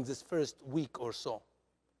fasting during this first week or so?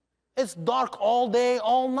 It's dark all day,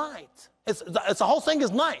 all night. The whole thing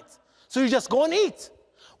is night. So you just go and eat.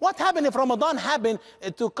 What happened if Ramadan happened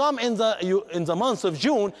to come in the month of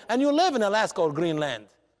June and you live in Alaska or Greenland?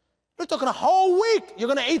 You're talking a whole week. You're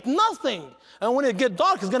going to eat nothing. And when it gets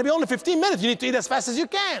dark, it's going to be only 15 minutes. You need to eat as fast as you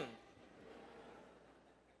can.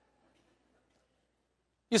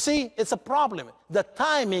 You see, it's a problem. The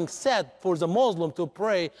timing set for the Muslim to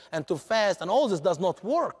pray and to fast and all this does not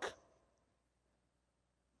work.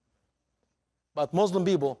 But Muslim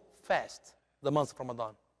people fast the month of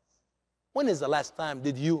Ramadan. When is the last time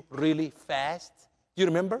did you really fast? Do you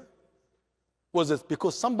remember? Was it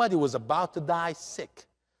because somebody was about to die sick?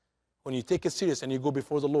 When you take it serious and you go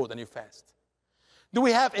before the Lord and you fast. Do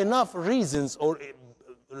we have enough reasons or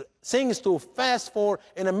things to fast for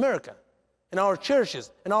in America, in our churches,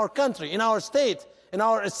 in our country, in our state, in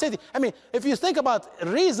our city? I mean, if you think about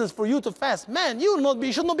reasons for you to fast, man, you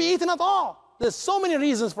should not be eating at all. There's so many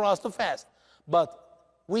reasons for us to fast. But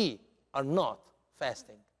we are not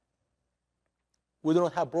fasting. We do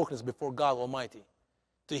not have brokenness before God Almighty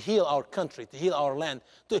to heal our country, to heal our land,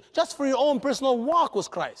 just for your own personal walk with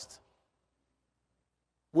Christ.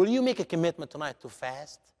 Will you make a commitment tonight to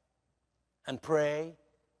fast and pray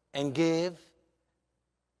and give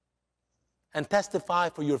and testify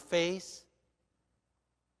for your faith?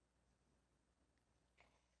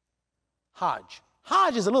 Hajj.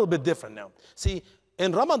 Hajj is a little bit different now. See,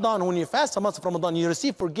 in Ramadan, when you fast the month of Ramadan, you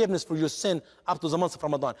receive forgiveness for your sin up to the month of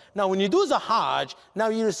Ramadan. Now, when you do the Hajj, now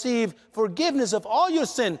you receive forgiveness of all your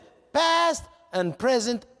sin, past and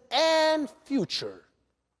present and future.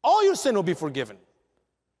 All your sin will be forgiven.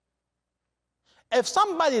 If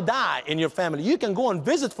somebody die in your family, you can go and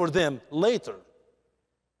visit for them later.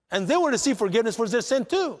 And they will receive forgiveness for their sin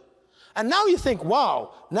too. And now you think,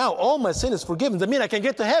 wow, now all my sin is forgiven. That means I can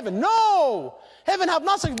get to heaven. No! Heaven have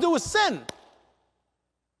nothing to do with sin.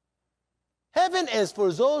 Heaven is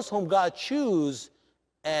for those whom God chooses,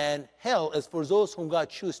 and hell is for those whom God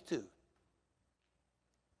chooses too.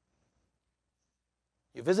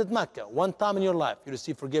 You visit Mecca one time in your life, you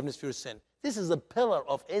receive forgiveness for your sin. This is a pillar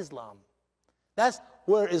of Islam. That's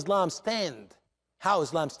where Islam stands, how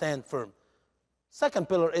Islam stands firm. Second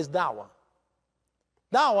pillar is da'wah.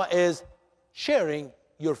 Da'wah is sharing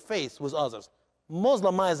your faith with others,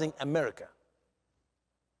 Muslimizing America.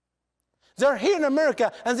 They're here in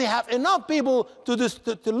America and they have enough people to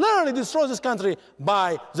literally destroy this country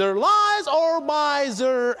by their lies or by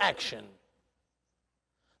their action.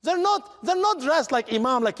 They're not dressed like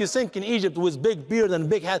Imam, like you think in Egypt with big beard and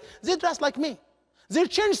big hat. They're dressed like me. They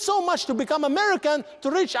changed so much to become American, to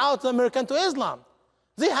reach out to American, to Islam.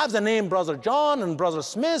 They have the name Brother John and Brother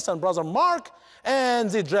Smith and Brother Mark, and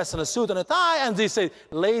they dress in a suit and a tie, and they say,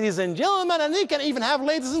 ladies and gentlemen, and they can even have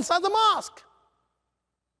ladies inside the mosque.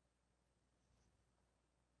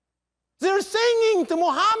 They're singing to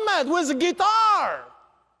Muhammad with a guitar.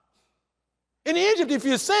 In Egypt, if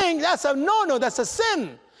you sing, that's a no-no, that's a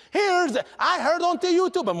sin. I heard on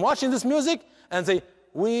YouTube, I'm watching this music, and they,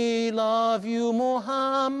 we love you,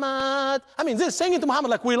 Muhammad. I mean, they're singing to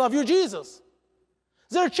Muhammad like we love you, Jesus.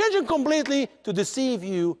 They're changing completely to deceive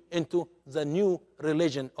you into the new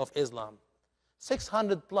religion of Islam.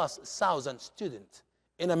 600,000+ students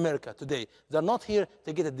in America today, they're not here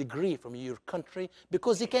to get a degree from your country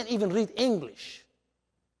because they can't even read English.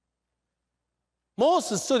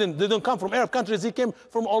 Most students, they don't come from Arab countries, they came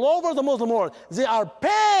from all over the Muslim world. They are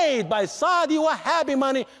paid by Saudi Wahhabi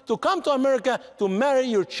money to come to America to marry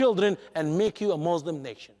your children and make you a Muslim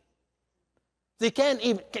nation. They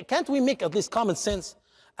can't we make at least common sense?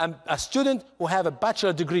 A student who have a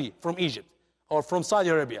bachelor degree from Egypt, or from Saudi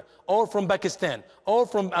Arabia, or from Pakistan, or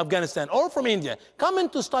from Afghanistan, or from India, coming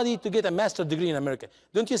to study to get a master's degree in America.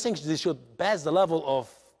 Don't you think they should pass the level of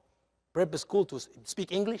prep school to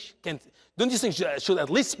speak English? Don't you think they should at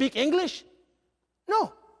least speak English?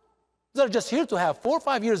 No. They're just here to have 4 or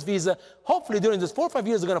 5 years visa. Hopefully during this 4 or 5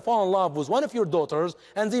 years, they're going to fall in love with one of your daughters,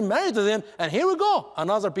 and they marry to them, and here we go.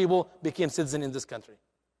 Another people became citizen in this country.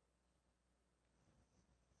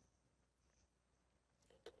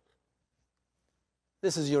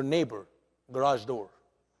 This is your neighbor, garage door.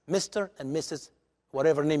 Mr. and Mrs.,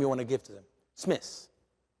 whatever name you want to give to them, Smith.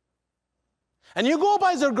 And you go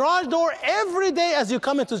by their garage door every day as you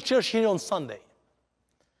come into the church here on Sunday.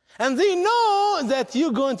 And they know that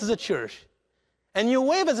you go into the church. And you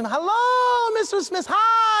wave at them, hello, Mr. Smith,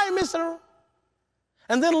 hi, Mr.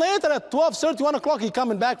 And then later at 12:30, 1 o'clock, you're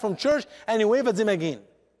coming back from church and you wave at them again.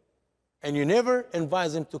 And you never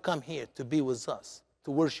invite them to come here to be with us,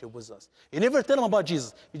 to worship with us. You never tell them about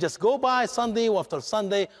Jesus. You just go by Sunday after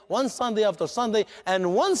Sunday, one Sunday after Sunday,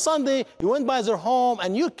 and one Sunday you went by their home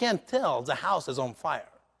and you can't tell the house is on fire.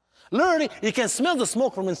 Literally, you can smell the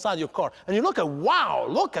smoke from inside your car. And you look at, wow,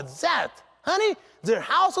 look at that. Honey, their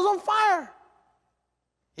house is on fire.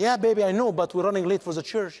 Yeah, baby, I know, but we're running late for the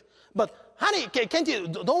church. But, honey, can't you,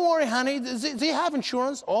 don't worry, honey, they have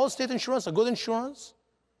insurance, all state insurance, a good insurance.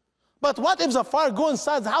 But what if the fire goes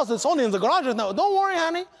inside the house? It's only in the garage right now. Don't worry,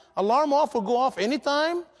 honey. Alarm off will go off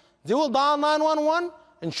anytime. They will dial 911.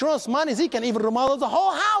 Insurance money, they can even remodel the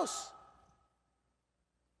whole house.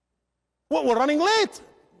 Well, we're running late.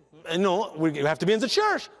 No, we have to be in the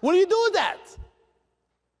church. Will you do that?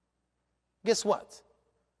 Guess what?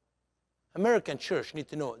 American church need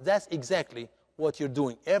to know that's exactly what you're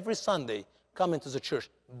doing every Sunday. Come into the church,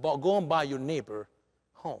 going by your neighbor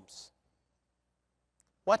homes.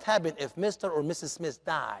 What happened if Mr. or Mrs. Smith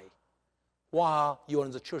die while you're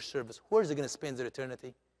in the church service? Where is it going to spend their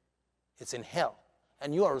eternity? It's in hell.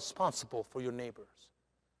 And you are responsible for your neighbors.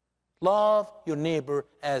 Love your neighbor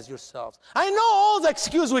as yourselves. I know all the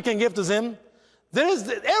excuse we can give to them.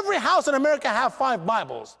 Every house in America have 5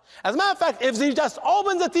 Bibles. As a matter of fact, if they just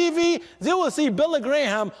open the TV, they will see Billy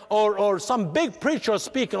Graham or some big preacher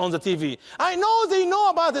speaking on the TV. I know they know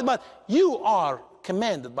about it, but you are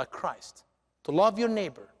commanded by Christ to love your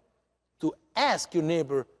neighbor, to ask your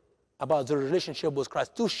neighbor about their relationship with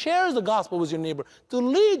Christ, to share the gospel with your neighbor, to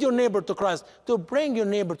lead your neighbor to Christ, to bring your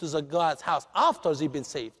neighbor to the God's house after they've been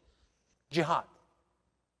saved. Jihad.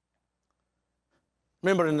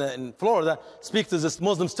 Remember in Florida, speak to this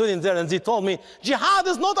Muslim student there, and they told me, jihad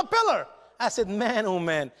is not a pillar. I said, man, oh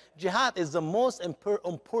man, jihad is the most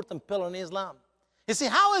important pillar in Islam. You see,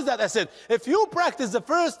 how is that? I said, if you practice the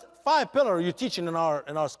first 5 pillars you're teaching in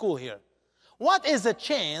our school here, What is the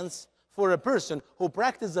chance for a person who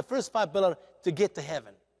practices the first 5 pillars to get to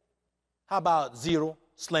heaven? How about 0,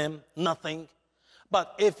 slim, nothing?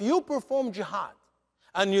 But if you perform jihad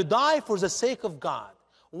and you die for the sake of God,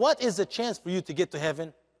 what is the chance for you to get to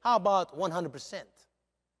heaven? How about 100%?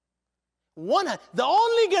 The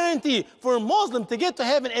only guarantee for a Muslim to get to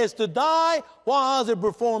heaven is to die while they're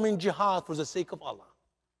performing jihad for the sake of Allah.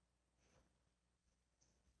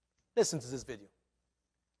 Listen to this video.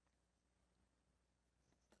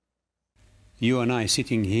 You and I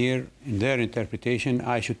sitting here, in their interpretation,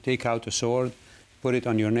 I should take out a sword, put it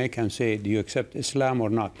on your neck and say, do you accept Islam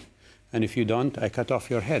or not? And if you don't, I cut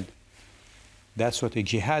off your head. That's what a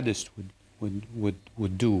jihadist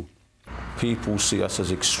would do. People see us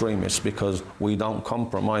as extremists because we don't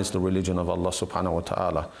compromise the religion of Allah subhanahu wa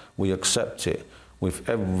ta'ala. We accept it with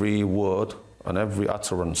every word and every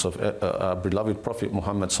utterance of our beloved Prophet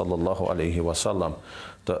Muhammad sallallahu alayhi wa sallam,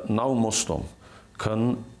 that no Muslim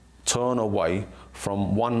can turn away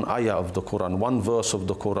from one ayah of the Quran, one verse of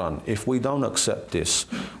the Quran. If we don't accept this,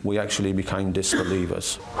 we actually became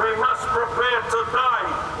disbelievers. We must prepare to die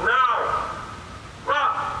now,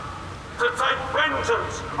 but to take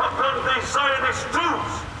vengeance upon these Zionist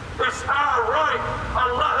Jews is our right.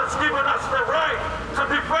 Allah has given us the right to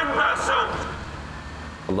defend ourselves.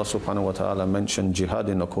 Allah subhanahu wa ta'ala mentioned jihad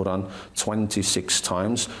in the Quran 26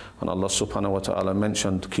 times, and Allah subhanahu wa ta'ala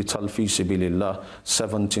mentioned Qital fi sabilillah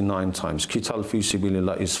 79 times. Qital fi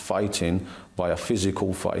sabilillah is fighting by a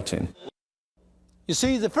physical fighting. You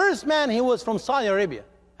see, the first man, he was from Saudi Arabia,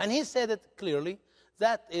 and he said it clearly.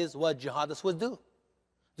 That is what jihadists would do.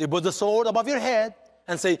 They put the sword above your head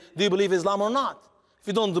and say, do you believe Islam or not? If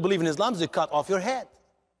you don't believe in Islam, they cut off your head.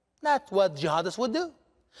 That's what jihadists would do.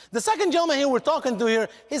 The second gentleman here we're talking to here,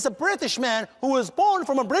 he's a British man who was born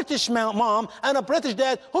from a British mom and a British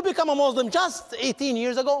dad who became a Muslim just 18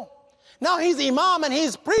 years ago. Now he's imam and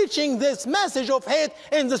he's preaching this message of hate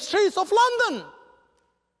in the streets of London.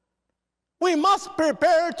 We must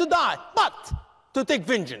prepare to die, but to take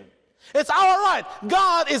vengeance. It's our right.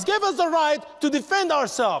 God has given us the right to defend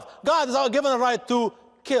ourselves. God has given the right to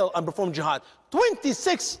kill and perform jihad.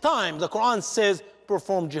 26 times the Quran says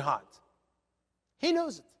perform jihad. He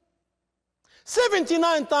knows it.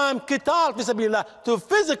 79 times qital fi sabilillah, to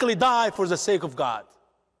physically die for the sake of God.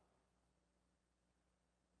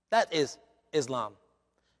 That is Islam.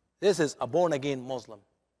 This is a born-again Muslim.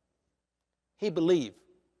 He believes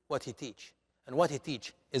what he teach, and what he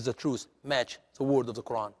teach is the truth, match the word of the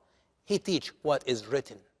Quran. He teach what is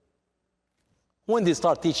written. When they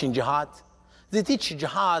start teaching jihad, they teach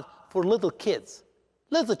jihad for little kids,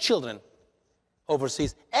 little children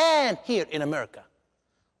overseas and here in America.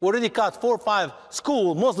 We already got 4 or 5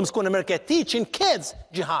 Muslim schools in America teaching kids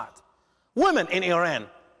jihad. Women in Iran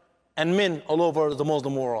and men all over the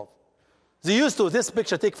Muslim world. They used to, this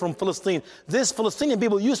picture taken from Palestine, these Palestinian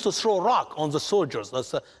people used to throw rock on the soldiers,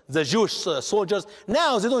 the Jewish soldiers.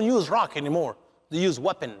 Now they don't use rock anymore. They use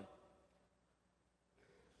weapon.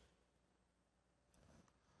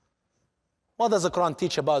 What does the Quran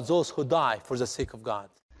teach about those who die for the sake of God?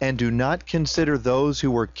 And do not consider those who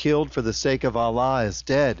were killed for the sake of Allah as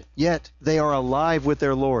dead, yet they are alive with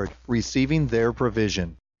their Lord, receiving their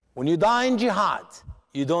provision. When you die in jihad,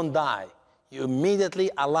 you don't die. You're immediately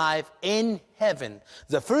alive in heaven.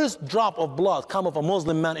 The first drop of blood come of a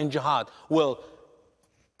Muslim man in jihad will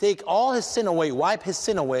take all his sin away, wipe his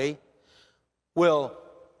sin away, will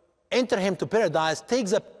enter him to paradise, take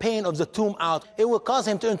the pain of the tomb out. It will cause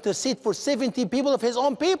him to intercede for 70 people of his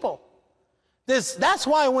own people. That's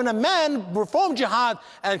why when a man performs jihad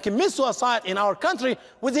and commits suicide in our country,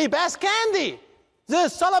 with a pass candy, they're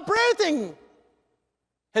celebrating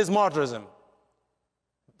his martyrism.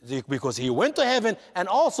 Because he went to heaven, and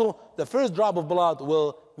also the first drop of blood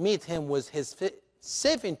will meet him with his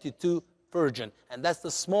 72 virgin, and that's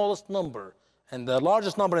the smallest number. And the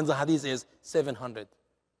largest number in the hadith is 700.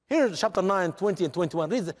 Here, chapter 9, 20 and 21.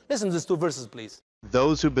 Listen to these 2 verses, please.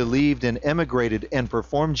 Those who believed and emigrated and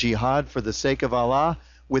performed jihad for the sake of Allah,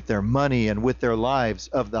 with their money and with their lives,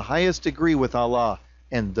 of the highest degree with Allah,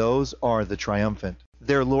 and those are the triumphant.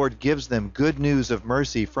 Their Lord gives them good news of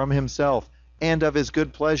mercy from Himself, and of His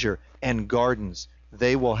good pleasure, and gardens.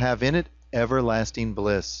 They will have in it everlasting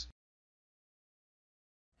bliss.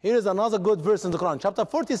 Here is another good verse in the Quran. Chapter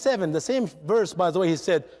 47, the same verse, by the way, he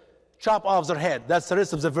said, chop off their head. That's the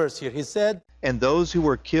rest of the verse here. He said, and those who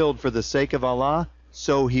were killed for the sake of Allah,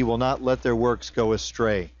 so He will not let their works go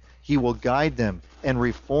astray. He will guide them and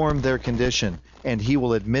reform their condition, and He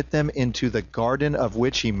will admit them into the garden of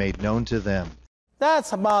which He made known to them.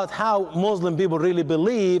 That's about how Muslim people really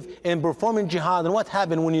believe in performing jihad and what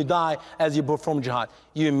happens when you die as you perform jihad.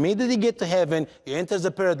 You immediately get to heaven, you enter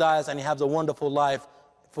the paradise, and you have the wonderful life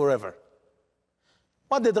forever.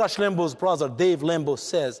 What did Rush Limbaugh's brother, Dave Limbaugh,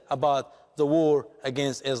 says about the war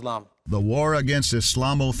against Islam? The war against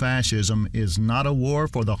Islamofascism is not a war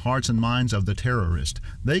for the hearts and minds of the terrorist.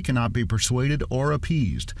 They cannot be persuaded or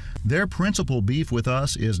appeased. Their principal beef with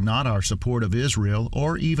us is not our support of Israel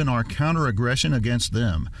or even our counter-aggression against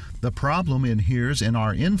them. The problem inheres in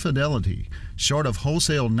our infidelity. Short of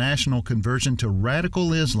wholesale national conversion to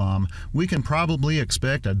radical Islam, we can probably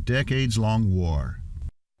expect a decades-long war.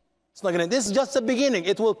 It's not gonna, this is just the beginning.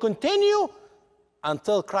 It will continue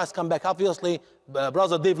until Christ comes back. Obviously,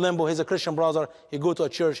 Brother Dave Limbaugh, he's a Christian brother. He go to a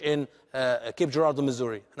church in Cape Girardeau,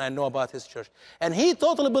 Missouri, and I know about his church. And he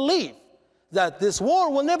totally believes that this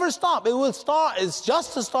war will never stop. It will start, it's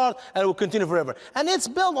just to start, and it will continue forever. And it's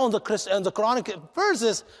built on the Quranic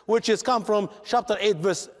verses, which is come from chapter 8,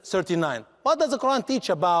 verse 39. What does the Quran teach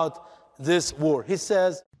about this war? He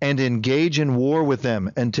says, "And engage in war with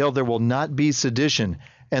them until there will not be sedition,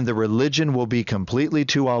 and the religion will be completely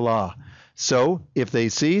to Allah. So, if they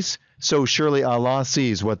cease, so surely Allah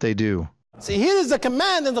sees what they do." See, here is the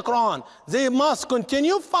command in the Quran. They must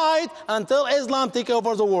continue fight until Islam take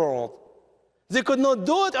over the world. They could not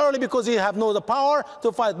do it early because they have no the power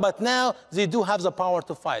to fight, but now they do have the power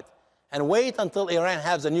to fight. And wait until Iran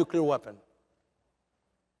has a nuclear weapon.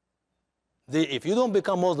 If you don't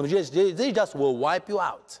become Muslim, they just will wipe you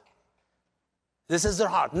out. This is their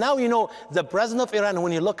heart. Now you know the president of Iran,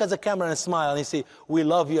 when he look at the camera and smile and he say, "We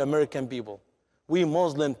love you, American people. We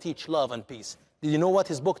Muslims teach love and peace." Did you know what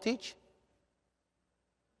his book teach?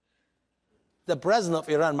 The president of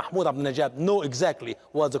Iran, Mahmoud Ahmadinejad, know exactly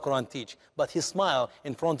what the Quran teach, but he smile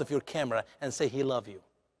in front of your camera and say he love you.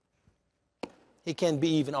 He can be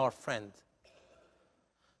even our friend.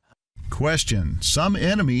 Question. Some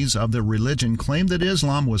enemies of the religion claim that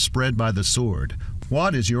Islam was spread by the sword.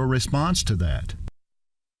 What is your response to that?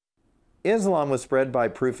 Islam was spread by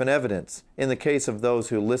proof and evidence, in the case of those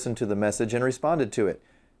who listened to the message and responded to it.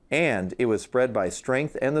 And it was spread by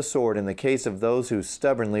strength and the sword in the case of those who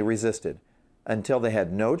stubbornly resisted, until they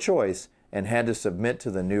had no choice and had to submit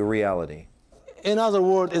to the new reality. In other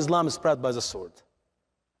words, Islam is spread by the sword.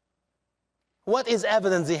 What is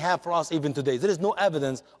evidence they have for us even today? There is no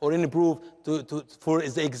evidence or any proof for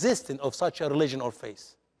the existence of such a religion or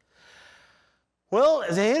faith. Well,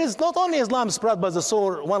 here is not only Islam spread by the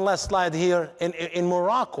sword. One last slide here. In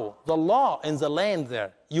Morocco, the law in the land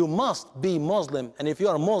there, you must be Muslim. And if you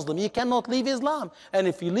are Muslim, you cannot leave Islam. And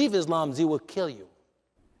if you leave Islam, they will kill you.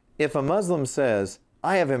 If a Muslim says,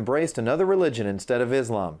 "I have embraced another religion instead of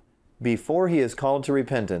Islam," before he is called to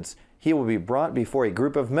repentance, he will be brought before a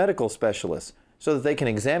group of medical specialists so that they can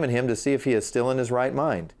examine him to see if he is still in his right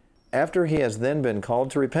mind. After he has then been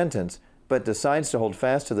called to repentance, but decides to hold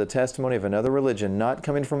fast to the testimony of another religion not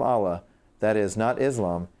coming from Allah, that is, not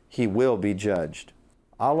Islam, he will be judged.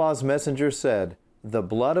 Allah's messenger said, "The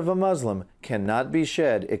blood of a Muslim cannot be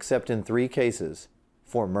shed except in 3 cases: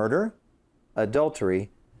 for murder,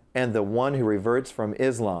 adultery, and the one who reverts from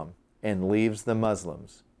Islam and leaves the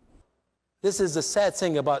Muslims." This is the sad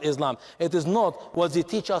thing about Islam. It is not what they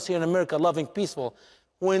teach us here in America, loving, peaceful.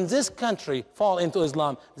 When this country fall into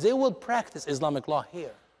Islam, they will practice Islamic law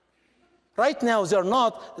here. Right now, they're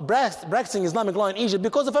not practicing Islamic law in Egypt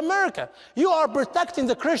because of America. You are protecting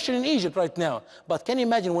the Christian in Egypt right now. But can you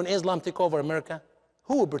imagine when Islam take over America?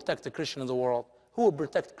 Who will protect the Christian in the world? Who will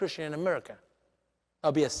protect the Christian in America?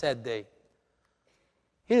 That'll be a sad day.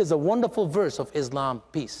 Here is a wonderful verse of Islam,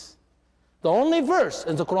 peace. The only verse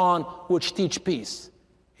in the Quran which teach peace.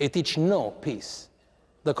 It teach no peace.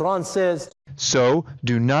 The Quran says, "So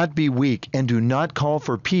do not be weak and do not call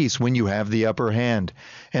for peace when you have the upper hand.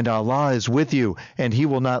 And Allah is with you, and He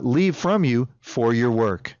will not leave from you for your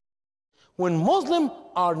work." when Muslims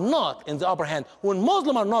are not in the upper hand, when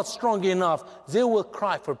Muslims are not strong enough, they will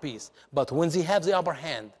cry for peace. But when they have the upper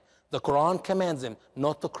hand, the Quran commands them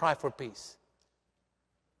not to cry for peace.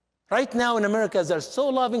 Right now in America, they're so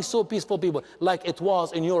loving, so peaceful people, like it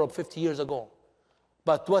was in Europe 50 years ago.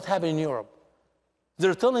 But what happened in Europe?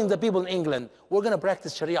 They're telling the people in England, we're going to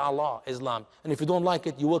practice Sharia law, Islam, and if you don't like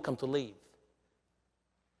it, you're welcome to leave.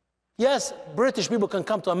 Yes, British people can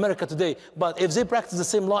come to America today, but if they practice the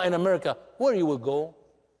same law in America, where you will go?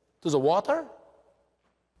 To the water?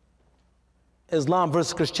 Islam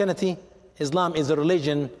versus Christianity. Islam is a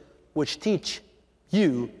religion which teach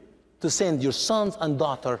you to send your sons and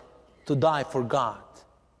daughters to die for God.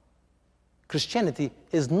 Christianity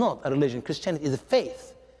is not a religion. Christianity is a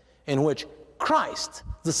faith in which Christ,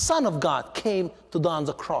 the Son of God, came to die on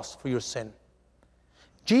the cross for your sin.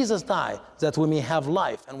 Jesus died that we may have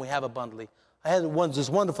life and we have abundantly. I had this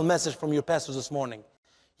wonderful message from your pastor this morning.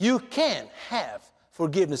 You can have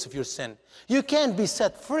forgiveness of your sin. You can be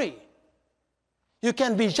set free. You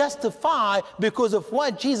can be justified because of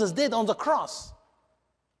what Jesus did on the cross.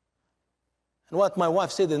 And what my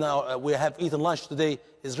wife said, and now we have eaten lunch today,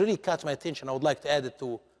 is really caught my attention. I would like to add it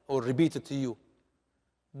to, or repeat it to you.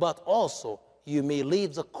 But also, you may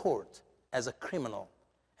leave the court as a criminal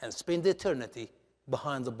and spend eternity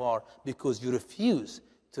behind the bar because you refuse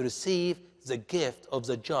to receive the gift of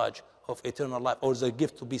the judge of eternal life, or the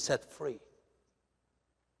gift to be set free.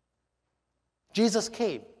 Jesus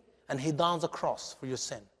came and he died on the cross for your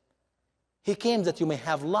sin. He came that you may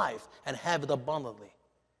have life and have it abundantly.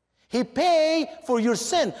 He paid for your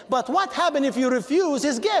sin, but what happens if you refuse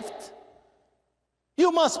his gift?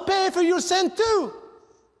 You must pay for your sin too.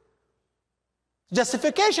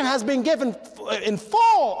 Justification has been given in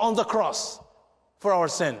full on the cross for our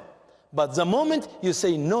sin. But the moment you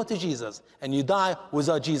say no to Jesus and you die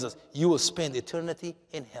without Jesus, you will spend eternity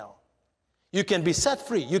in hell. You can be set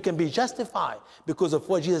free. You can be justified because of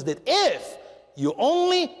what Jesus did if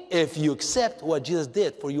you accept what Jesus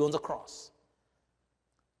did for you on the cross.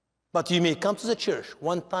 But you may come to the church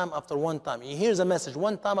one time after one time. You hear the message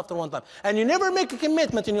one time after one time. And you never make a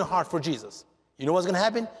commitment in your heart for Jesus. You know what's going to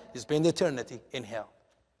happen? You spend eternity in hell.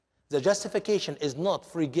 The justification is not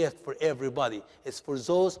free gift for everybody. It's for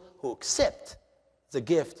those who accept the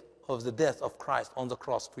gift of the death of Christ on the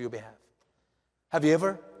cross for your behalf. Have you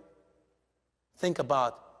ever think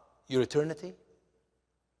about your eternity?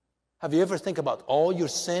 Have you ever think about all your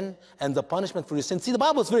sin and the punishment for your sin? See, the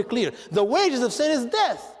Bible is very clear. The wages of sin is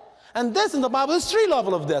death. And death in the Bible is 3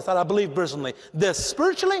 levels of death that I believe personally. Death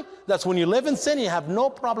spiritually, that's when you live in sin, you have no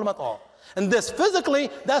problem at all. And this physically,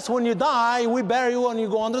 that's when you die, we bury you and you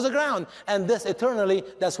go under the ground. And this eternally,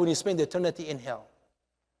 that's when you spend eternity in hell.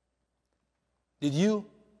 Did you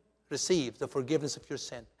receive the forgiveness of your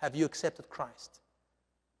sin? Have you accepted Christ?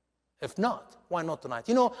 If not, why not tonight?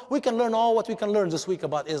 You know, we can learn all what we can learn this week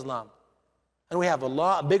about Islam. And we have a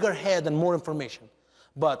lot bigger head and more information.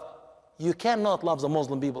 But you cannot love the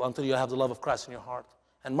Muslim people until you have the love of Christ in your heart.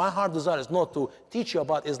 And my heart desire is not to teach you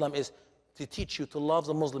about Islam, is to teach you to love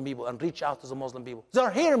the Muslim people and reach out to the Muslim people.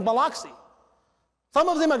 They're here in Biloxi. Some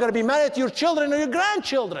of them are going to be married to your children or your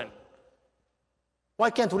grandchildren. Why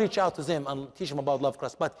can't we reach out to them and teach them about love of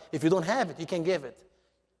Christ? But if you don't have it, you can give it.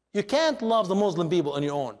 You can't love the Muslim people on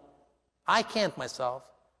your own. I can't myself.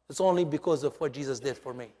 It's only because of what Jesus did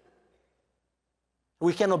for me.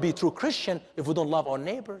 We cannot be true Christian if we don't love our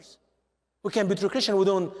neighbors. We can't be true Christian if we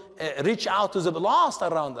don't reach out to the lost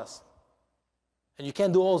around us. And you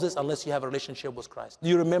can't do all this unless you have a relationship with Christ. Do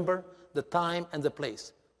you remember the time and the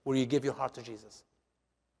place where you give your heart to Jesus?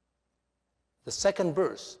 The second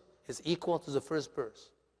verse is equal to the first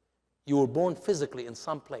verse. You were born physically in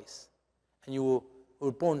some place. And you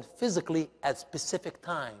were born physically at a specific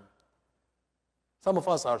time. Some of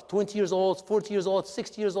us are 20 years old, 40 years old,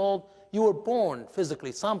 60 years old. You were born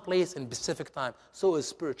physically someplace in a specific time. So is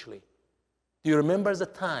spiritually. Do you remember the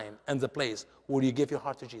time and the place where you give your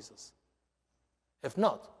heart to Jesus? If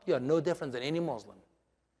not, you are no different than any Muslim.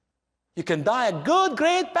 You can die a good,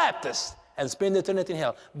 great Baptist and spend eternity in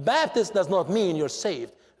hell. Baptist does not mean you're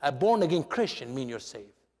saved. A born-again Christian means you're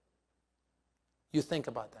saved. You think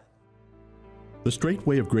about that. The Straight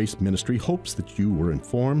Way of Grace Ministry hopes that you were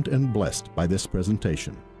informed and blessed by this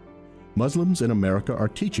presentation. Muslims in America are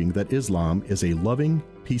teaching that Islam is a loving,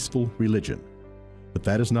 peaceful religion. But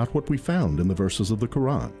that is not what we found in the verses of the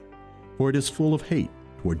Quran, for it is full of hate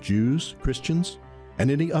toward Jews, Christians, and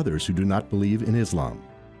any others who do not believe in Islam.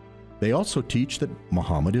 They also teach that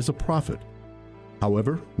Muhammad is a prophet.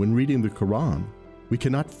 However, when reading the Quran, we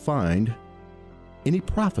cannot find any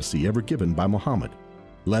prophecy ever given by Muhammad,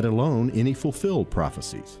 let alone any fulfilled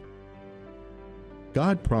prophecies.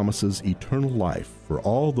 God promises eternal life for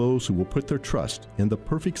all those who will put their trust in the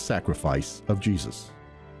perfect sacrifice of Jesus.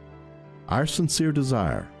 Our sincere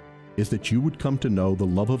desire is that you would come to know the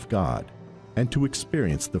love of God and to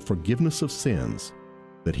experience the forgiveness of sins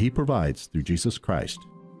that He provides through Jesus Christ.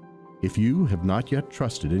 If you have not yet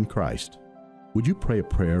trusted in Christ, would you pray a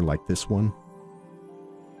prayer like this one?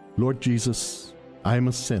 Lord Jesus, I am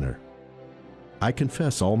a sinner. I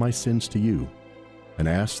confess all my sins to you and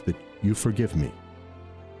ask that you forgive me.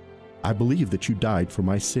 I believe that you died for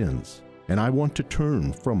my sins, and I want to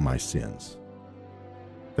turn from my sins.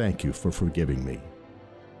 Thank you for forgiving me.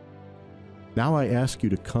 Now I ask you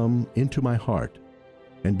to come into my heart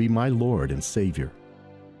and be my Lord and Savior.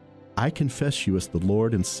 I confess you as the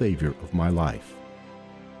Lord and Savior of my life.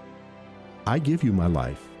 I give you my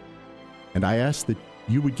life, and I ask that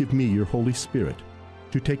you would give me your Holy Spirit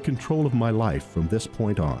to take control of my life from this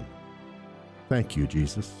point on. Thank you,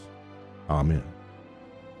 Jesus. Amen.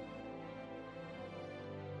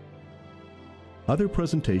 Other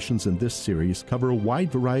presentations in this series cover a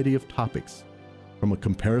wide variety of topics, from a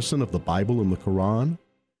comparison of the Bible and the Quran,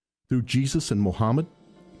 through Jesus and Muhammad,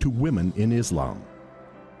 to women in Islam.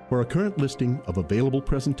 For a current listing of available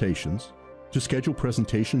presentations, to schedule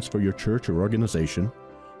presentations for your church or organization,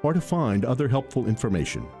 or to find other helpful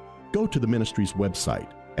information, go to the ministry's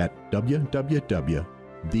website at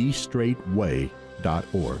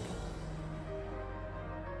www.thestraightway.org.